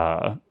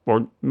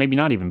 or maybe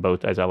not even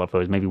both as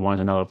LFOs. Maybe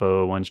one's an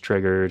LFO, one's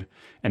triggered,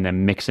 and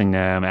then mixing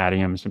them, adding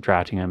them,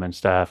 subtracting them and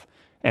stuff.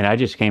 And I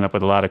just came up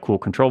with a lot of cool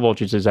control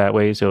voltages that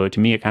way. So to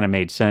me, it kind of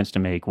made sense to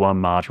make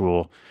one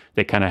module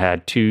that kind of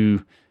had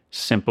two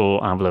simple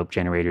envelope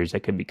generators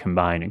that could be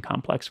combined in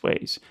complex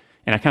ways.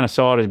 And I kind of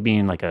saw it as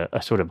being like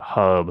a sort of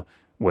hub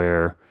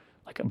where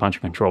like a bunch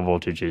of control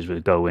voltages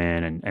would go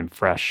in and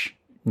fresh,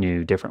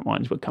 new, different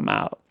ones would come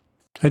out.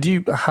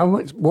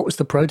 What was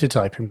the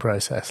prototyping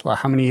process? Like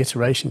how many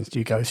iterations do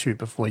you go through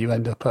before you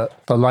end up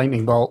at the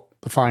lightning bolt,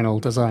 the final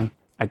design?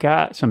 I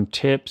got some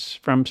tips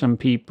from some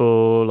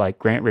people, like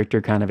Grant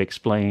Richter kind of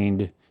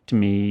explained to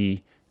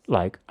me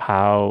like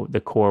how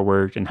the core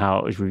worked and how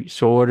it was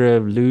sort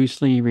of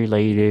loosely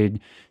related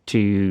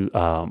to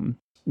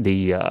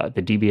the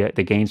DBX,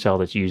 the gain cell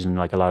that's using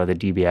like a lot of the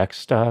DBX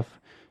stuff.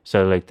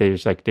 So like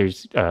there's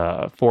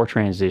 4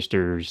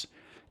 transistors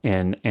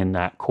in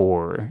that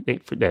core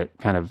that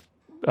kind of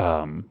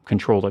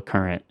control the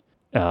current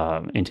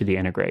into the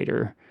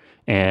integrator.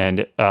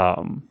 And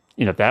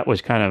that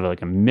was kind of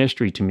like a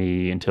mystery to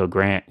me until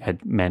Grant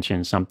had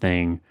mentioned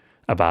something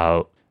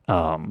about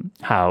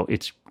how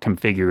its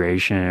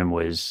configuration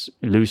was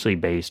loosely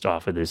based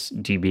off of this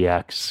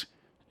DBX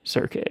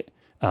circuit,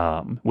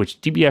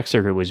 which DBX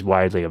circuit was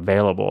widely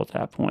available at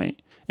that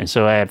point. And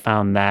so I had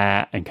found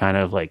that and kind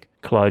of like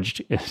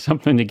kludged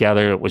something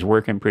together that was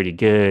working pretty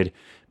good.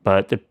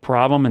 But the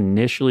problem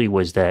initially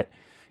was that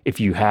if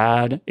you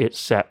had it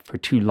set for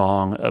too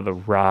long of a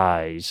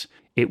rise,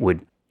 it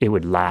would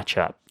latch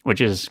up, which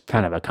is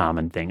kind of a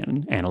common thing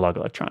in analog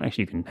electronics.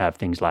 You can have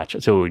things latch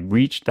up. So it would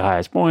reach the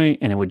highest point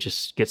and it would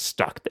just get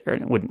stuck there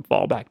and it wouldn't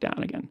fall back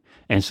down again.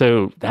 And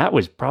so that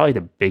was probably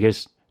the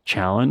biggest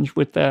challenge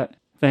with that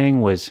thing,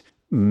 was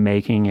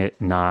making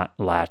it not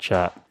latch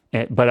up.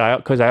 But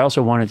because I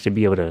also wanted to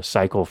be able to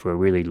cycle for a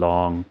really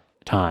long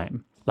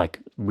time, like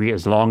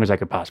as long as I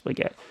could possibly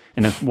get.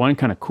 And the one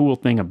kind of cool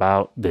thing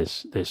about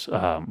this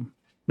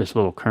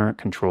little current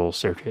control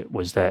circuit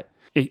was that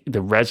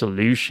the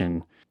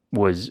resolution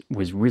was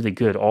really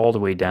good all the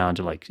way down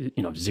to like,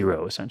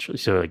 zero essentially.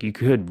 So like you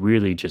could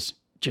really just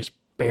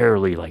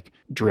barely like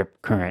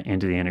drip current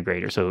into the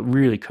integrator. So it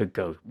really could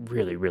go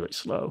really, really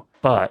slow.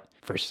 But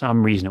for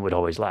some reason, it would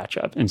always latch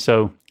up. And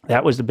so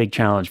that was the big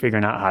challenge,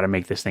 figuring out how to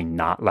make this thing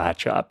not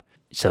latch up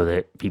so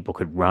that people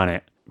could run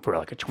it for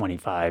like a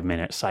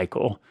 25-minute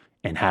cycle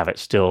and have it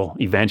still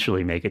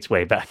eventually make its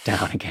way back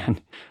down again.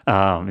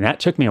 And that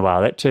took me a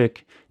while. That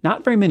took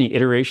not very many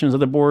iterations of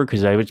the board,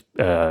 because I was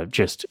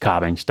just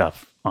cobbing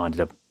stuff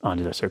onto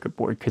the circuit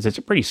board, because it's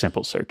a pretty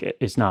simple circuit.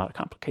 It's not a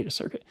complicated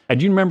circuit. I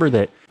do remember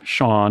that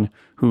Sean,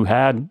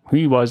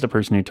 he was the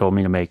person who told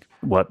me to make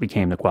what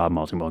became the quad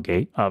multimode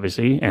gate,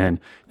 obviously, and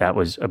that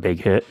was a big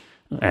hit.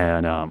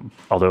 And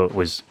although it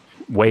was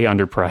way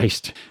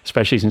underpriced,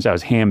 especially since I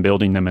was hand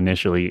building them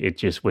initially, it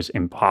just was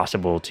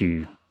impossible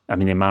to. I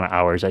mean, the amount of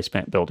hours I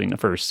spent building the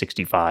first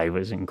 65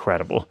 was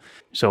incredible.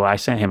 So I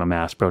sent him a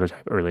mass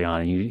prototype early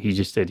on, and he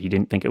just said he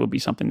didn't think it would be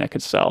something that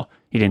could sell.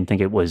 He didn't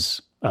think it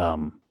was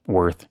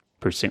worth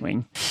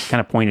pursuing. Kind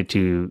of pointed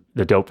to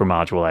the Doper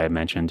module I had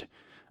mentioned,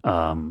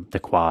 the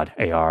quad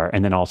AR,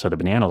 and then also the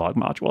Bananalog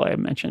module I had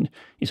mentioned.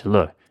 He said,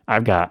 look,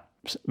 I've got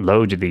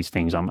loads of these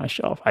things on my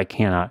shelf. I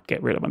cannot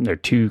get rid of them. They're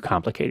too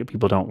complicated.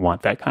 People don't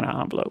want that kind of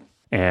envelope.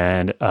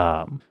 And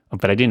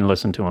but I didn't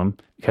listen to him,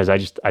 because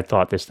I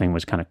thought this thing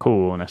was kind of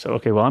cool. And I said,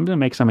 okay, well, I'm going to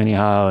make some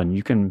anyhow, and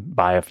you can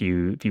buy a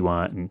few if you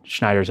want. And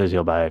Schneider says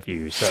he'll buy a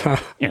few. So,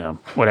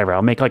 whatever,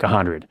 I'll make like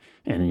 100,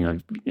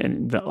 and,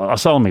 and I'll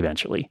sell them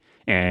eventually.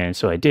 And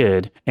so I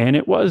did. And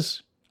it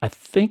was, I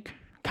think,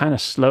 kind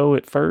of slow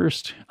at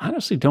first. I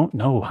honestly don't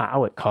know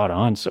how it caught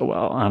on so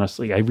well.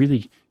 Honestly, I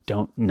really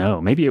don't know.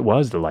 Maybe it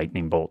was the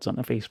lightning bolts on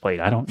the faceplate.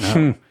 I don't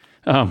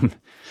know.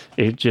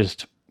 It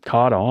just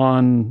caught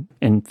on,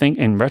 and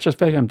in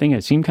retrospect, I'm thinking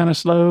it seemed kind of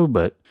slow,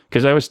 but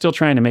because I was still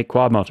trying to make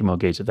quad multimode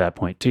gates at that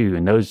point too,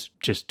 and those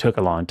just took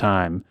a long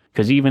time.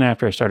 Because even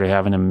after I started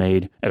having them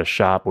made at a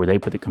shop where they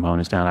put the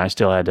components down, I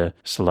still had to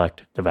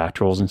select the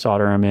Vactrols and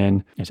solder them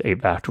in. It's 8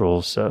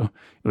 Vactrols, so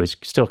it was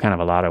still kind of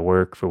a lot of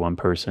work for one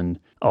person,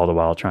 all the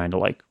while trying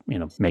to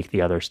make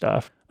the other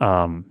stuff.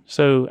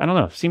 So I don't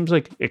know. Seems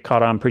like it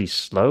caught on pretty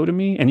slow to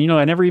me. And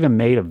I never even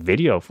made a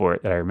video for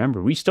it that I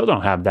remember. We still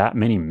don't have that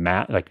many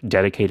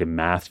dedicated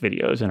math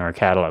videos in our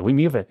catalog.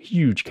 We have a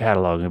huge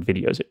catalog of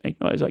videos that make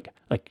noise.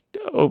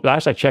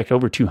 Last I checked,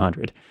 over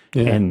 200.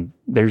 Yeah. And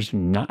there's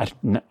not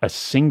a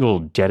single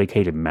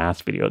dedicated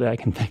math video that I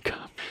can think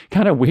of.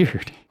 Kind of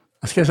weird.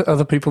 I guess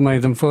other people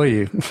made them for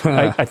you.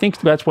 I think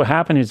that's what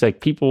happened, is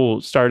like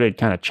people started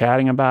kind of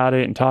chatting about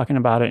it and talking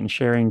about it and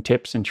sharing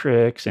tips and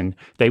tricks, and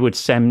they would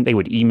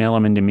email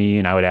them into me,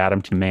 and I would add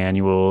them to the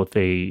manual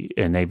they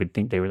would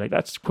think, they were like,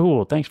 that's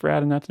cool, thanks for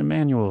adding that to the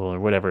manual or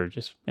whatever.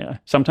 Just, yeah.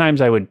 Sometimes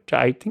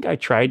I think I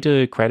tried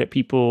to credit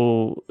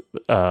people.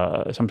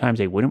 Sometimes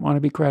they wouldn't want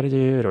to be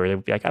credited, or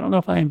they'd be like, I don't know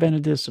if I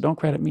invented this, so don't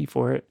credit me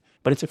for it,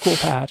 but it's a cool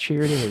patch,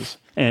 here it is.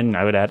 And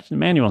I would add it to the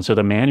manual. And so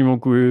the manual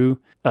grew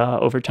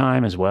over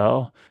time as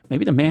well.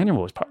 Maybe the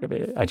manual was part of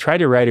it. I tried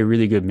to write a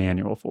really good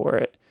manual for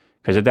it,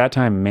 because at that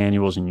time,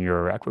 manuals in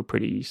Eurorack were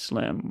pretty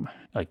slim.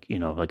 Like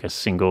a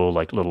single,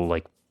 little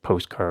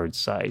postcard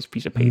size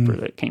piece of paper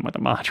that came with a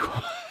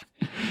module.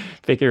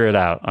 Figure it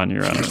out on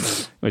your own.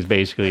 It was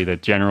basically the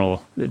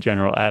general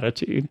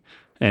attitude.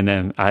 And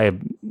then I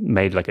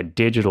made a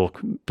digital,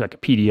 a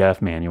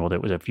PDF manual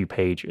that was a few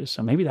pages.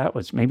 So maybe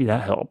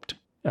that helped.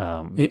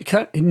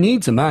 It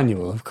needs a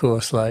manual, of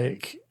course.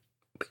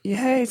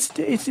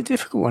 It's a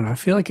difficult one. I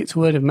feel like it's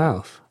word of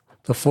mouth.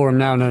 The forum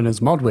now known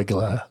as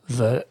Modwiggler,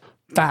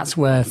 that's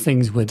where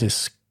things were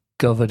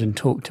discovered and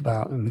talked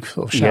about and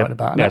sort of shouted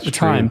about. And at the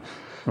time,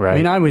 right. I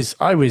mean,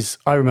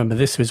 I remember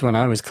this was when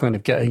I was kind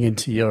of getting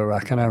into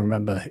Eurorack, and I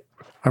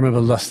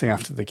remember lusting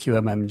after the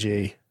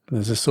QMMG.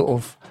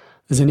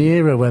 There's an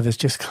era where there's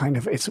just kind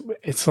of,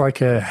 it's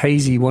like a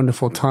hazy,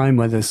 wonderful time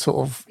where there's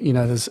sort of,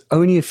 there's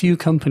only a few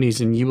companies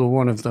and you were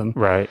one of them.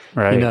 Right.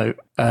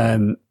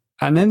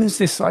 And then there's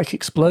this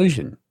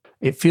explosion.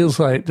 It feels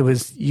like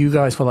you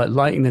guys were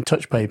lighting the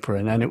touch paper,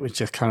 and then it was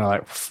just kind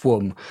of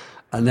whoom.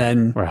 And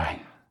then,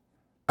 right.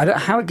 I don't know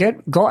how it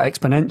got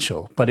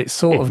exponential, but it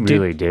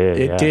really did.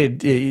 It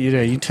did.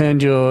 You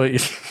turned your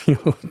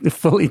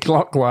fully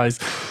clockwise,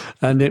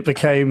 and it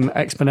became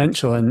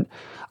exponential. And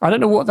I don't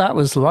know what that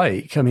was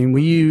like. I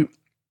mean,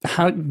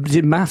 how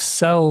did maths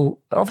sell?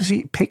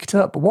 Obviously it picked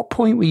up. At what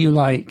point were you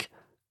like,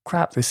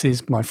 crap, this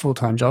is my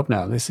full-time job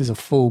now. This is a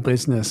full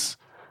business.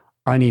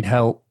 I need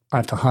help. I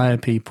have to hire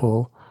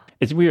people.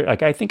 It's weird.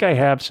 Like, I think I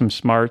have some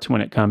smarts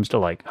when it comes to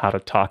like how to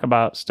talk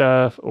about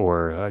stuff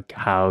or like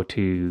how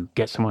to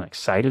get someone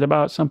excited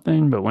about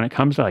something. But when it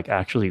comes to like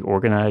actually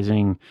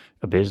organizing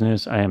a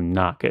business, I am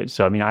not good.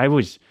 So, I mean, I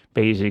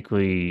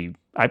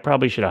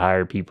probably should have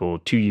hired people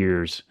 2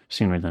 years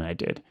sooner than I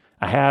did.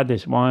 I had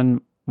this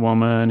one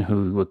woman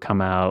who would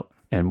come out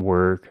and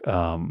work.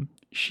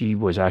 She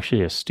was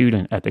actually a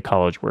student at the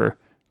college where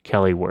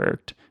Kelly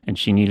worked, and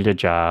she needed a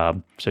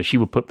job. So she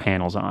would put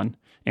panels on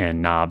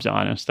and knobs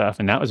on and stuff.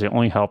 And that was the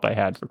only help I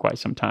had for quite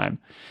some time.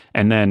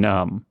 And then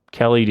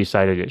Kelly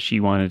decided that she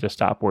wanted to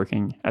stop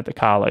working at the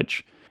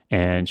college.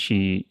 And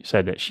she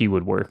said that she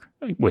would work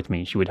with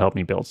me. She would help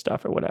me build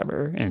stuff or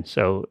whatever. And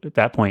so at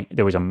that point,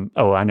 there was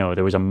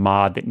a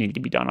mod that needed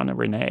to be done on the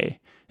Renee.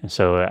 And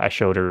so I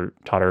taught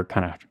her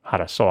kind of how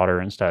to solder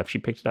and stuff. She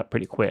picked it up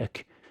pretty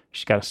quick.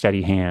 She's got a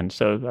steady hand.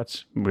 So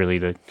that's really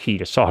the key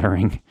to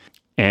soldering.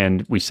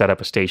 And we set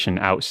up a station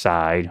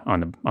outside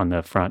on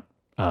the front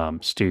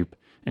stoop.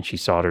 And she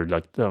soldered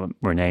like the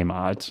Renee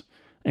mods.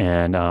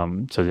 And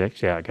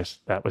I guess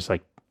that was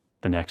like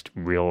the next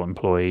real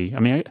employee. I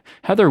mean,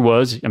 Heather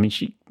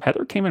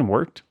came and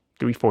worked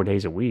 3-4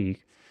 days a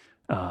week.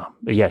 But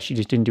yeah, she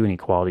just didn't do any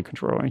quality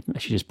control or anything.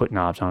 She just put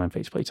knobs on and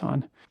faceplates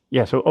on.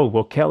 Yeah.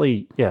 So,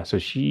 Kelly, yeah. So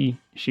she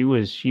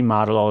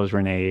modeled all those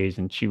Renees,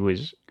 and she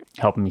was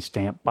helping me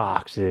stamp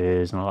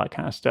boxes and all that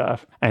kind of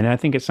stuff. And I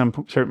think at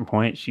some certain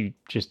point, she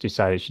just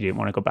decided she didn't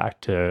want to go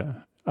back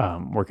to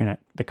working at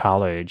the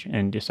college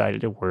and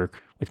decided to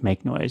work with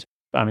Make Noise.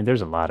 I mean,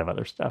 there's a lot of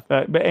other stuff.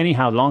 But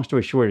anyhow, long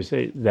story short is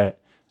that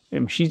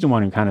she's the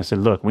one who kind of said,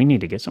 look, we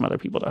need to get some other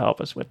people to help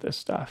us with this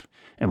stuff.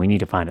 And we need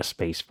to find a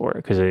space for it,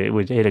 because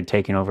it had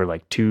taken over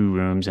like 2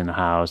 rooms in the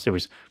house. We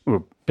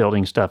were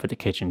building stuff at the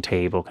kitchen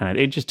table, kind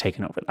of, it just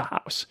taken over the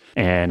house.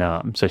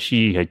 And so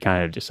she had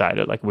kind of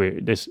decided like,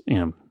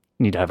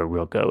 need to have a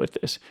real go at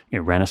this.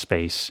 Rent a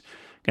space,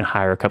 going to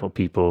hire a couple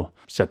people.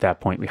 So at that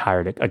point, we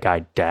hired a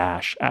guy,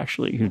 Dash,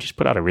 actually, who just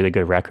put out a really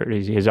good record.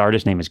 His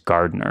artist name is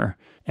Gardner.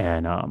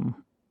 And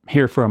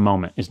Here for a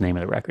Moment is the name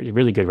of the record. It's a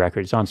really good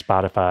record. It's on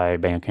Spotify,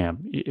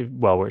 Bandcamp,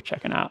 well worth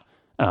checking out.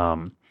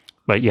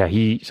 But yeah,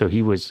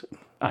 he was,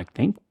 I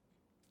think,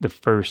 the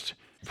first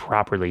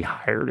properly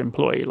hired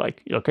employee.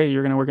 Like, okay,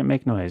 you're going to work at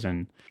Make Noise,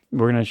 and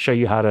we're going to show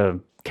you how to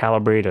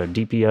calibrate a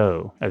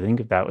DPO. I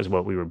think that was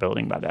what we were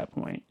building by that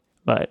point.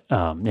 But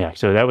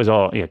so that was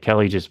all. Yeah,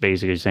 Kelly just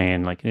basically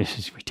saying like, this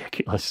is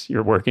ridiculous.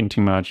 You're working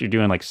too much. You're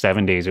doing like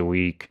 7 days a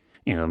week,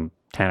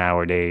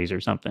 10-hour days or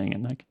something,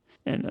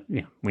 and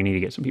we need to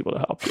get some people to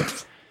help you.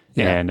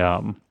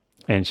 Yeah.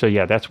 And so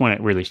yeah, that's when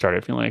it really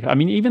started feeling like. I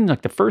mean, even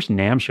like the first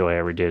NAMM show I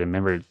ever did, I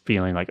remember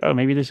feeling like, oh,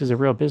 maybe this is a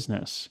real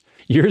business.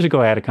 Years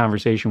ago, I had a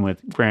conversation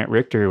with Grant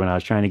Richter when I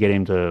was trying to get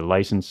him to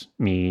license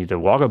me the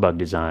Wogglebug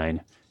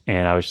design,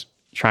 and I was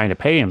trying to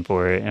pay him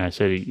for it, and I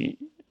said.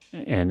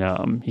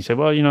 And he said,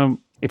 well,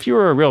 if you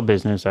were a real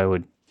business, I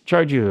would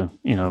charge you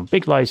a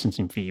big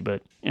licensing fee,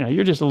 but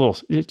you're just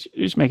you're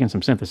just making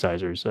some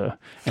synthesizers.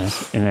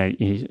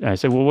 I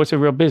said, well, what's a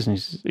real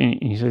business?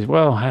 And he says,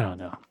 well, I don't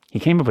know. He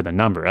came up with a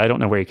number. I don't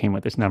know where he came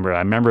with this number. I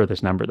remember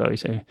this number though. He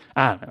said,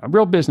 I don't know. A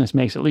real business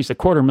makes at least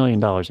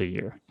 $250,000 a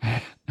year.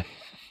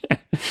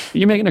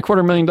 You're making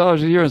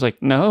 $250,000 a year? I was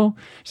like, no.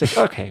 He's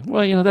like, okay,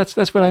 well, that's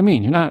what I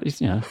mean. You're not,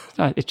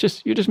 it's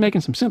just, you're just making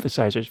some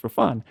synthesizers for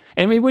fun.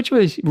 I mean, which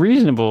was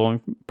reasonable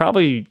and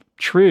probably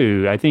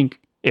true. I think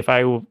if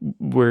I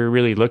were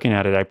really looking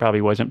at it, I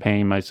probably wasn't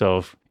paying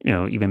myself,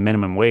 even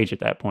minimum wage at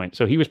that point.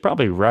 So he was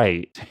probably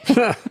right.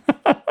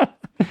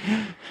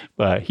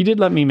 But he did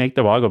let me make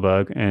the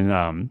Wogglebug,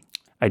 and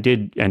I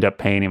did end up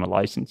paying him a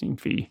licensing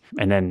fee.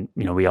 And then,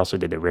 we also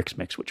did the Rix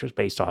Mix, which was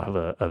based off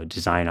of a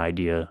design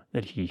idea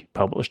that he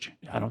published.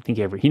 I don't think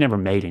he never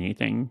made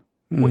anything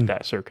with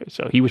that circuit.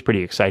 So he was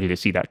pretty excited to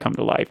see that come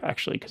to life,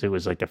 actually, because it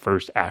was like the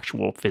first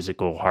actual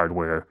physical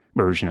hardware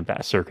version of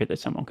that circuit that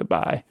someone could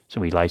buy.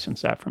 So we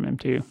licensed that from him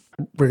too.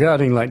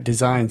 Regarding like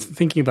designs,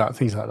 thinking about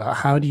things like that,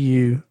 how do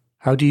you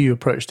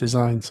approach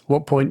designs?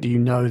 What point do you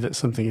know that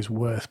something is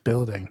worth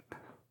building?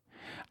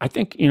 I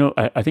think,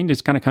 I think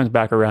this kind of comes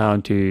back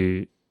around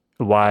to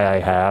why I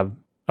have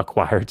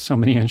acquired so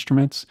many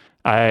instruments.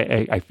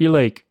 I feel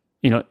like,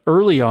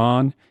 early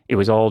on, it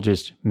was all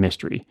just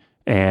mystery,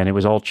 and it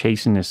was all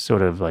chasing this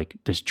sort of like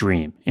this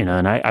dream,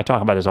 and I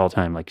talk about this all the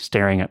time, like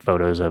staring at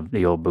photos of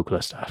the old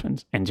Buchla stuff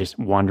and just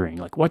wondering,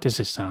 like, what does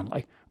this sound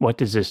like? What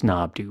does this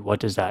knob do?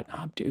 What does that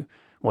knob do?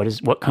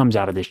 What comes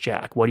out of this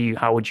jack?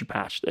 How would you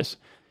patch this?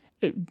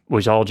 It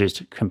was all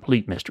just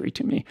complete mystery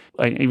to me.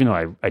 Even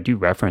though I do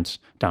reference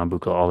Don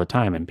Buchla all the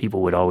time, and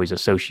people would always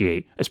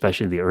associate,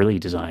 especially the early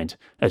designs,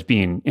 as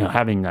being,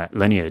 having that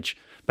lineage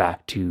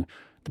back to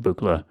the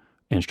Buchla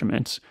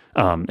instruments.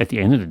 At the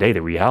end of the day,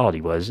 the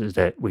reality is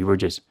that we were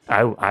just,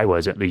 I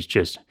was at least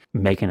just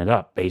making it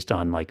up based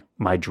on like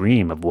my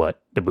dream of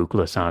what the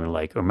Buchla sounded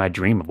like, or my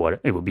dream of what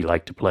it would be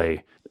like to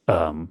play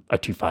a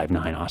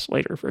 259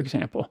 oscillator, for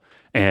example.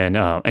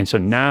 And so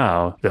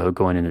now, though,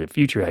 going into the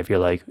future, I feel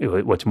like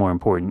what's more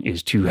important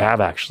is to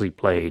have actually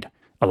played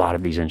a lot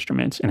of these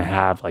instruments and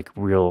have like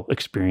real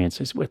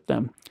experiences with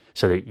them,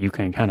 so that you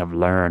can kind of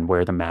learn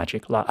where the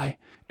magic lie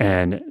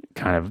and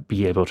kind of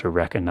be able to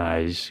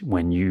recognize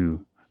when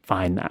you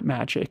find that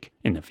magic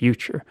in the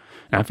future.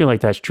 And I feel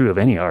like that's true of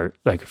any art.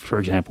 Like, for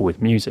example,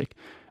 with music,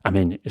 I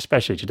mean,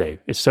 especially today,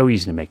 it's so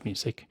easy to make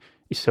music.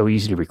 It's so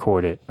easy to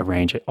record it,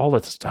 arrange it, all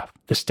that stuff.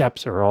 The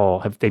steps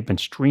are they've been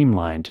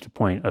streamlined to the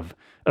point of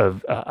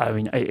I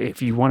mean,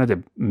 if you wanted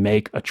to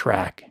make a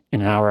track in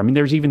an hour, I mean,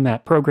 there's even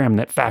that program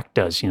that FACT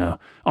does,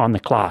 on the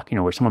clock,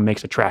 where someone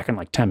makes a track in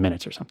like 10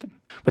 minutes or something.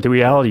 But the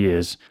reality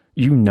is,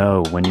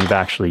 when you've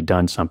actually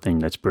done something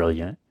that's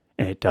brilliant,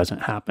 and it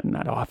doesn't happen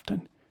that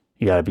often.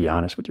 You got to be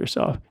honest with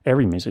yourself.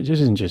 Every musician, this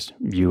isn't just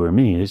you or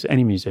me, it's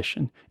any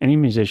musician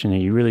that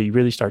you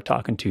really start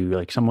talking to,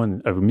 like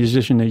a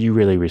musician that you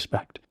really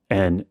respect.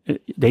 And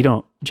they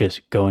don't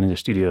just go into the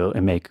studio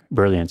and make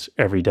brilliance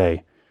every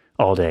day,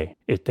 all day.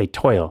 They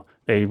toil.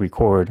 They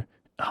record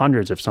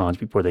hundreds of songs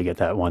before they get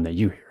that one that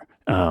you hear.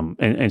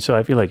 And so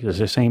I feel like it's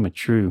the same is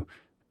true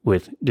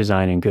with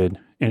designing good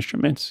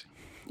instruments.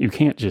 You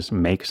can't just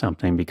make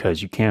something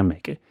because you can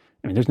make it.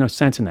 I mean, there's no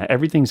sense in that.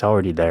 Everything's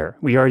already there.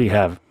 We already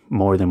have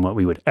more than what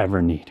we would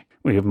ever need.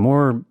 We have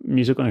more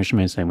musical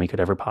instruments than we could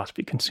ever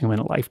possibly consume in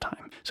a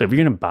lifetime. So if you're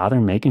going to bother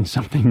making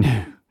something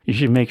new, you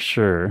should make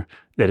sure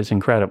that it's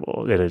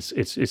incredible, that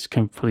it's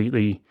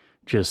completely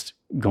just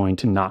going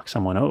to knock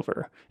someone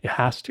over. It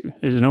has to.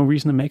 There's no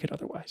reason to make it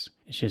otherwise.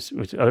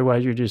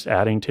 Otherwise you're just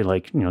adding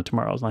to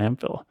tomorrow's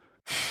landfill.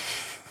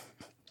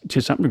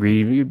 To some degree,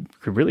 you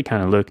could really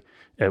kind of look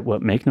at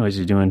what Make Noise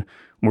is doing.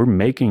 We're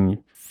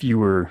making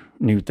fewer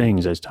new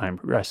things as time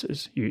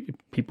progresses.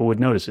 People would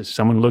notice this.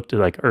 Someone looked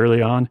at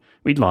early on,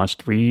 we'd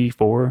launched 3,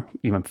 4,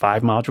 even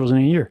 5 modules in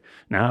a year.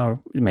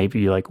 Now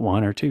maybe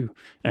 1 or 2.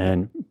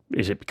 And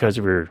is it because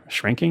we're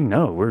shrinking?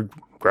 No, we're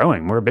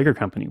growing. We're a bigger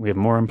company. We have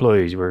more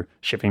employees. We're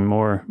shipping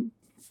more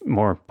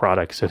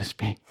products, so to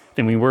speak,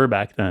 than we were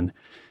back then.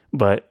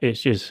 But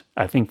it's just,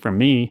 I think for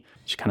me,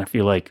 just kind of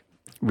feel like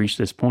reached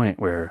this point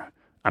where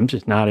I'm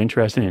just not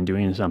interested in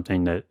doing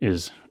something that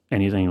is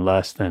anything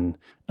less than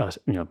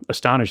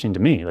astonishing to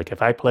me. Like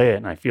if I play it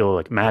and I feel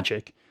like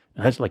magic,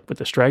 and that's like with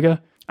the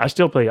Strega, I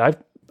still play.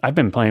 I've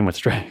been playing with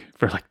Strega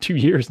for 2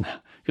 years now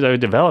because I was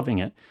developing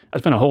it. I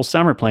spent a whole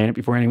summer playing it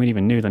before anyone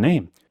even knew the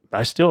name.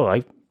 But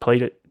I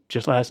played it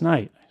just last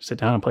night. I sit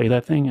down and play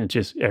that thing, and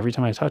just every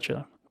time I touch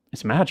it,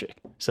 it's magic.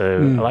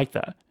 So I like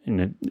that.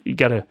 And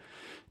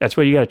that's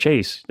what you gotta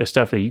chase. The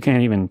stuff that you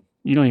don't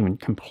even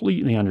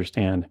completely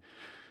understand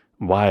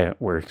why it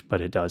works,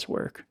 but it does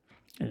work.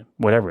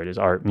 Whatever it is,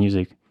 art,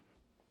 music,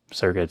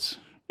 circuits,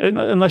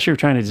 unless you're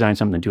trying to design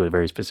something to do a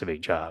very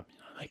specific job,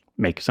 like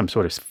make some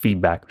sort of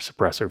feedback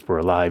suppressor for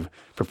a live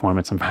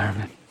performance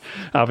environment.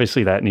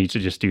 Obviously, that needs to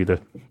just do the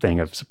thing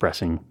of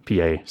suppressing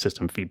PA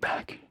system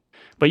feedback.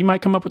 But you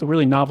might come up with a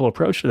really novel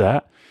approach to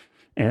that,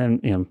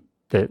 and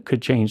that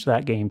could change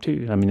that game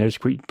too. I mean, there's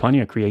plenty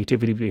of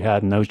creativity to be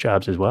had in those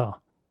jobs as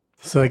well.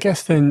 So I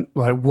guess then,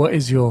 what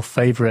is your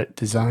favorite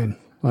design?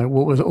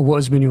 What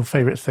has been your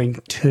favorite thing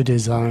to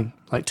design?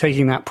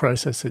 Taking that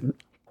process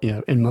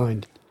in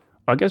mind.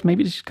 I guess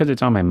maybe just because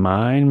it's on my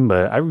mind,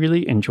 but I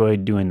really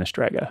enjoyed doing the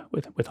Strega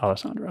with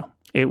Alessandro.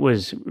 It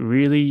was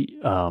really,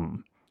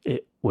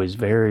 it was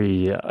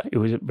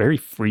very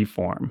free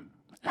form.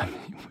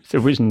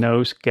 There was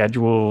no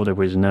schedule. There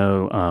was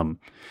no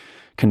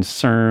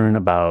concern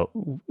about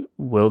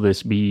will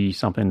this be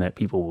something that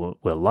people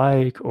will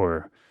like,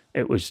 or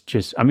it was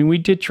just, I mean, we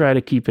did try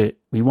to keep it,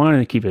 we wanted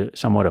to keep it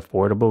somewhat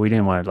affordable. We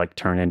didn't want to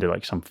turn into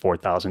some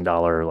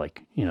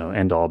 $4,000,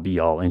 end all be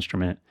all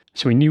instrument.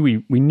 So we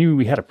knew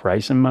we had a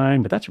price in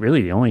mind, but that's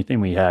really the only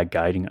thing we had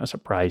guiding us. A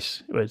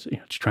price was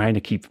trying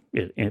to keep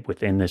it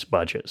within this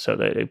budget so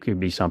that it could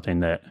be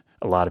something that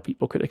a lot of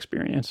people could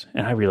experience.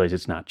 And I realize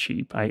it's not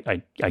cheap.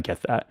 I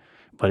get that,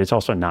 but it's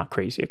also not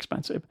crazy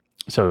expensive.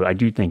 So I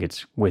do think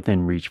it's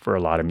within reach for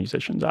a lot of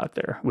musicians out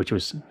there,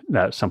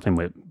 that's something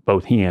that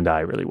both he and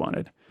I really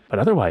wanted. But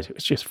otherwise, it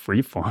was just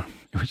free form.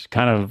 It was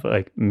kind of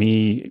like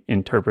me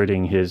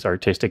interpreting his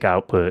artistic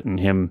output and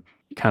him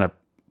kind of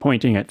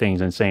pointing at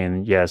things and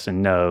saying yes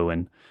and no,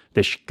 and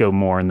this should go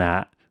more in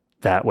that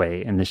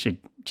way, and this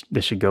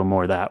should go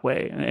more that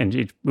way. And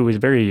it was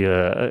very,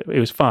 it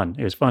was fun.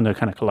 It was fun to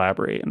kind of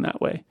collaborate in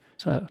that way.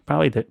 So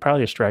probably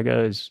the Strega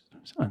is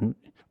a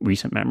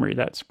recent memory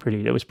that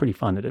was pretty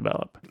fun to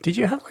develop. Did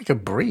you have a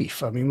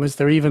brief? I mean, was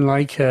there even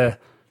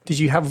did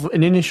you have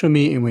an initial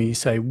meeting where you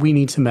say, we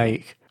need to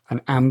make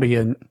an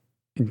ambient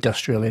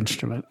industrial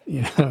instrument,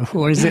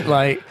 or is it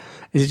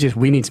is it just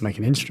we need to make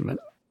an instrument?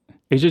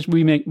 It's just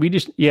we need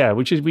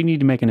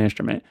to make an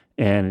instrument,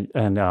 and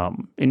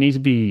it needs to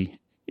be,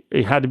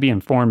 it had to be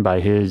informed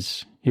by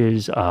his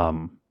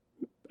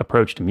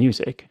approach to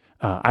music.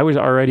 I was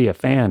already a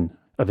fan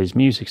of his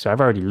music, so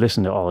I've already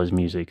listened to all his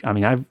music. I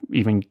mean, I've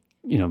even,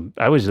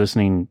 I was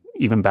listening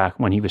even back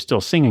when he was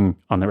still singing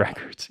on the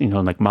records,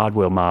 like Mod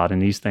Will Mod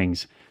and these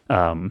things.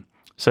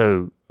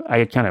 So I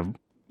had kind of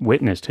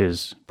witnessed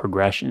his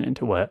progression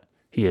into what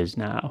he is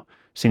now.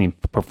 Seen him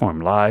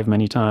perform live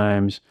many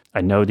times.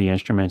 I know the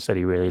instruments that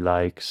he really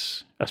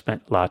likes. I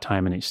spent a lot of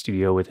time in the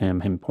studio with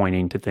him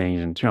pointing to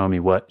things and showing me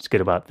what's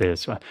good about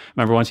this. I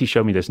remember once he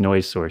showed me this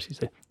noise source. He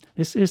said,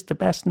 "This is the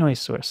best noise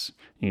source."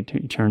 He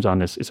turns on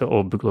this, it's an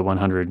old Buchla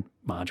 100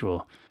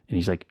 module. And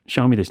he's like,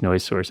 "Show me this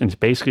noise source." And it's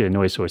basically a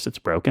noise source that's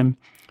broken.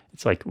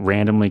 It's like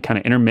randomly, kind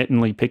of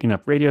intermittently picking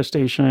up radio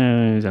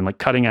stations and like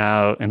cutting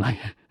out. And like,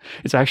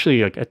 it's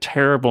actually like a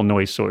terrible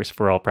noise source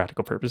for all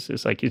practical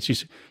purposes. Like it's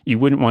just, you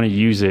wouldn't want to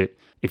use it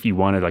if you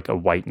wanted like a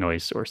white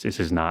noise source. This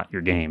is not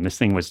your game. This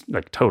thing was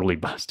like totally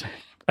busted.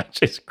 It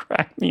just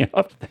cracked me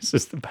up. This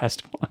is the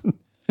best one.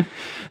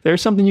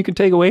 There's something you can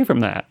take away from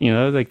that,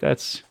 like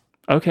that's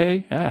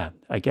okay. Yeah,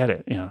 I get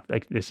it.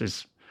 Like this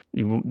is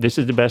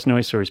the best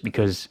noise source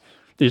because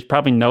there's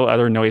probably no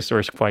other noise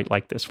source quite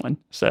like this one.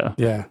 So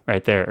yeah,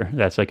 right there,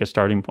 that's like a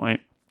starting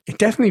point. It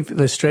definitely,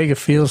 the Strega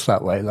feels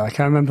that way. Like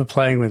I remember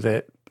playing with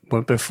it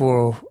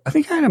before, I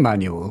think I had a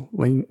manual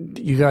when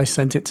you guys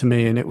sent it to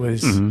me and it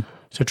was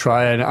to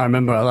try. And I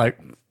remember I like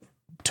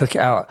took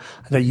it out.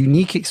 The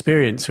unique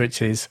experience,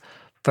 which is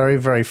very,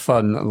 very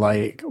fun,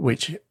 like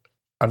which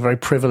I'm very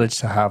privileged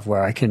to have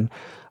where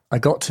I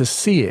got to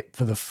see it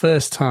for the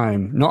first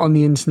time, not on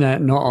the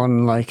internet, not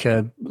on like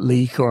a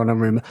leak or on a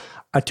rumor.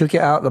 I took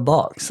it out of the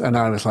box and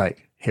I was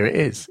like, here it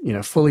is,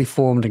 fully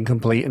formed and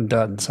complete and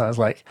done. So I was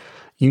like,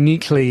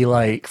 uniquely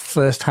like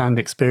first-hand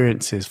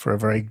experiences for a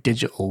very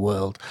digital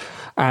world.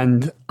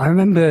 And I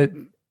remember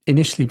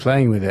initially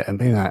playing with it and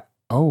being like,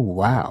 oh,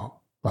 wow,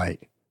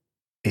 like,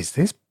 is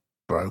this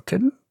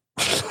broken?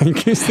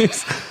 Like,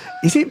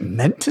 is it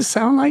meant to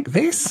sound like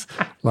this?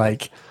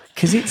 Like,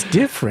 because it's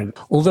different.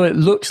 Although it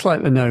looks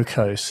like the No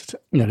Coast,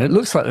 it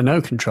looks like the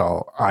No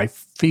Control, I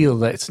feel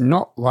that it's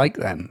not like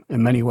them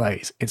in many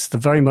ways. It's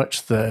very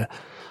much the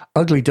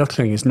ugly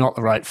duckling is not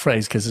the right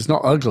phrase because it's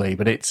not ugly,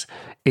 but it's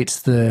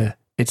the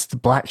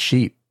black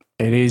sheep.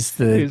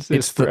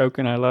 It's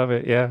broken. I love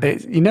it. Yeah.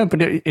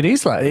 But it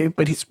is like it,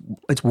 but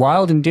it's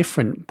wild and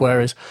different.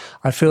 Whereas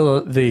I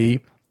feel the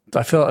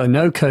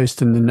No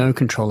Coast and the No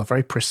Control are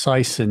very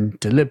precise and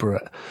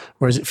deliberate,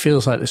 whereas it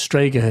feels like the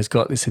Strega has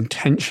got this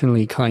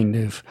intentionally kind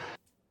of,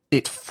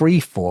 it's free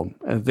form.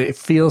 It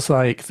feels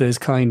like there's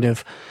kind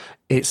of,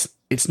 it's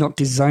not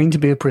designed to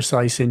be a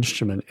precise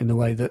instrument in the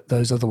way that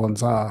those other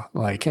ones are.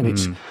 Like, and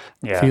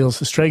the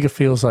Strega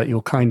feels like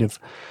you're kind of,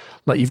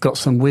 like you've got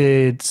some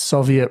weird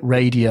Soviet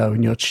radio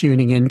and you're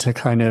tuning into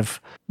kind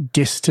of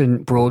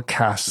distant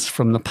broadcasts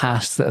from the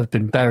past that have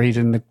been buried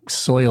in the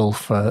soil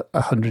for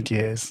 100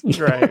 years.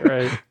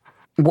 Right.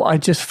 What I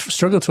just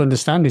struggle to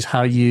understand is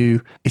how if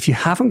you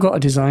haven't got a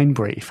design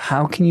brief,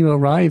 how can you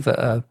arrive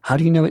at how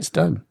do you know it's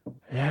done?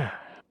 Yeah.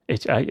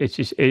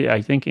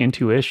 I think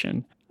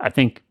intuition. I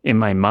think in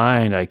my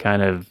mind, I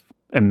kind of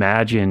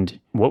imagined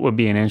what would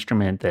be an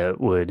instrument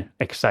that would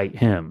excite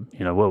him,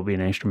 what would be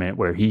an instrument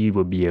where he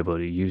would be able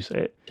to use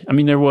it. I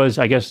mean,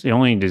 I guess the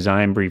only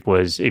design brief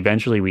was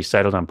eventually we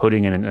settled on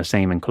putting it in the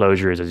same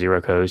enclosure as a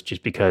Zero Coast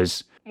just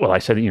because, I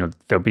said,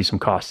 there'll be some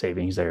cost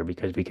savings there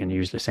because we can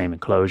use the same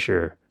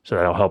enclosure. So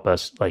that'll help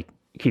us like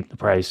keep the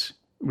price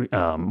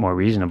more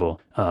reasonable.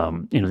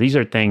 These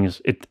are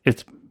things,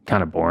 it's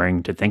kind of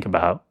boring to think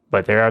about,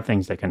 but there are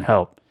things that can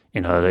help,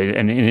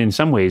 and in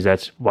some ways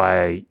that's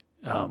why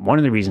one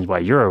of the reasons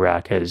why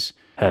Eurorack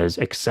has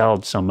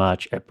excelled so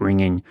much at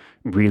bringing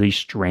really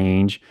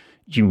strange,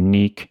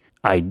 unique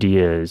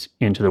ideas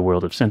into the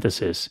world of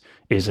synthesis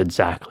is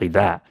exactly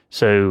that.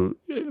 So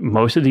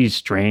most of these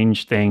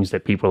strange things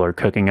that people are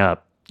cooking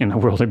up in the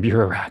world of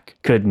Eurorack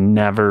could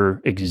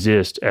never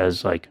exist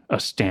as like a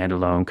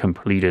standalone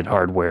completed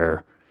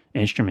hardware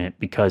instrument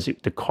because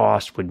the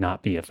cost would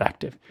not be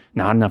effective.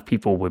 Not enough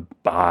people would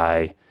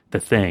buy the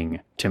thing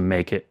to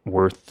make it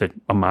worth the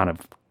amount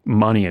of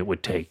money it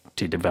would take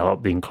to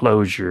develop the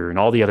enclosure and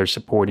all the other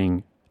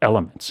supporting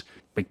elements.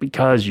 But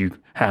because you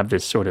have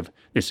this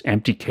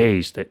empty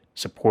case that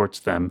supports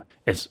them,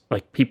 it's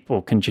like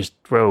people can just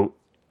throw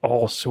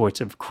all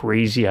sorts of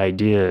crazy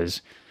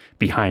ideas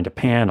behind a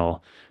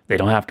panel. They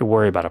don't have to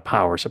worry about a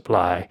power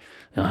supply.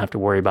 They don't have to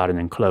worry about an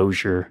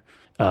enclosure.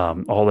 They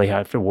don't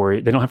have to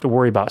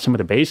worry about some of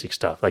the basic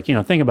stuff. Like,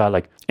 think about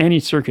like any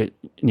circuit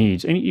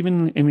needs, and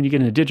even when you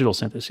get into digital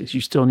synthesis,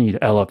 you still need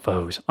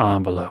LFOs,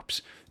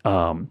 envelopes.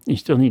 You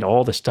still need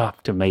all the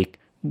stuff to make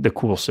the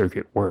cool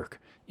circuit work.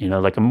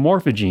 Like a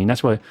Morphogene,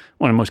 that's what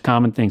one of the most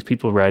common things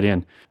people write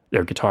in.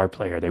 Their guitar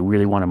player, they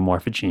really want a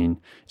Morphogene.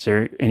 Is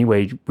there any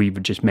way we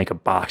would just make a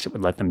box that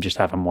would let them just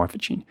have a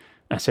Morphogene?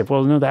 I said,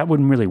 well, no, that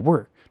wouldn't really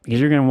work because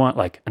you're going to want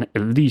like at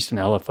least an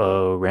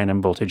LFO,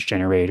 random voltage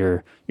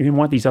generator. You're going to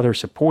want these other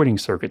supporting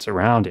circuits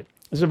around it.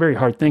 This is a very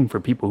hard thing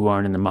for people who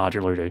aren't in the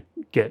modular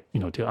get,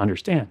 to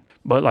understand.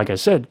 But like I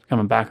said,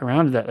 coming back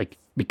around to that, like,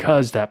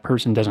 because that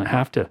person they don't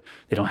have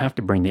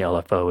to bring the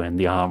LFO and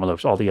the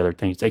envelopes, all the other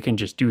things. They can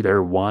just do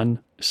their one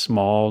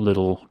small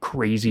little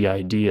crazy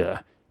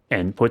idea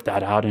and put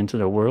that out into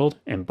the world,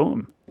 and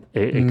boom,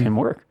 it can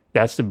work.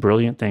 That's the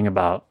brilliant thing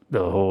about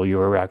the whole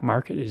Eurorack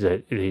market, is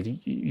that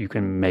you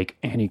can make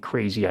any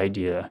crazy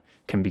idea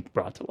can be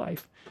brought to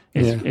life.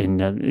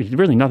 And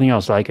really nothing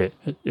else like it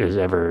has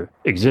ever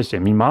existed. I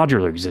mean,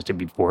 modular existed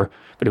before,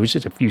 but it was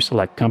just a few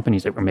select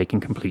companies that were making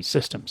complete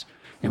systems.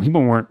 And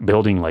people weren't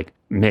building like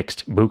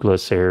mixed Buchla,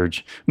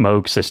 Serge,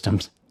 Moog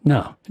systems.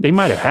 No, they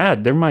might have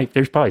had.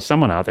 There's probably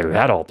someone out there who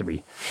had all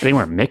three. But they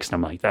weren't mixed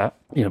them like that.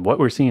 What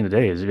we're seeing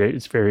today is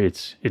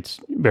it's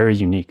very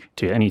unique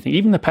to anything.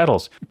 Even the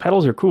pedals. The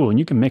pedals are cool, and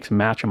you can mix and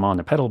match them on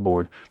the pedal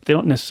board. But they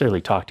don't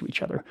necessarily talk to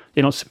each other.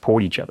 They don't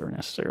support each other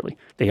necessarily.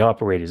 They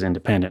operate as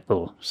independent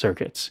little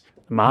circuits.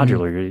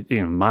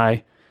 Modular,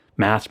 my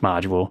math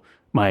module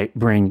might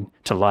bring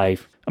to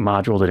life a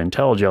module that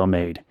IntelliGel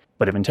made.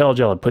 But if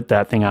IntelliGel had put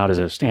that thing out as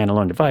a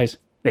standalone device,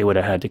 they would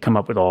have had to come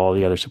up with all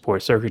the other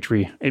support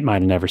circuitry. It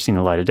might have never seen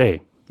the light of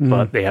day.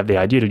 But they have the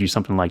idea to do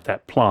something like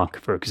that. Plonk,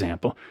 for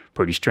example.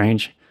 Pretty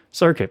strange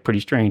circuit,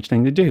 pretty strange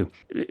thing to do.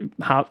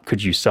 How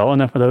could you sell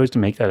enough of those to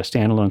make that a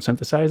standalone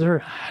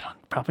synthesizer?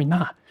 Probably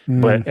not.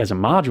 But as a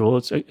module,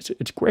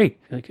 it's great.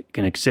 It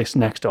can exist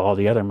next to all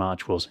the other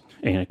modules,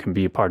 and it can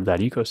be a part of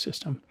that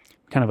ecosystem.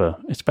 Kind of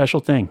a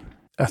special thing.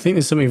 I think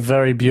there's something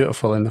very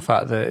beautiful in the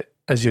fact that,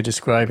 as you're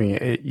describing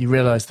it, you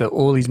realize that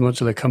all these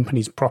modular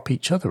companies prop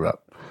each other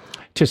up.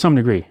 To some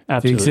degree,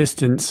 absolutely. The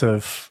existence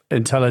of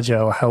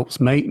IntelliGel helps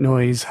Make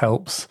Noise,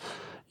 helps,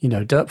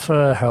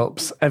 Dupfer,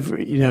 helps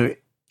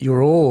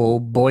you're all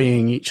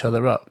buoying each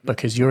other up,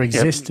 because your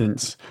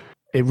existence,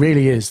 it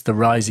really is the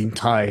rising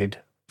tide,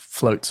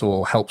 floats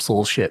all, helps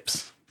all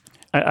ships.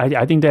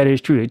 I think that is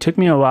true. It took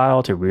me a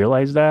while to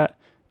realize that,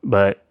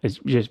 but it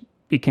just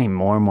became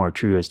more and more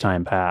true as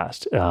time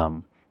passed.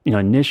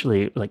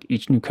 Initially, like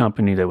each new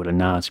company that would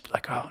announce, be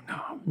like, oh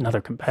no, another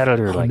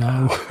competitor. Oh,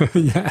 no.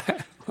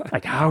 Yeah.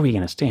 Like, how are we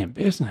going to stay in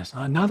business?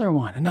 Another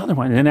one. And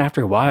then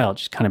after a while, it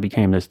just kind of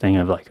became this thing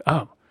of like,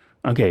 oh,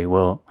 okay,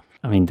 well,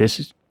 I mean,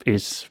 this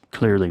is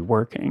clearly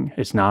working.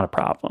 It's not a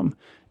problem.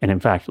 And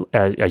in fact,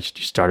 I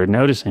just started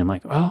noticing, I'm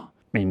like, well,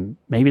 I mean,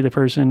 maybe the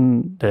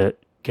person that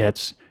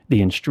gets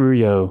the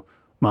Instruio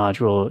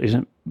module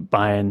isn't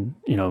buying,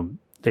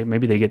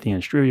 maybe they get the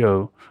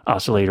Instruio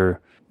oscillator.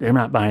 They're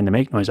not buying the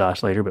Make Noise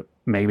oscillator, but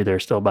maybe they're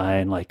still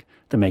buying like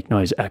the Make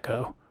Noise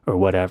Echo or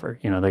whatever.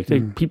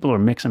 People are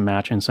mix and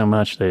matching so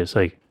much that it's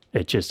like,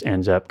 it just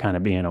ends up kind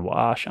of being a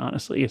wash,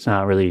 honestly. It's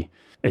not really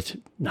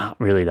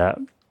that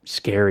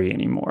scary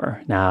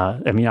anymore. Now,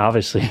 I mean,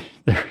 obviously,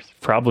 there's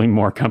probably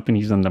more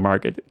companies in the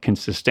market that can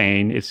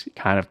sustain. It's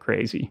kind of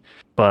crazy,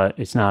 but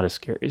it's not as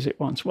scary as it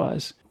once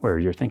was, where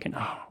you're thinking,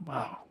 oh,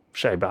 wow,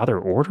 should I bother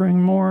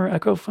ordering more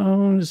Echo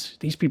phones?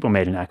 These people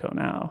made an Echo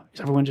now. Is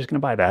everyone just going to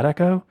buy that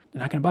Echo?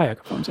 They're not going to buy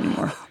Echo phones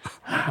anymore.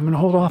 I'm going to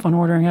hold off on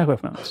ordering Echo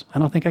phones. I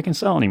don't think I can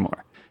sell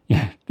anymore.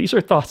 Yeah, these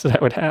are thoughts that I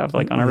would have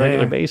like on a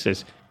regular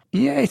basis.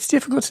 Yeah, it's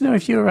difficult to know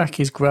if Eurorack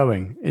is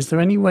growing. Is there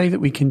any way that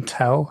we can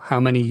tell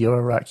how many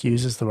Eurorack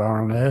users there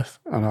are on Earth?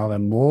 And are there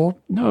more?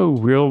 No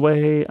real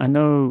way. I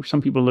know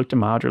some people look to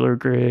Modular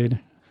Grid.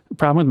 The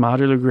problem with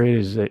Modular Grid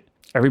is that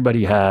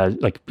everybody has,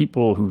 like,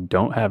 people who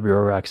don't have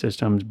Eurorack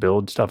systems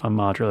build stuff on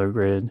Modular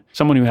Grid.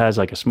 Someone who has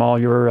like a small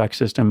Eurorack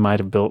system might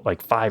have built like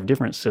 5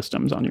 different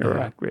systems on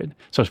Eurorack Grid.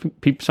 So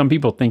some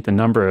people think the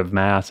number of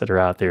maths that are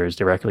out there is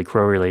directly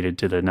correlated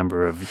to the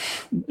number of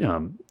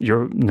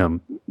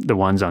the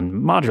ones on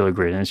Modular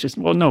Grid. And it's just,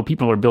 well, no,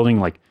 people are building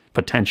like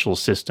potential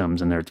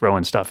systems and they're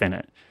throwing stuff in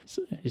it.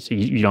 So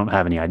you don't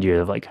have any idea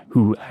of like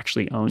who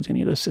actually owns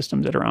any of the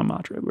systems that are on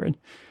Modular Grid.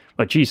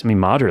 But geez, I mean,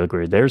 Modular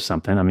Grid, there's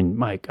something. I mean,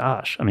 my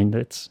gosh, I mean,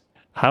 it's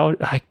kind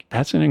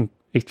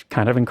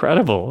of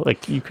incredible.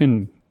 Like, you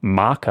can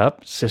mock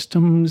up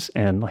systems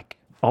and like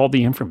all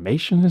the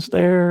information is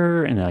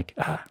there, and like,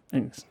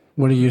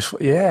 what a useful,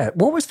 yeah.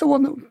 What was the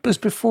one that was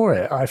before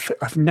it?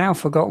 I've now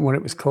forgotten what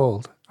it was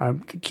called. I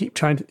keep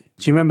trying to. Do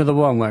you remember the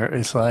one where it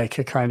was like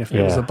a kind of,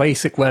 it was a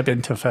basic web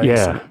interface?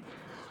 Yeah.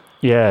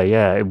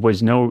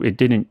 It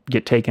didn't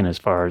get taken as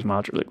far as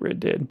Modular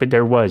Grid did, but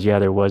there was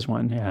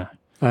one. Yeah.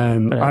 I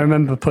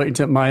remember putting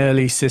to my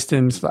early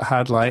systems that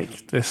had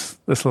like this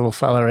little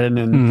fella in,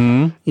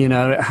 and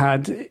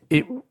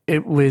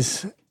it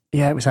was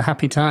a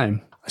happy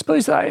time. I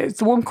suppose it's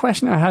the one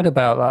question I had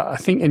about that, I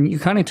think, and you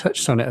kind of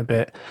touched on it a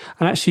bit.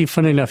 And actually,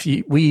 funny enough,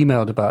 we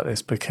emailed about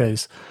this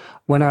because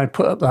when I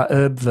put up that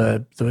herb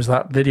verb, there was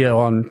that video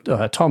on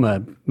Tom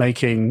Herb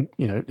making,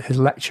 his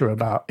lecture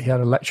he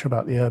had a lecture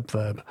about the herb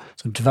verb.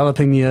 So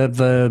developing the herb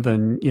verb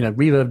and,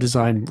 reverb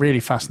design, really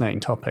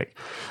fascinating topic.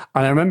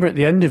 And I remember at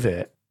the end of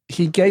it,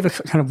 he gave a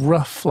kind of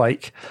rough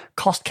like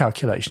cost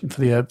calculation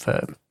for the herb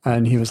verb.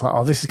 And he was like,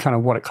 oh, this is kind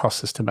of what it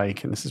costs us to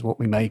make, and this is what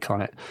we make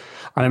on it.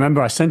 And I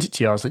remember I sent it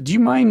to you. I was like, do you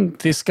mind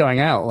this going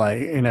out?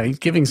 Like, he's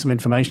giving some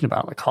information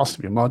about the cost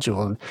of your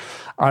module. And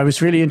I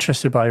was really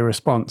interested by your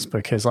response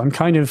because I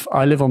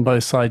live on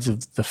both sides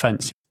of the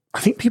fence. I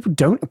think people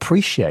don't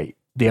appreciate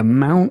the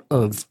amount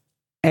of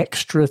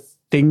extra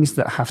things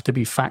that have to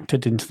be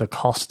factored into the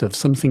cost of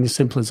something as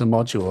simple as a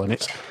module. And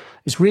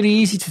it's really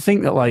easy to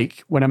think that,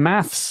 like, when a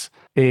maths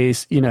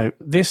is,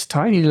 this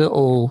tiny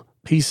little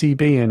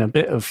PCB and a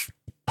bit of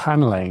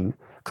paneling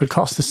could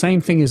cost the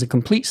same thing as a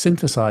complete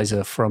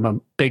synthesizer from a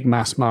big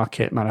mass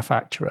market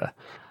manufacturer.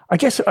 I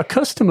guess a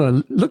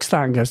customer looks at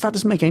that and goes, that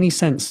doesn't make any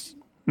sense.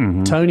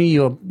 Mm-hmm. Tony,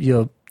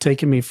 you're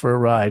taking me for a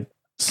ride.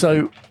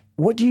 So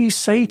what do you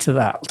say to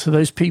that, to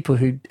those people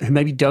who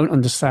maybe don't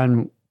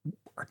understand?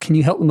 Can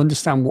you help them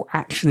understand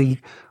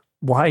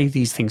why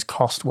these things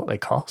cost what they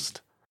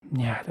cost?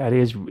 Yeah, it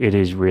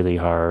is really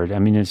hard. I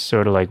mean, it's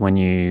sort of like when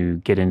you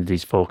get into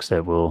these folks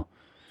that will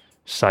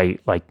cite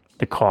like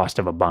the cost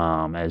of a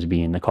bomb as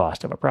being the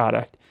cost of a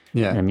product.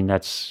 Yeah. I mean,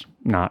 that's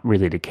not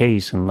really the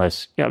case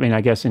unless,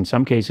 I guess in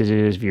some cases it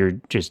is if you're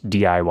just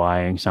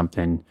DIYing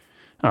something.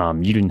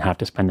 You didn't have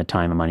to spend the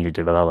time and money to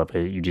develop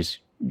it.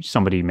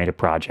 Somebody made a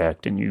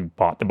project and you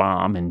bought the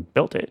bomb and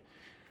built it.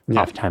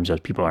 Yeah. Oftentimes those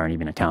people aren't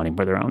even accounting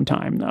for their own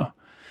time though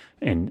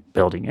in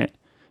building it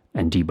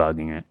and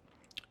debugging it.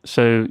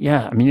 So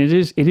yeah, I mean,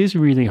 it is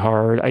really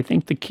hard. I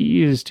think the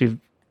key is to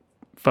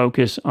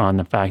focus on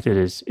the fact that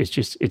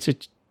it's a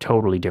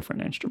totally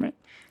different instrument.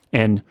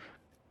 And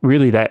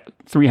really that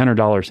 $300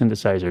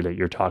 synthesizer that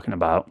you're talking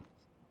about,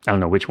 I don't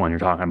know which one you're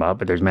talking about,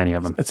 but there's many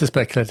of them. It's a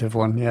speculative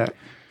one, yeah.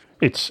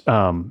 It's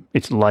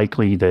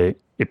likely that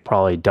it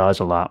probably does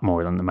a lot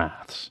more than the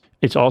maths.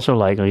 It's also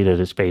likely that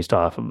it's based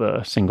off of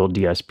a single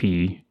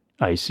DSP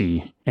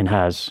IC and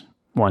has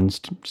one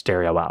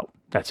stereo out.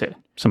 That's it.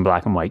 Some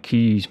black and white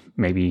keys,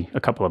 maybe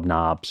a couple of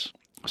knobs.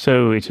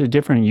 So it's a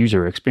different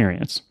user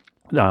experience.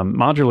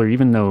 Modular,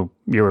 even though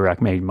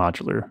Eurorack made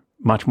modular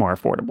much more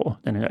affordable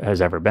than it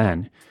has ever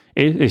been,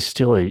 it is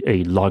still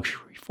a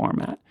luxury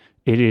format.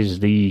 It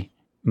is the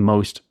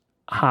most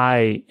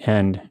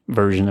high-end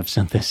version of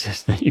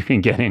synthesis that you can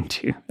get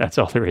into. That's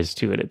all there is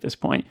to it at this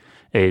point.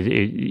 Do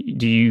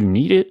you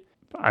need it?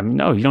 I mean,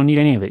 no, you don't need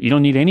any of it. You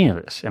don't need any of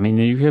this. I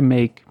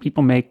mean,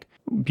 people make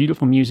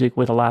beautiful music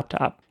with a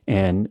laptop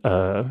and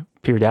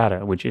Pure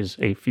Data, which is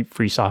a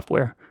free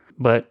software.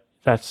 But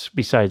that's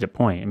besides the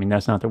point. I mean,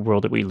 that's not the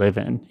world that we live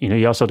in.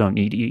 You also don't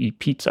need to eat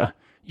pizza.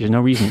 There's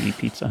no reason to eat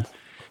pizza.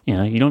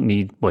 You don't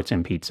need what's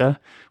in pizza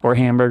or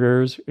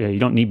hamburgers. You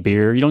don't need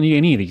beer. You don't need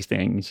any of these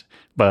things,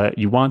 but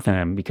you want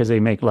them because they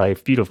make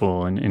life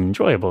beautiful and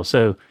enjoyable.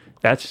 So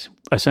that's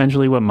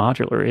essentially what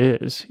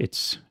modular is.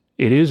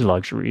 It is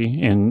luxury.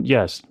 And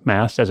yes,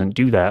 mass doesn't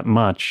do that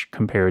much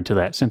compared to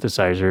that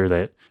synthesizer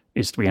that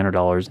is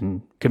 $300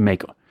 and can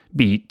make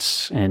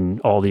beats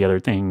and all the other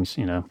things,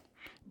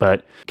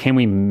 But can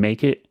we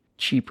make it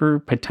cheaper?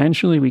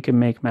 Potentially we could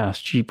make mass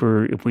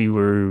cheaper if we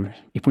were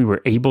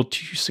able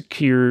to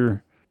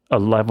secure a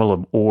level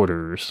of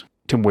orders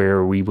to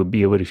where we would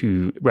be able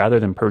to, rather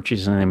than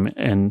purchasing them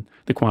in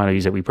the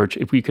quantities that we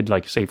purchase, if we could,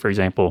 like, say, for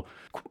example,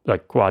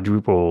 like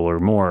quadruple or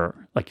more,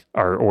 like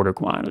our order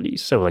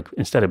quantities. So like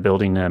instead of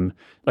building them,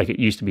 like it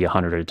used to be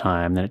 100 at a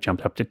time, then it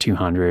jumped up to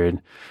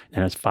 200,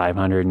 then it's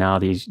 500. Now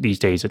these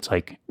days it's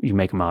like you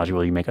make a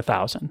module, you make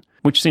 1,000,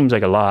 which seems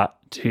like a lot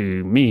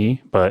to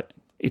me. But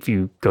if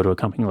you go to a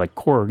company like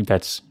Korg,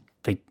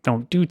 they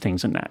don't do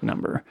things in that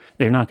number.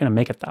 They're not going to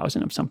make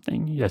 1,000 of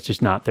something. That's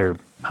just not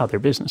how their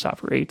business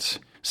operates.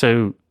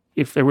 So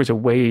if there was a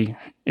way,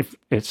 if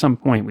at some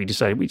point we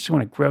decided we just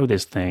want to grow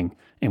this thing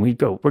and we're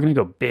going to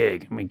go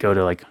big, and we go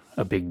to like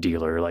a big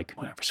dealer, like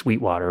whatever,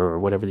 Sweetwater or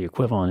whatever the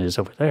equivalent is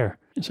over there,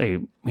 and say,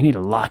 we need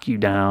to lock you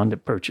down to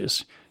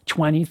purchase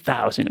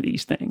 20,000 of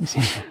these things,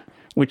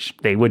 which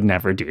they would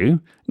never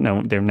do.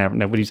 No,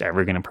 nobody's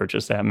ever going to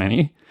purchase that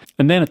many.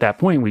 And then at that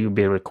point, we would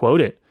be able to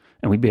quote it.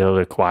 And we'd be able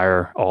to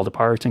acquire all the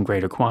parts in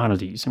greater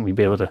quantities. And we'd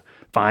be able to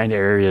find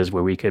areas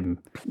where we could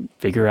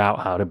figure out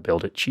how to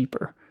build it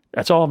cheaper.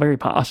 That's all very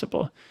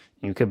possible.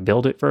 You could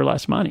build it for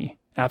less money.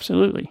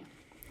 Absolutely.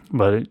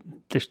 But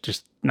it's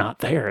just not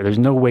there. There's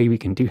no way we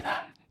can do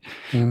that.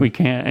 Mm. We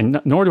can't,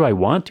 and nor do I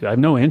want to. I have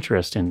no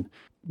interest in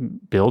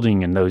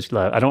building in those.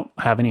 I don't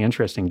have any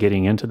interest in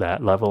getting into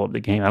that level of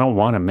the game. I don't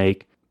want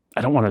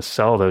to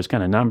sell those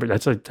kind of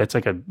numbers. That's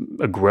like a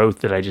growth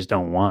that I just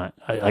don't want.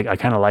 I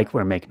kind of like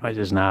where making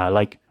noises now. I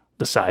like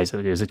the size that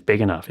it is. It's big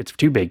enough. It's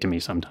too big to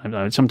me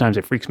sometimes. Sometimes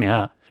it freaks me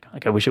out.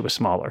 Like I wish it was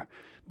smaller.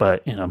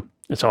 But,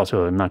 it's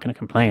also, I'm not going to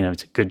complain.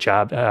 It's a good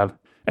job to have.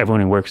 Everyone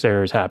who works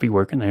there is happy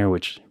working there,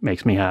 which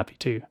makes me happy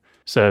too.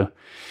 So,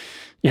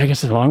 yeah, I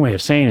guess the long way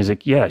of saying is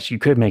that, yes, you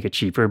could make it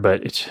cheaper,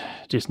 but it's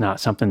just not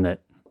something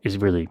that is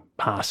really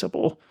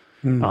possible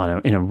in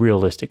a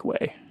realistic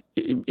way.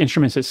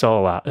 Instruments that sell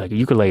a lot, like a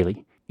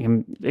ukulele,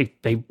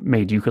 they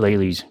made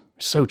ukuleles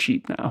so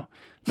cheap now.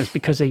 It's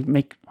because they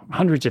make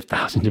hundreds of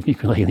thousands of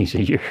ukuleles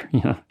a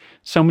year.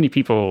 So many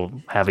people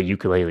have a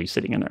ukulele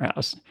sitting in their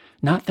house.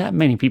 Not that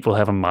many people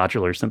have a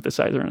modular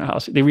synthesizer in their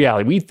house. The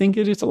reality, we think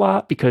it is a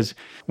lot because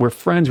we're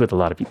friends with a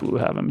lot of people who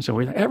have them. So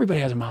we're like, everybody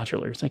has a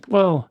modular. It's like,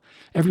 well,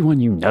 everyone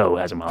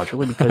has a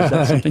modular because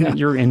that's something that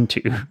you're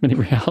into. But the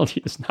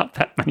reality is not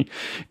that many.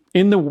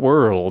 In the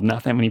world,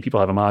 not that many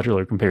people have a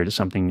modular compared to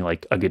something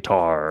like a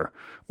guitar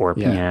or a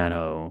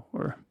piano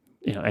or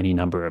any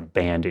number of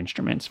band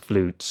instruments,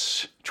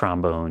 flutes,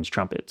 trombones,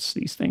 trumpets,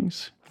 these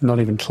things. Not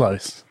even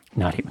close.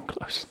 Not even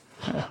close.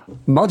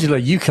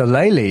 Modular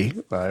ukulele,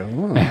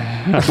 though.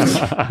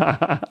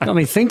 Got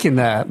me thinking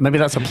there. Maybe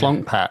that's a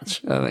plonk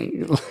patch. All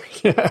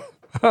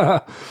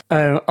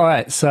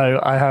right, so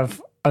I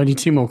have only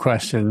 2 more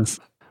questions.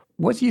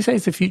 What do you say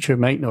is the future of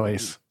Make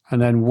Noise?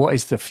 And then what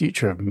is the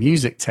future of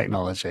music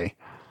technology?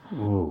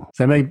 Ooh.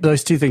 So maybe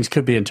those 2 things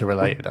could be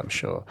interrelated, I'm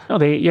sure. No,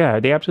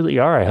 they absolutely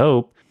are, I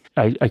hope.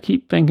 I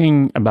keep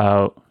thinking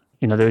about,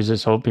 there's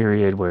this whole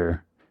period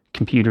where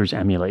computers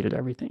emulated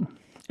everything.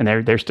 And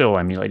they're still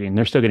emulating.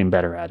 They're still getting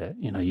better at it.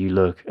 You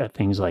look at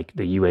things like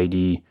the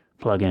UAD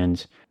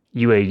plugins.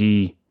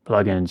 UAD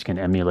plugins can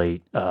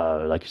emulate,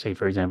 like say,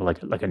 for example,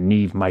 like a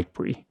Neve mic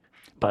pre.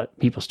 But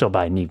people still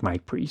buy Neve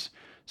mic pre's.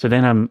 So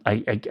then I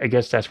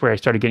guess that's where I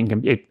started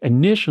getting.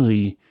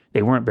 Initially,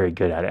 they weren't very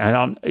good at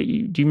it.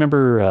 Do you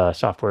remember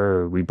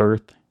Software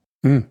Rebirth?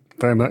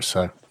 Very much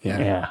so. Yeah.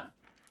 Yeah.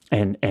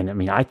 And I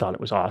mean, I thought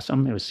it was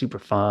awesome. It was super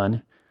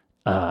fun.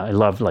 I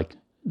loved like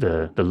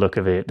the look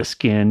of it, the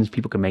skins.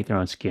 People could make their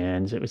own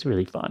skins. It was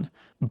really fun.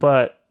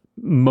 But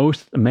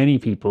many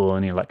people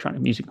in the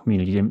electronic music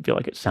community didn't feel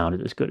like it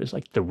sounded as good as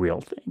like the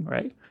real thing,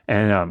 right?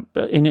 And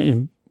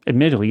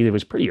admittedly, it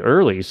was pretty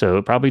early, so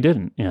it probably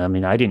didn't. I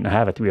mean, I didn't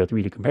have a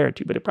 303 to compare it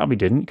to, but it probably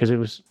didn't because it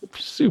was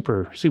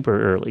super,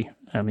 super early.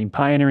 I mean,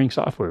 pioneering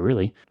software,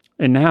 really.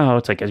 And now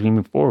it's like, as we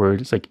move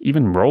forward, it's like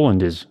even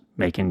Roland is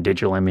making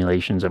digital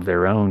emulations of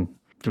their own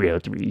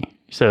 303.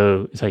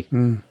 So it's like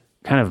kind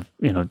of,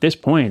 at this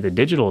point, the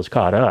digital is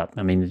caught up.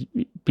 I mean,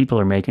 people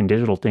are making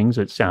digital things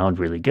that sound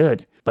really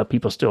good, but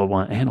people still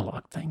want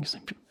analog things.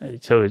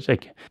 So it's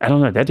like, I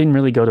don't know, that didn't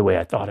really go the way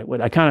I thought it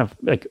would. I kind of,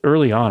 like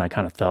early on, I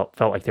kind of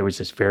felt like there was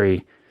this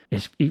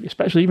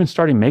especially even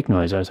starting Make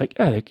Noise, I was like,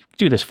 they could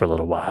do this for a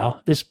little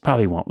while. This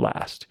probably won't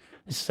last.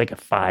 This is like a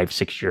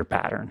 5-6 year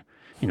pattern.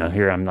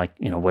 Here I'm like,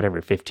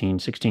 whatever, 15,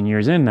 16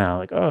 years in now,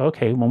 like, oh,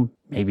 okay, well,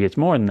 maybe it's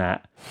more than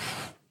that.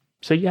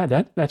 So yeah,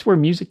 that's where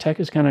music tech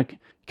is kind of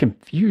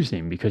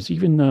confusing because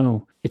even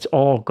though it's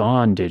all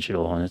gone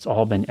digital and it's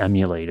all been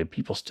emulated,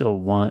 people still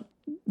want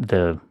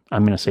I'm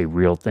going to say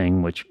real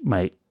thing, which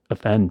might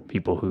offend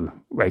people who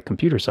write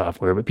computer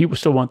software, but people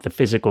still want the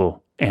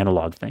physical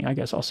analog thing, I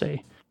guess I'll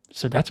say.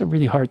 So that's a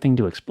really hard thing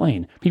to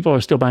explain. People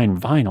are still buying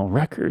vinyl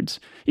records,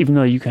 even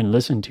though you can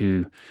listen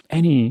to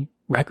any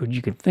record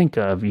you could think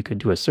of. You could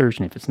do a search,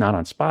 and if it's not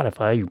on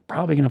Spotify, you're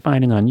probably going to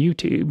find it on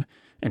YouTube,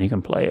 and you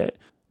can play it.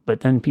 But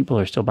then people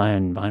are still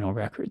buying vinyl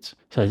records.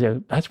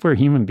 So that's where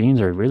human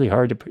beings are really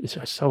it's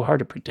so hard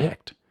to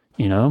predict,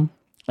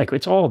 Like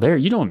it's all there.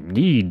 You don't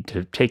need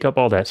to take up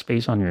all that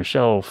space on your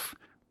shelf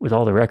with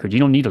all the records. You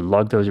don't need to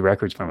lug those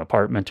records from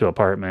apartment to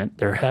apartment.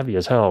 They're heavy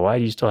as hell. Why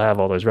do you still have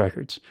all those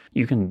records?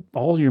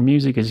 All your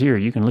music is here.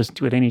 You can listen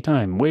to it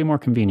anytime. Way more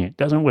convenient.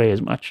 Doesn't weigh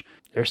as much.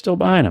 They're still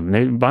buying them.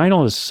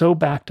 Vinyl is so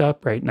backed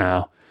up right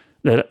now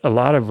that a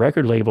lot of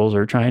record labels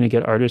are trying to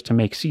get artists to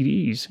make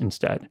CDs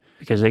instead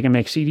because they can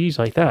make CDs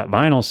like that.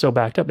 Vinyl is so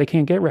backed up, they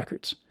can't get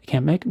records. They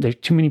can't make them.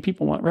 Too many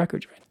people want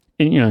records, right?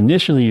 And,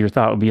 initially your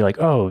thought would be like,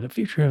 oh, the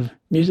future of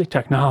music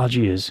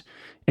technology is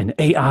in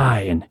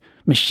AI and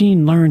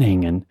machine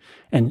learning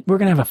and we're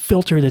going to have a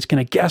filter that's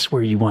going to guess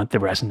where you want the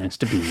resonance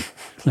to be.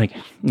 Like,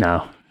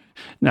 no.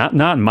 Not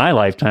in my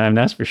lifetime,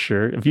 that's for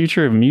sure. The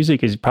future of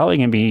music is probably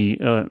going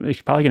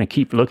to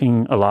keep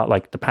looking a lot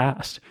like the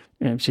past.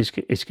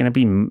 It's going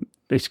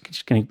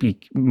to be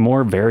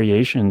more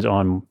variations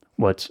on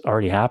what's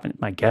already happened,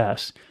 my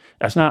guess.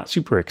 That's not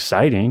super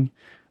exciting,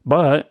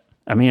 but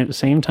I mean, at the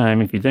same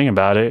time, if you think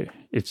about it,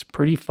 it's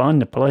pretty fun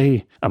to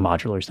play a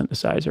modular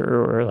synthesizer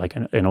or like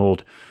an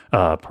old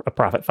a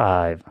Prophet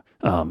 5.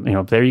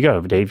 There you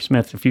go. Dave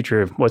Smith,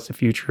 what's the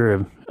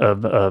future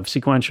of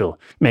sequential?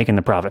 Making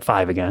the Prophet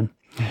 5 again.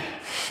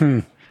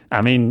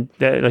 I mean,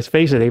 let's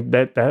face it,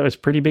 that was a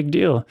pretty big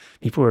deal.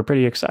 People were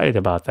pretty excited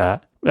about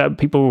that.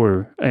 People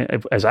were,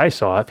 as I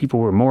saw it, people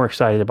were more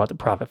excited about the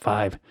Prophet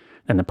 5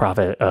 than the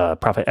Prophet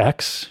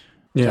X.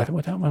 Yeah.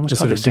 What that one was Just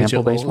called? the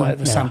sampling-based one?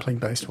 the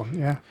sampling-based one,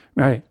 yeah.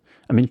 Right.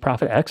 I mean,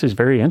 Prophet X is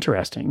very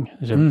interesting.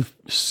 It's a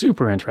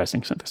super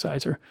interesting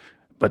synthesizer.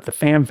 But the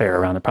fanfare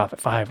around the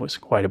Prophet 5 was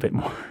quite a bit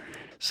more.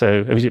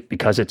 So is it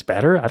because it's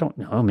better? I don't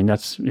know. I mean,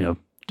 that's,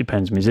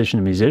 depends musician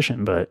to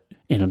musician. But,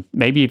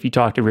 maybe if you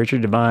talk to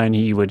Richard Devine,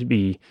 he would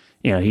be,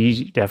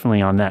 he's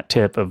definitely on that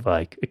tip of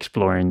like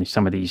exploring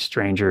some of these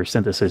stranger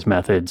synthesis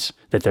methods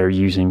that they're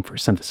using for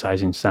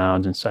synthesizing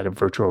sounds inside of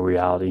virtual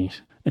reality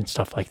and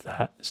stuff like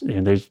that.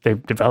 They're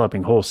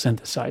developing whole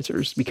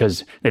synthesizers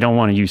because they don't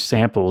want to use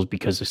samples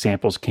because the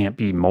samples can't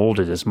be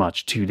molded as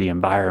much to the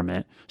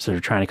environment. So they're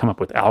trying to come up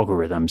with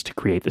algorithms to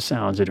create the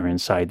sounds that are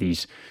inside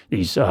these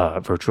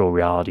virtual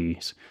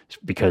realities,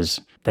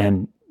 because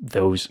then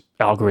those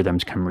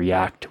algorithms can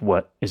react to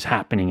what is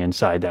happening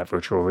inside that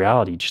virtual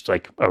reality, just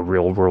like a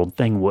real world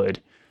thing would.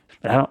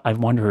 But I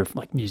wonder if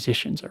like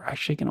musicians are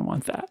actually going to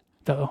want that,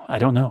 though. I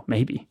don't know,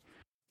 maybe.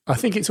 I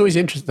think it's always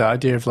interesting. The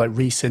idea of like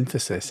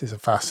resynthesis is a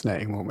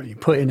fascinating one. When you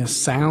put in a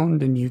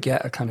sound and you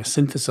get a kind of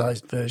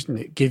synthesized version,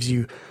 it gives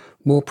you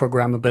more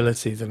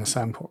programmability than a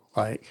sample.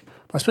 Like,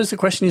 I suppose the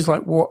question is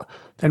like,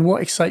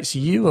 what excites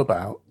you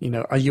about,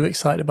 are you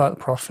excited about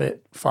the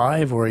Prophet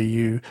 5, or are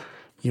you're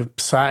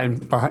sat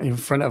in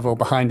front of or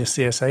behind a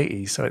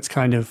CS80? So it's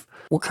kind of,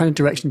 what kind of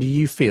direction do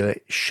you feel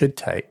it should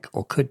take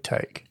or could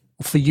take?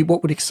 For you,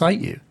 what would excite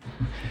you?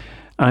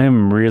 I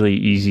am really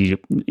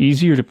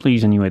easier to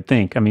please than you would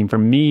think. I mean, for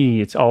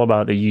me, it's all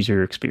about the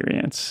user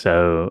experience.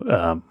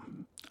 So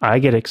I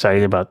get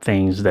excited about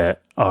things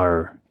that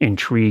are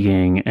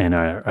intriguing and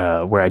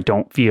are where I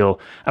don't feel.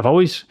 I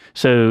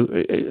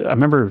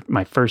remember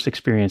my first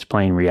experience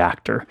playing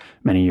Reactor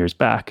many years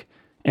back,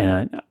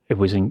 and it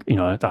was,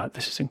 I thought,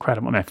 this is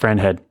incredible. My friend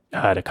had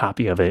a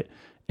copy of it,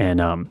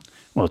 and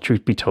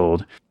truth be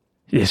told,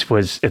 this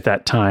was at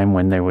that time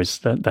when there was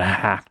the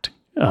hacked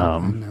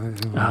Oxygen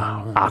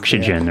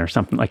or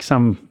something, like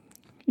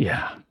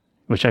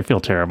which I feel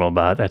terrible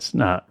about. That's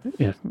not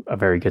a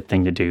very good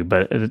thing to do.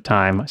 But at the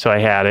time, so I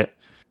had it,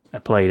 I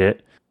played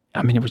it.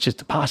 I mean, it was just,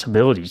 the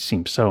possibilities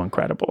seemed so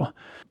incredible.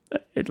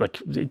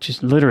 It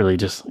just literally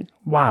just like,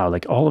 wow,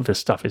 like all of this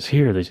stuff is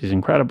here. This is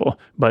incredible.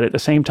 But at the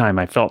same time,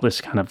 I felt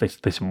this kind of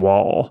this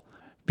wall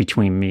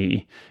between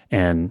me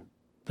and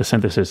the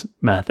synthesis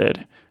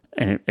method.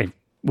 And it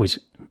was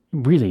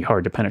really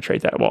hard to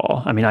penetrate that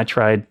wall. I mean, I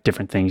tried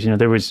different things.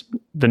 There was,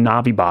 the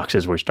Knobby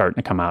boxes were starting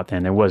to come out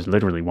then. There was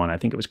literally one, I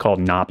think it was called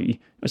Knobby.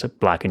 It was a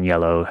black and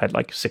yellow, had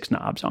like 6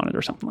 knobs on it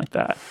or something like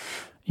that.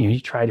 You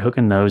tried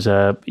hooking those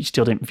up. You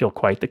still didn't feel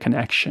quite the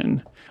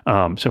connection.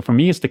 So for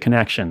me, it's the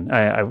connection.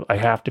 I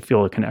have to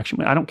feel a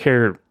connection. I don't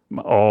care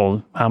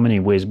how many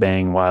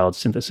whiz-bang wild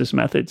synthesis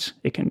methods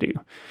it can do,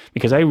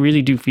 because I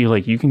really do feel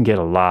like you can get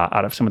a lot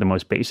out of some of the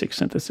most basic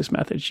synthesis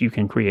methods. You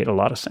can create a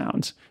lot of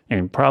sounds,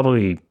 and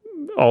probably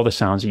all the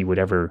sounds that you would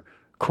ever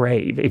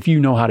crave if you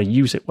know how to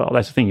use it well.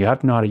 That's the thing. You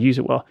have to know how to use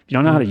it well. If you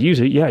don't know how to use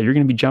it, you're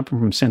going to be jumping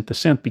from synth to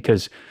synth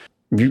because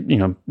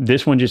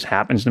this one just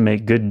happens to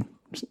make good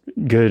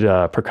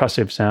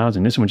percussive sounds,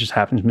 and this one just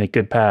happens to make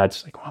good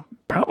pads. Like, well,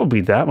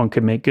 probably that one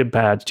could make good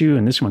pads too,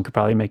 and this one could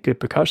probably make good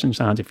percussion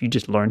sounds if you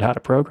just learned how to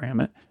program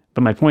it.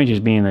 But my point is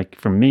being like,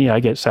 for me, I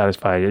get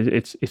satisfied.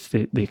 It's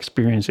the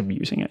experience of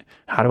using it.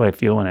 How do I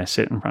feel when I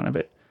sit in front of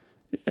it?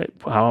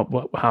 How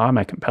am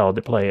I compelled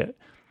to play it?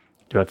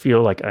 Do I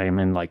feel like I am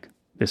in like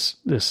this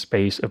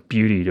space of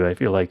beauty? Do I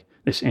feel like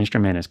this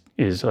instrument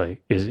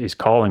is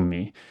calling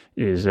me?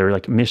 Is there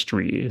like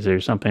mystery? Is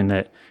there something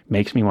that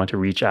makes me want to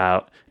reach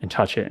out and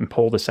touch it and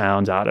pull the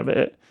sounds out of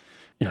it?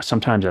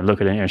 Sometimes I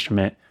look at an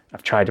instrument,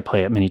 I've tried to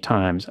play it many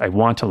times. I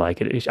want to like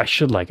it. I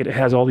should like it. It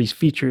has all these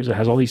features. It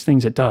has all these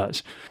things it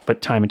does.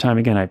 But time and time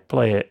again, I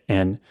play it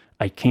and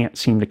I can't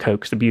seem to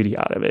coax the beauty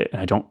out of it.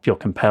 And I don't feel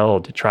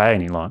compelled to try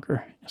any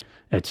longer.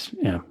 It's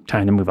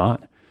time to move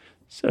on.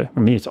 So for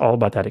me, it's all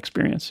about that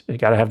experience. You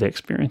got to have the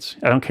experience.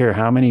 I don't care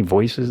how many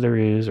voices there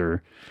is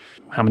or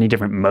how many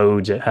different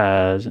modes it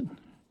has and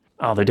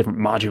all the different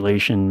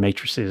modulation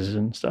matrices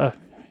and stuff.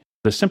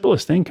 The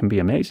simplest thing can be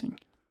amazing.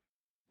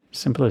 The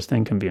simplest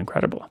thing can be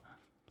incredible.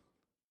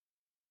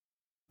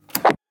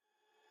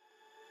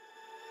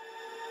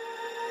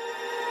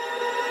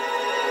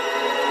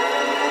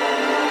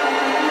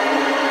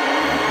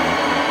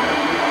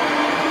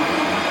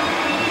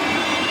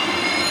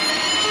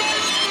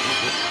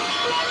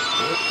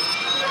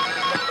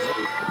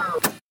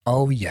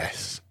 Oh,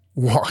 yes.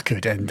 What a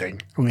good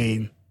ending. I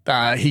mean,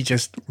 he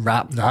just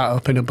wrapped that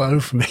up in a bow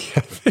for me, I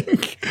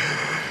think.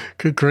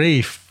 Good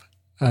grief.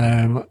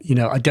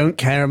 I don't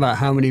care about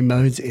how many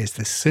modes it is.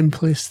 The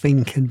simplest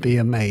thing can be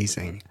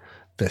amazing.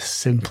 The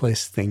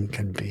simplest thing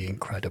can be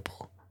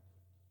incredible.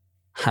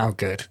 How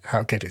good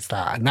is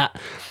that? And that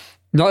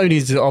not only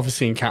does it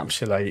obviously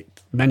encapsulate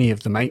many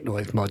of the Make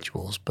Noise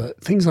modules,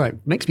 but things like,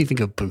 makes me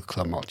think of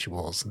Buchla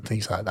modules and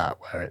things like that,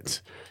 where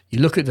it's, you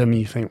look at them and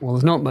you think, well,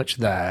 there's not much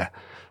there,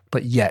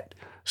 but yet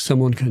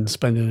someone can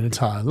spend an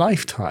entire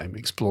lifetime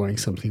exploring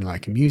something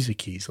like a Music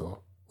Keys or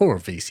a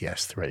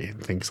VCS3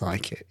 and things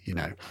like it.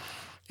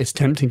 It's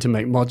tempting to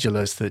make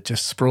modulars that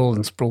just sprawl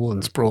and sprawl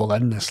and sprawl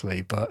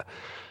endlessly, but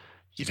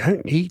you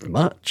don't need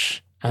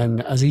much.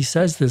 And as he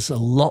says, there's a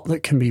lot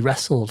that can be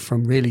wrestled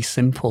from really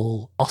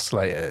simple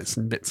oscillators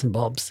and bits and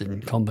bobs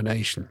in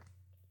combination.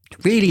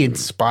 Really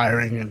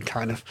inspiring and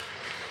kind of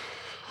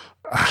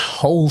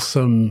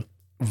wholesome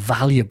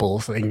valuable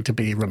thing to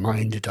be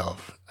reminded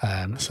of.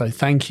 So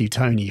thank you,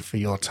 Tony, for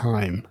your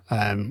time.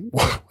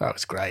 That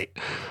was great.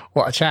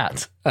 What a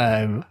chat.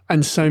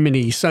 And so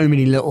many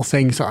little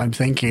things that I'm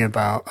thinking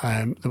about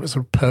that were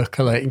sort of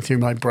percolating through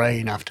my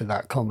brain after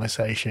that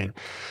conversation.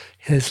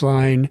 His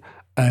line,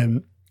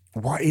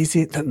 what is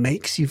it that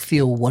makes you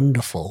feel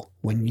wonderful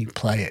when you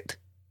play it?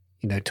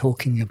 You know,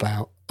 talking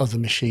about other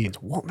machines.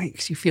 What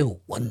makes you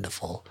feel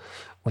wonderful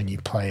when you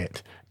play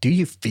it? Do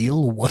you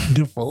feel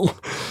wonderful?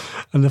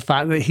 And the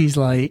fact that he's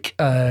like,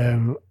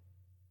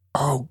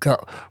 oh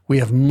God, we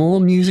have more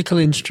musical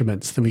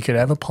instruments than we could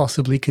ever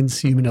possibly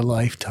consume in a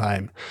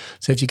lifetime.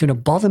 So if you're going to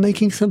bother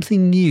making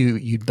something new,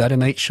 you'd better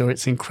make sure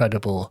it's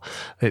incredible.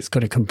 It's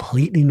going to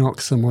completely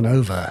knock someone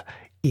over.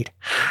 It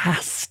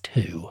has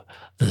to.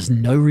 There's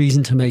no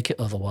reason to make it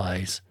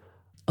otherwise.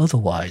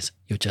 Otherwise,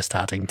 you're just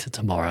adding to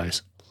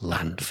tomorrow's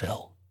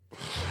landfill.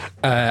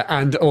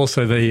 And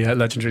also the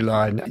legendary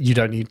line, you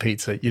don't need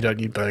pizza, you don't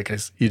need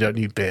burgers, you don't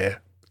need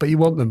beer, but you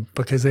want them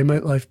because they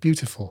make life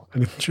beautiful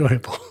and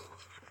enjoyable.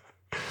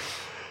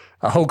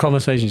 A whole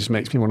conversation just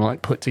makes me want to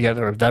like put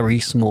together a very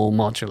small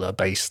modular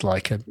based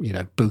like a, you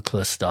know,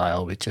 Buchla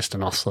style with just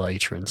an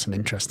oscillator and some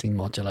interesting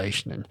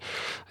modulation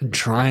and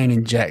try and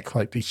inject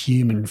like the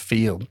human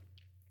feel.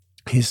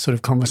 His sort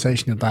of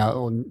conversation about,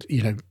 or,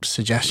 you know,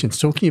 suggestions,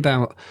 talking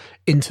about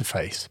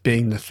interface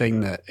being the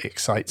thing that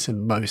excites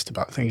him most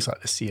about things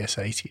like the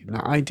CS80. And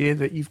that idea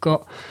that you've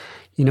got,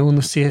 you know, on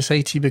the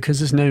CS80, because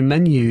there's no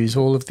menus,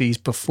 all of these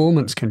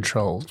performance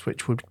controls,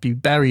 which would be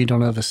buried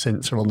on other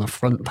synths or on the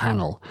front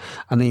panel.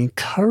 And they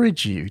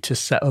encourage you to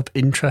set up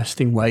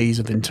interesting ways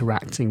of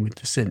interacting with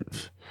the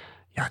synth.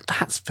 Yeah,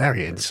 that's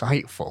very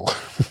insightful.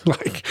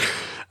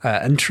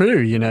 And true,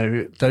 you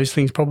know, those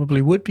things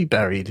probably would be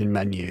buried in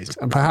menus.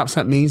 And perhaps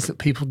that means that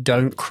people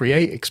don't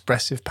create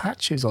expressive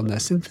patches on their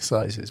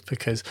synthesizers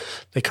because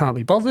they can't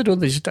be bothered or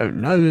they just don't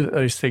know that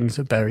those things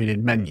are buried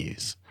in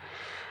menus.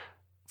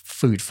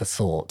 Food for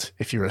thought.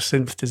 If you're a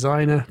synth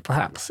designer,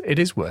 perhaps it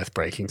is worth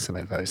breaking some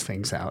of those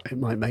things out. It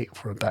might make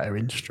for a better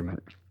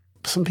instrument.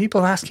 Some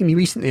people asking me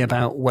recently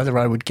about whether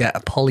I would get a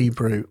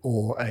Polybrute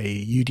or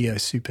a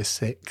UDO Super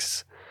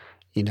 6.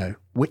 You know,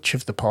 which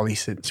of the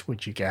polysynths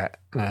would you get?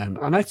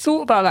 And I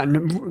thought about that,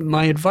 and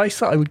my advice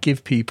that I would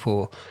give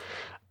people,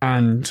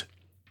 and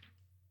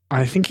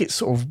I think it's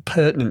sort of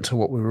pertinent to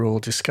what we were all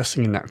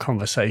discussing in that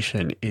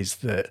conversation, is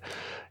that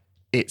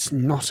it's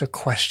not a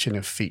question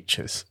of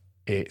features.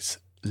 It's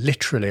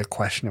literally a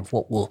question of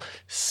what will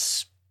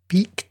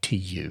speak to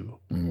you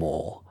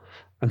more.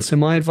 And so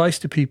my advice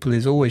to people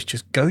is always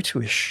just go to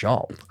a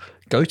shop.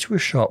 Go to a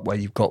shop where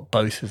you've got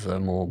both of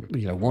them, or,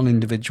 you know, one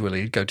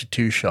individually, go to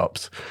two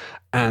shops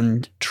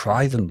and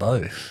try them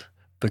both,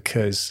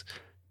 because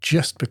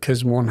just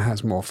because one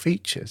has more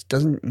features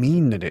doesn't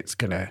mean that it's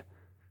going to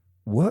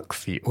work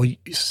for you or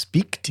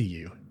speak to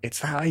you. It's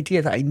that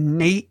idea, that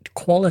innate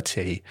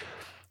quality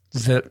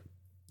that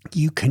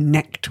you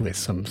connect with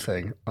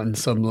something on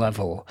some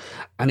level,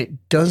 and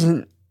it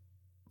doesn't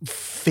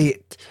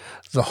fit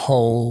the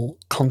whole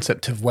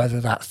concept of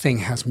whether that thing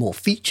has more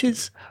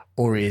features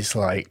or is,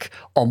 like,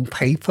 on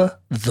paper,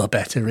 the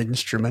better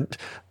instrument.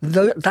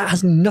 Though that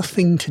has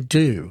nothing to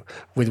do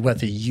with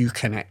whether you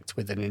connect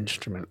with an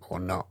instrument or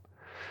not,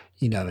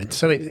 you know. And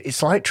so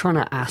it's like trying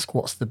to ask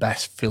what's the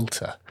best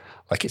filter.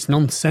 Like, it's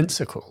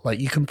nonsensical. Like,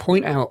 you can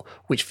point out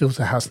which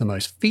filter has the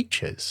most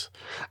features,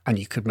 and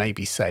you could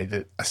maybe say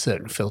that a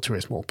certain filter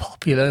is more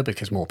popular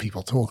because more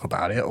people talk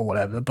about it or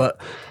whatever, but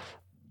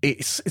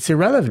it's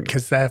irrelevant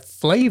because they're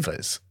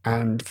flavors,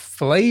 and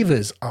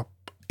flavors are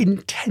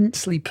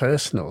intensely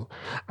personal,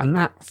 and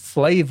that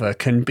flavor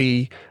can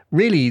be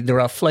really,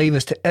 there are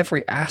flavors to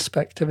every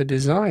aspect of a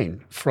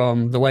design,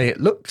 from the way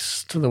it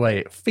looks to the way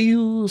it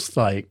feels.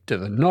 Like, do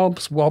the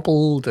knobs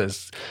wobble?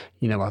 Does,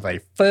 you know, are they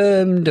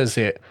firm?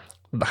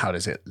 How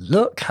does it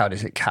look? How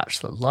does it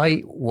catch the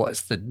light?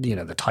 What's the, you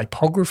know, the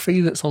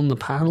typography that's on the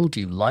panel? Do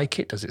you like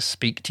it? Does it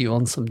speak to you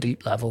on some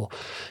deep level?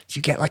 Do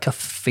you get like a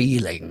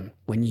feeling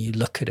when you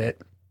look at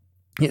it?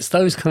 It's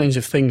those kinds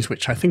of things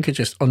which I think are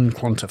just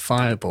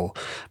unquantifiable,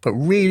 but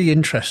really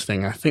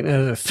interesting. I think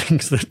they're the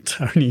things that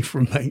Tony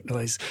from Make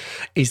Noise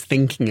is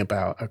thinking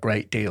about a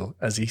great deal,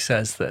 as he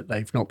says that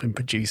they've not been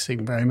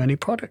producing very many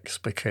products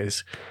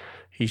because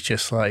he's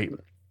just like,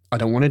 I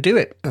don't want to do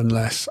it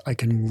unless I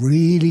can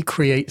really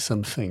create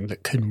something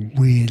that can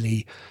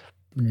really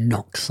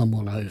knock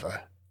someone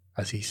over,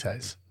 as he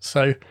says.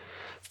 So,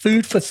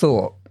 food for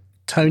thought.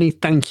 Tony,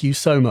 thank you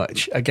so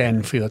much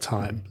again for your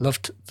time.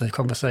 Loved the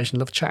conversation,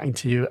 loved chatting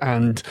to you,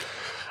 and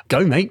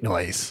go Make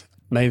Noise.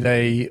 May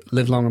they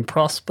live long and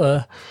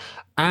prosper.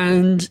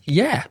 And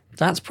yeah,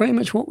 that's pretty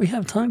much what we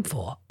have time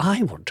for.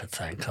 I want to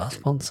thank our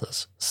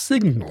sponsors,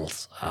 Signal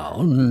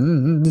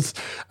Sounds,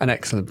 an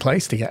excellent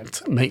place to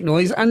get Make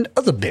Noise and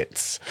other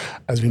bits.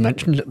 As we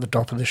mentioned at the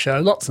top of the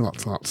show, lots and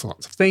lots and lots and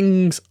lots of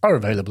things are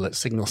available at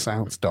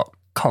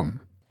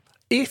signalsounds.com.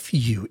 If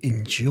you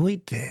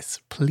enjoyed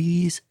this,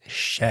 please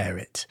share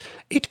it.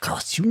 It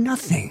costs you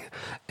nothing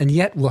and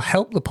yet will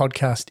help the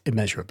podcast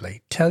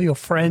immeasurably. Tell your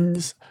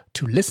friends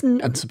to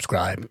listen and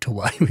subscribe to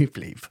Why We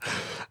Bleep.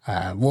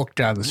 Walk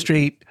down the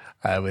street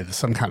with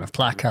some kind of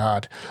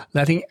placard,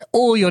 letting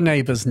all your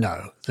neighbours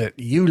know that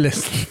you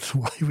listen to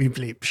Why We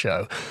Bleep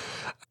show.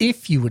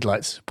 If you would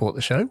like to support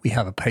the show, we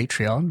have a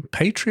Patreon,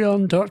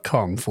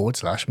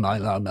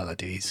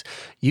 patreon.com/mylarmelodies.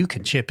 You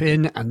can chip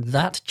in, and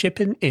that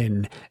chipping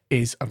in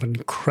is of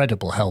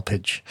incredible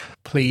helpage.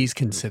 Please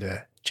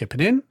consider chipping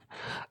in,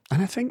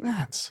 and I think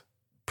that's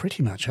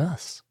pretty much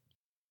us.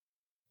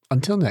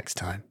 Until next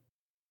time,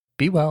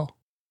 be well,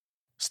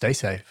 stay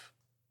safe,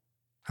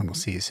 and we'll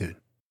see you soon.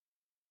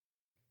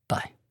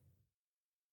 Bye.